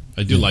 though.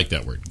 I do like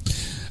that word.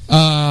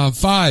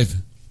 5.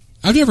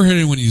 I've never heard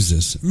anyone use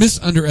this.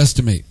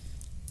 Misunderestimate.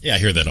 Yeah, I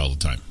hear that all the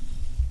time.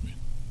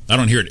 I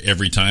don't hear it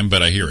every time,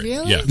 but I hear it.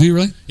 Really? Yeah. Do you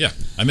really? Yeah.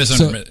 I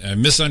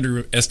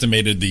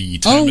misunderestimated the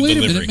time of delivery.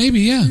 Oh, wait a minute. Maybe,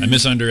 yeah. I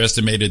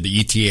misunderestimated the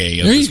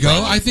ETA. There you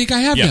go. I think I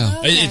have now.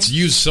 Okay. It's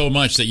used so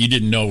much that you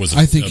didn't know was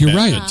I think you're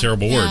right. a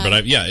terrible word.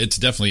 But it's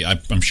definitely,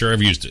 I'm sure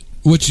I've used it.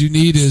 What you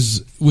need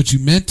is, what you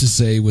meant to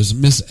say was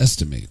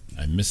misestimate.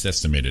 I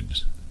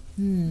misestimated.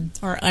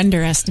 Or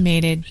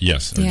underestimated.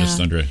 Yes. Or just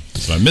so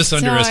I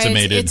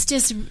misunderestimated. So it's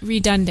just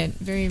redundant.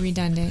 Very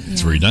redundant. Yeah.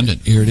 It's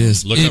redundant. Here it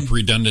is. Look up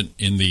redundant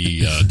in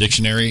the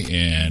dictionary,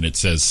 and it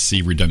says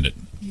C redundant.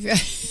 You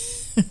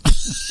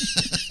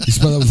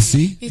spell that with a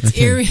C?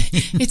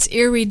 It's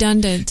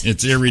irredundant.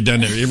 It's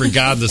irredundant.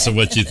 Regardless of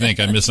what you think,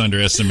 I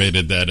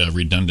misunderestimated that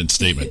redundant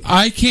statement.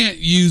 I can't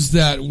use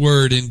that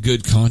word in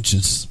good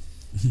conscience.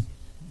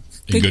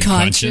 In good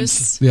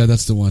conscience? Yeah,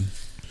 that's the one.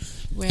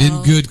 Well,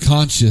 in good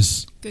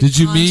conscience. Did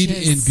you mean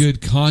in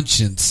good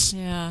conscience?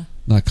 Yeah.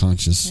 Not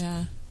conscious.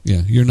 Yeah.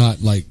 Yeah, you're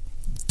not like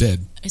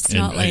dead. It's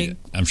not like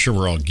I'm sure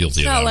we're all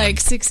guilty of that. It's not like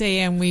one. 6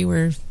 a.m. we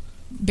were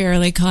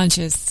barely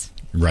conscious.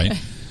 Right.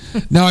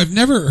 Now, I've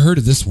never heard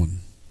of this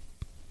one.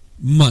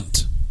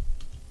 Munt.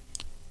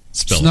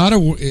 Spell it's not a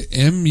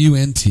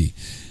M-U-N-T.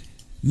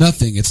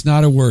 Nothing. It's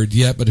not a word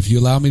yet, but if you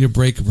allow me to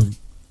break a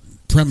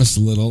premise a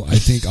little, I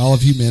think all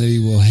of humanity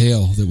will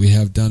hail that we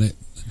have done it.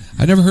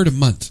 I never heard of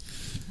munt.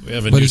 We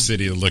have a new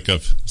city to look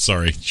up.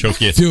 Sorry.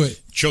 Choki. Do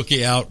it.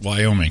 Choki out,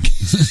 Wyoming.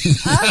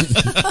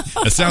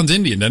 That sounds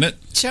Indian, doesn't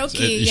it?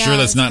 Choki, You sure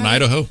that's not in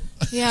Idaho?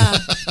 Yeah.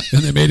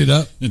 And they made it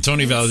up? And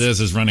Tony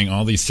Valdez is running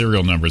all these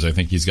serial numbers. I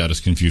think he's got us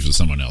confused with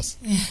someone else.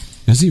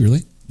 Is he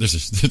really? There's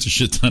a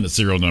shit ton of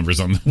serial numbers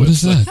on the What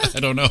website. is that?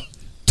 I don't know.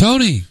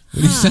 Tony, what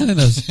are you sending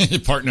us?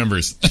 Part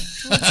numbers.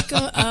 Let's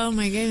go. Oh,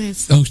 my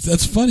goodness. Oh,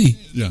 that's funny.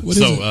 Yeah. What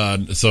is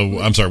it? So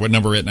I'm sorry. What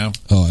number are we at now?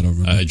 Oh, I don't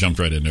remember. I jumped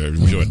right in there.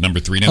 We're at number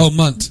 3 now. Oh,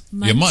 munt.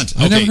 Yeah, munt.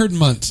 Okay. I never heard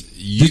munt.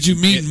 Did you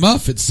mean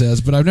muff? It says,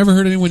 but I've never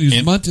heard anyone use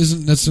munt.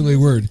 Isn't necessarily a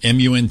word.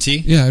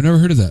 M-U-N-T. Yeah, I've never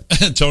heard of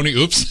that. Tony,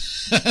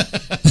 oops.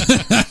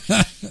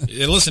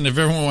 Listen, if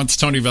everyone wants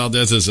Tony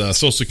Valdez's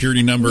social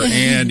security number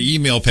and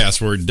email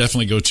password,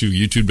 definitely go to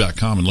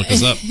youtube.com and look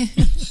us up.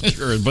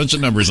 There are a bunch of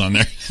numbers on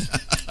there.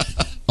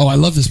 Oh, I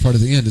love this part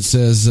of the end. It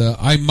says,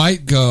 I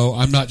might go,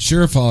 I'm not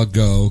sure if I'll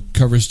go,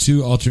 covers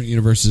 2 alternate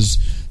universes.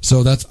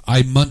 So that's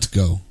I might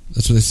go.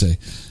 That's what they say.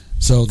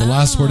 So the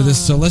last word of this,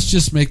 so let's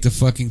just make the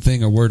fucking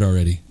thing a word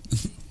already.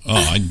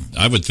 Oh,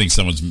 I would think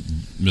someone's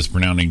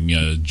mispronouncing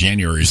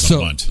January as a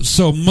month.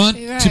 So month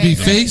to be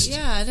faced.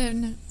 Yeah, I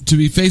don't know. To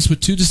be faced with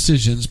 2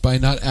 decisions by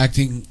not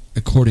acting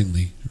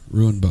accordingly,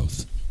 ruin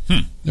both.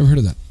 Never heard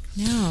of that.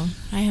 No,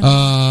 I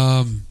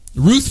haven't.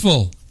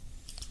 Ruthful.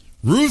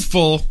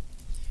 Ruthful.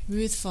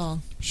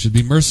 Ruthful. Should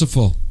be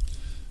merciful.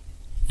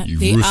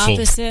 The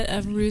opposite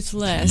of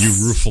ruthless.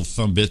 You ruthful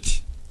thumbit.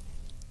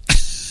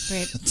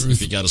 Right.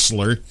 If you got a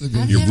slur,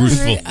 I've you're never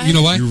ruthful. heard- You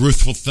know why? You're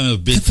ruthful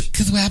thumbit.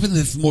 Because what happened to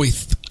this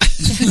moist?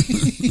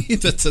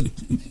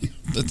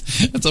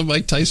 That's a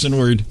Mike Tyson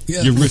word.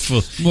 Yeah. You're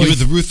ruthful. You're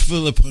the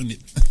ruthful opponent.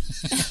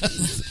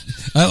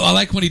 I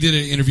like when he did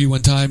an interview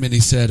one time and he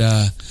said,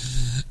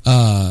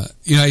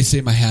 I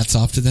say my hat's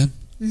off to them.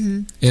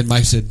 Mm-hmm. And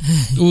Mike said,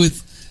 we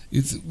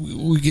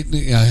get.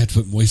 I had to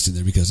put moist in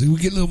there because we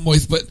get a little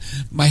moist, but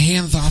my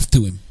hand's off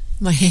to him.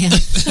 My hand.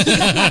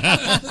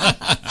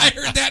 I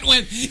heard that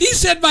when he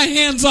said my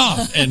hand's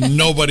off. And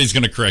nobody's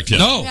going to correct him.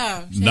 No.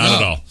 Not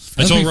at all.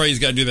 I told Roy he's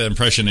got to do that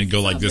impression and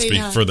go like this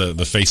for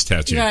the face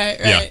tattoo.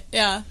 Right.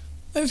 Yeah.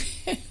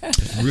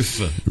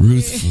 Ruthful.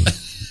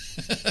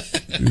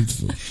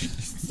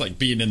 It's like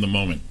being in the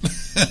moment.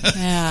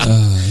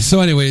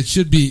 So anyway, it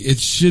should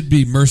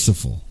be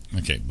merciful.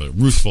 Okay, but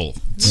ruthful.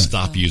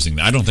 Stop using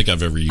that. I don't think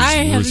I've ever used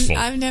ruthful.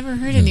 I've never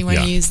heard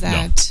anyone use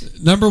that.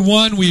 No. Number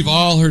one, we've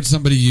all heard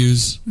somebody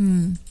use.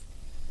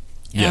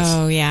 Yes.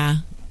 Oh yeah.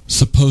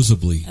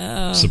 Supposedly.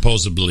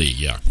 Supposedly,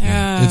 yeah.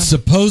 It's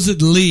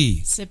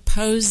supposedly.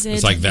 Supposedly.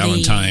 It's like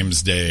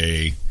Valentine's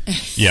Day.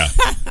 Yeah.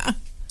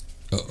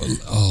 That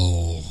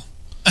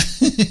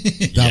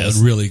would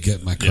really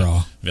get my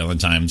craw. Yeah.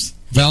 Valentine's.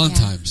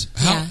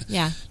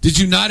 Yeah. Did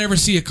you not ever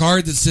see a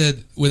card that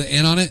said with an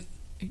N on it?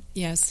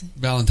 Yes.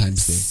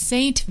 Valentine's Day.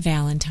 Saint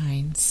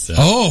Valentine's.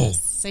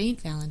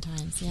 Saint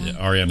Valentine's, yeah.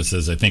 Ariana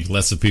says, I think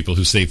less of people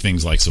who say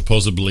things like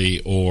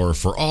supposedly or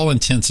for all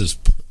intensive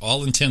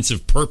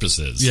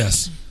purposes.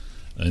 Yes.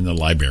 In the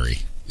library.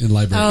 You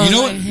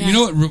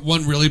know what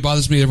one really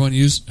bothers me everyone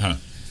use? Huh.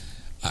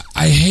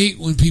 I hate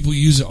when people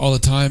use it all the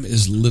time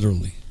is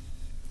literally.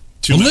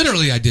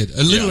 Literally I did.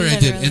 Literally I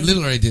did. And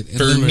literally I did. And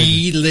For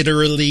me,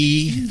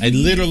 literally, I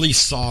literally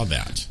saw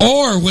that.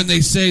 Or when they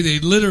say they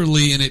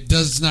literally and it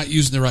does not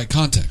use in the right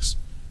context.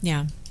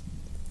 Yeah.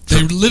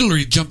 They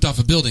literally jumped off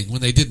a building when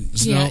they didn't.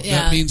 So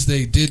that means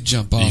they did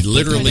jump off. He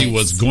literally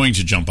was going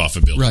to jump off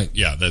a building. Right.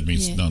 Yeah, that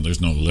means no,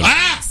 there's no literally.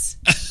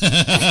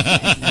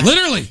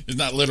 Literally. It's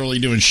not literally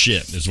doing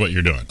shit is what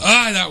you're doing.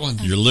 That one.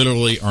 You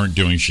literally aren't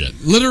doing shit.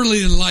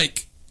 Literally and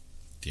like.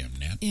 Damn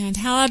Nat. And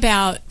how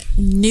about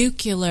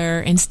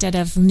nuclear instead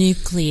of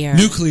nuclear?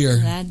 Nuclear.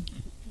 That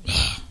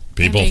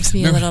makes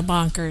me a little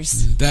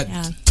bonkers. That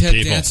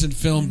Ted Danson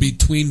film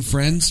Between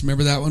Friends.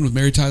 Remember that one with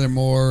Mary Tyler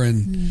Moore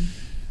and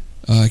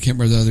I can't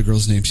remember the other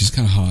girl's name. She's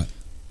kind of hot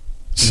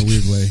in a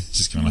weird way.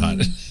 She's kind of hot.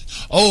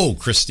 Oh,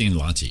 Christine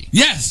Lottie.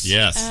 Yes.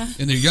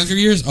 In their younger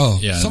years. Oh,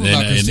 yeah.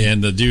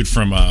 And the dude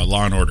from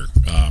Law and Order,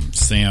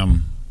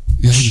 Sam.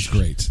 Yeah, he was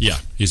great. Yeah,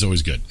 he's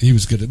always good. He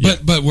was good.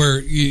 But where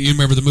you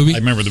remember the movie? I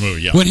remember the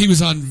movie. Yeah. When he was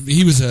a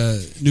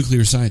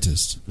nuclear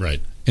scientist.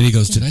 Right. And he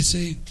goes, "Did I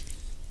say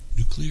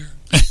nuclear?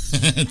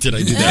 Did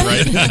I do that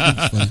right?"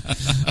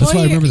 That's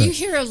why I remember that. You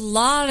hear a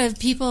lot of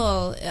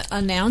people,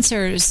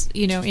 announcers,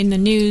 in the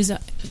news,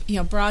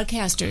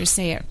 broadcasters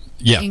say it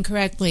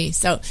incorrectly.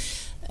 So,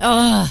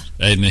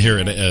 and here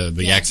at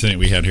the accident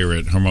we had here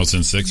at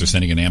Hermosa 6, they're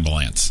sending an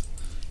ambulance.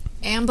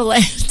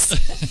 Ambulance.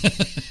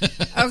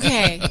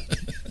 Okay.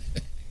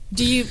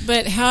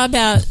 But how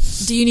about,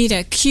 do you need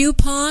a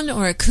coupon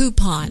or a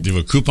coupon? Do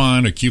a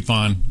coupon,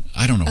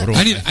 I don't know. What do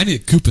I need a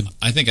coupon.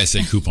 I think I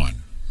say coupon.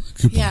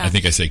 Yeah. I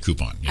think I say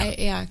coupon.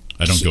 Yeah.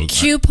 I don't go.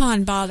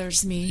 Coupon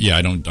bothers me. Yeah,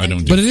 I don't. But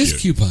it is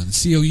coupon.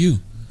 COU.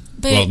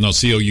 Well, no,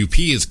 COUP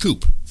is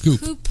coop.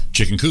 Coop.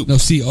 Chicken coop. No,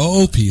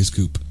 COOP is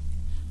coop.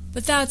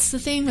 But that's the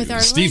thing with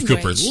our Steve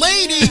language. Cooper,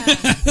 lady.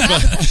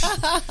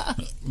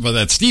 But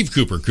that's Steve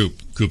Cooper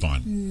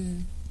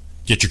coupon.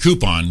 Get your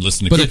coupon.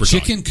 Listen to But Cooper a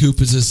chicken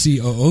coop is a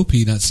COOP,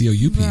 not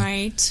COUP.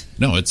 Right.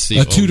 No, it's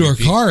COUP. A two-door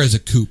car is a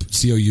coupe.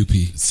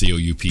 COUP.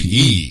 COUPE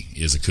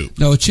is a coupe.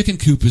 No, a chicken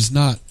coop is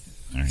not.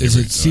 Right, is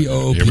it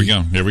COOP? Here we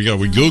go.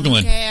 We're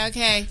googling.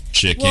 Okay.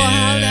 Chicken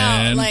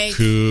well,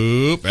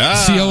 coop.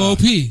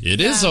 COOP.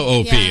 It is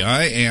OOP.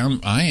 Yeah.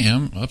 I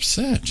am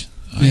upset.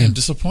 I am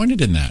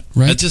disappointed in that.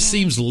 Right? That just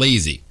seems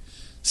lazy.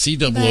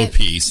 COOP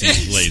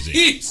seems lazy.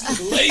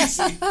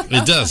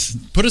 It does.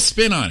 Put a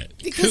spin on it.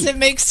 Because it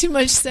makes too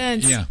much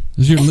sense. Yeah.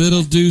 Is your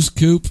little deuce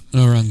coop?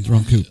 No,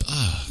 wrong coop.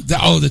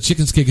 The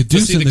chicken's cake a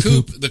deuce in the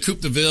coop. The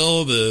Coupe de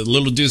Ville, the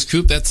little deuce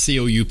coop, that's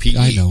COUP.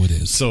 I know it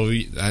is. So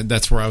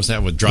that's where I was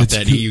at with drop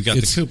that E. You got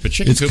the coop. But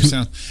chicken coop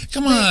sounds.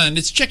 Come on,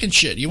 it's chicken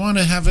shit. You want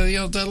to have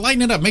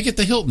lighten it up. Make it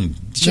the Hilton.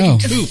 Chicken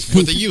coop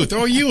with a U.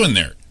 Throw a U in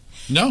there.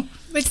 No?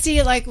 But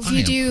see, like if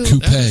you do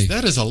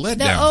that is a letdown.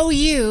 The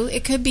OU,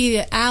 it could be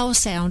the ow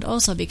sound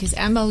also because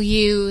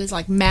MOU is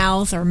like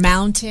mouth or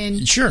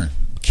mountain. Sure.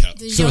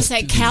 You don't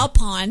say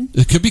cowpon.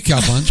 It could be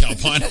cowpon.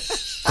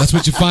 That's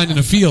what you find in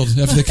a field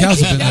after the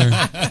cows have been there.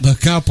 The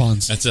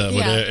cowpons. That's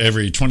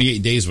every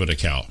 28 days with a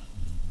cow.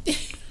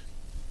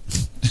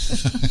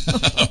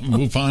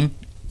 Moupon?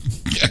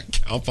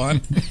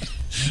 Cowpon?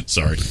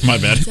 Sorry, my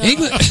bad.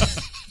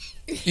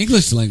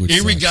 English language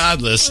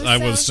irregardless, I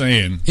was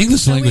saying.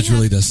 English language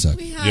really does suck.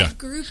 We have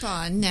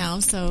Groupon now,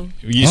 so...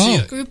 You see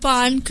it?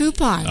 Groupon,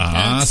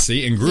 coupon.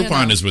 See? And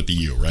Groupon is with the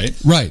U, right?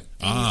 Right.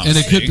 And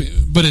it could be...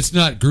 But it's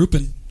not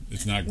grouping.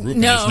 It's not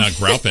grouping. No.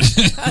 It's not grouping.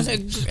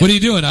 What are you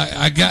doing?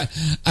 I got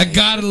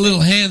a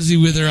little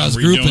handsy with her. I was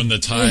grouping. The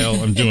tile.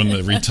 I'm doing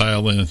the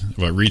retile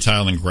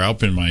and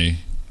group in my...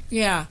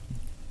 Yeah.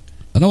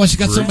 I know why she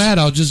got so mad.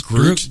 I'll just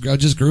group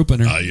in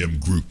her. I am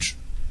Groot.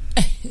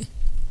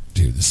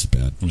 Dude, this is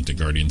bad. With the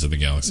Guardians of the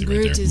Galaxy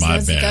Groot right there. is, My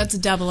that's, bad. That's a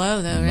double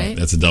O, though, right?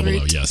 That's a double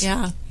Groot. O, yes.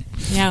 Yeah.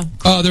 Yeah.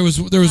 There was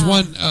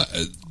one.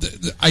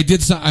 I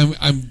did.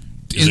 I'm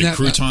Is in it that.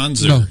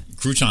 croutons? No.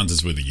 Croutons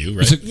is with a U,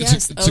 right?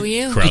 Yes,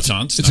 OU.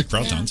 Croutons, It's not a-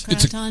 croutons. Yeah,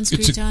 croutons,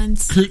 It's a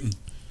croutons. crouton.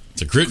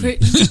 It's a crouton.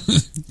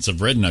 Crouton. It's a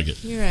bread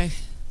nugget. You're right.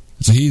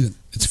 It's a heathen.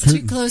 It's a Too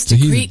crouton. close It's a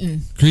to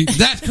heathen. Cretan.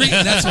 That's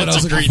Cretan. That's what I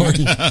was That's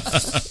looking for.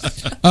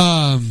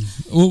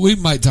 Well, we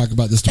might talk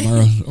about this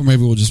tomorrow, or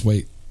maybe we'll just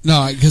wait.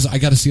 No, because I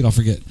got to see it. I'll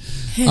forget.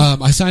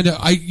 I signed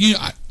up.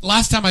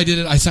 Last time I did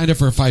it, I signed up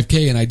for a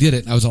 5K, and I did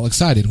it. And I was all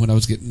excited when I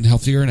was getting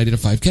healthier, and I did a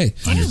 5K.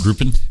 On your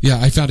grouping? Yeah,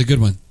 I found a good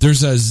one.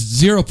 There's a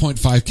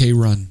 0.5K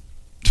run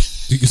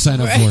you can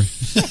sign up for.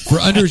 For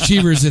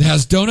underachievers, it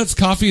has donuts,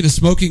 coffee, and a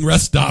smoking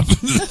rest stop.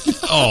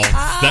 Oh,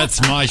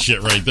 that's my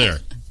shit right there.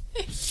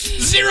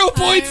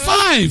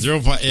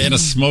 0.5. And a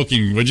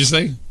smoking, what'd you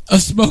say? A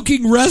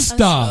smoking rest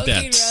stop.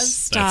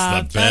 That's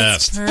the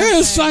best. I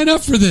gotta sign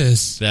up for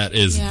this. That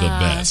is the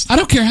best. I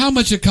don't care how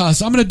much it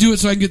costs. I'm gonna do it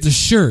so I can get the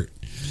shirt.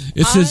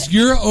 It says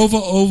your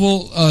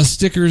oval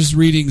stickers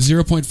reading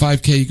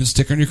 0.5K. You can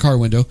stick on your car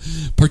window.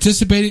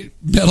 Participating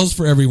medals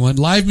for everyone.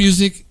 Live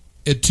music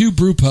at 2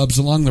 brew pubs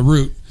along the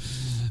route.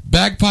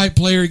 Bagpipe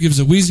player gives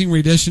a wheezing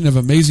rendition of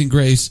Amazing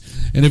Grace,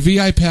 and a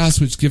VI pass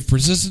which gives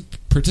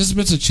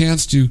participants a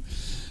chance to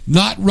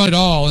not run at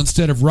all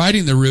instead of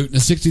riding the route in a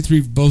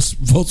 63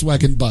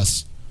 Volkswagen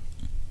bus.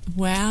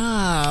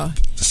 Wow.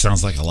 That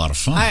sounds like a lot of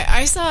fun.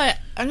 I saw it.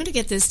 I'm going to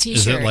get this T-shirt.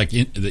 Is it like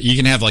you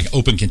can have like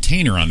open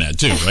container on that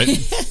too, right?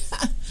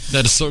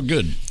 That is so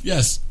good.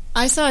 Yes.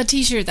 I saw a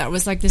T-shirt that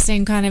was like the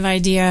same kind of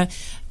idea,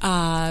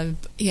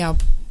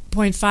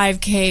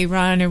 0.5K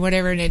run or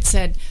whatever, and it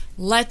said,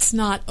 "Let's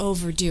not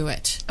overdo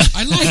it."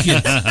 I like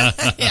it.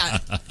 Yeah.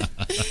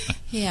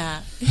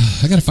 Yeah.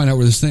 I got to find out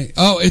where this thing.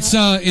 Oh, it's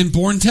in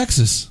Bourne,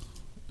 Texas.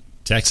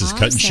 Texas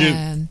cut and shoot.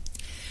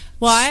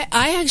 Well,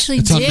 I actually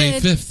It's did. on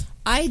May 5th.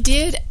 I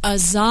did a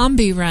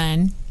zombie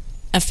run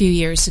a few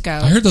years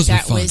ago. I heard those were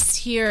that fun. was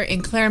here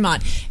in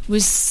Claremont. It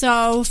was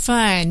so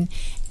fun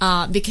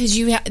because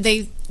you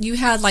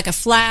had like a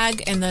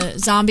flag and the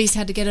zombies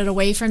had to get it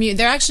away from you.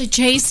 They're actually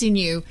chasing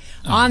you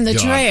on the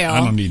trail.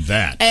 I don't need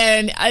that.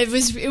 And it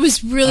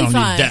was really fun.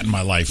 I don't need that in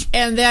my life.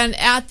 And then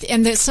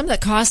some of the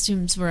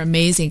costumes were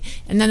amazing.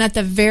 And then at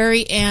the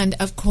very end,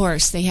 of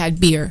course, they had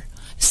beer.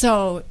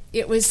 So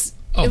it was.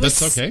 Oh,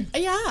 that's okay.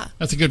 Yeah.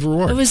 That's a good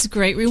reward. It was a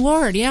great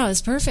reward. Yeah, it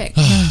was perfect.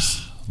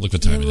 Look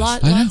what time it is.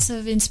 Lots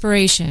of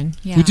inspiration.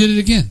 Yeah. We did it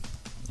again.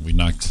 We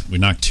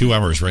knocked 2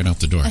 hours right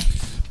out the door.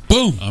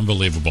 Boom.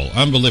 Unbelievable.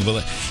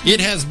 It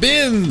has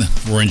been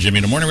Roy and Jimmy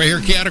in the morning right here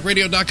at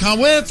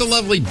chaoticradio.com with the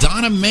lovely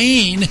Donna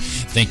Main.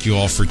 Thank you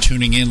all for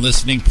tuning in,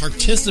 listening,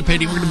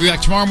 participating. We're going to be back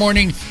tomorrow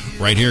morning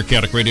right here at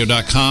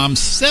chaoticradio.com,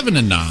 7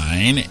 to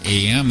 9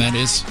 a.m. That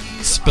is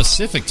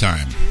specific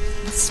time.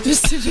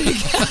 Specific.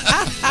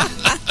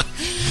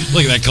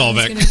 Look at that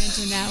callback.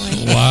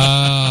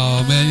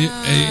 Wow, man.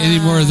 Any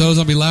more of those,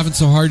 I'll be laughing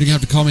so hard you're going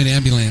to have to call me an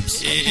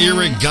ambulance.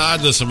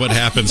 Irregardless of what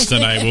happens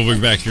tonight, we'll be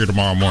back here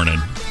tomorrow morning.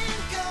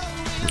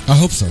 I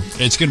hope so.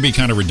 It's going to be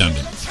kind of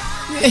redundant.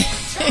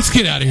 Let's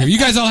get out of here. You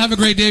guys all have a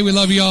great day. We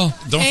love you all.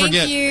 Don't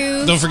forget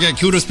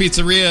Kudos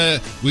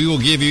Pizzeria. We will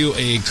give you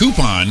a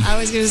coupon for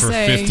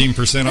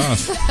 15%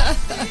 off.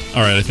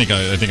 All right, I think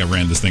I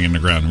ran this thing in the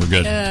ground. We're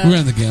good. We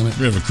ran the gamut.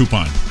 We have a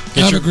coupon.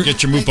 Get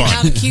your moop on.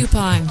 Have a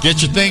coupon.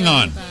 Get your thing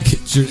on.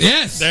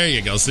 Yes. There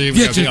you go. See,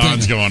 we got the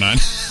ons going on.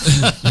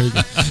 There you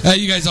go.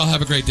 You guys all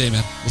have a great day,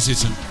 man. We'll see you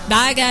soon.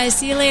 Bye, guys.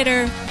 See you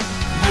later. You'll be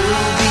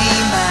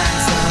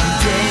mine.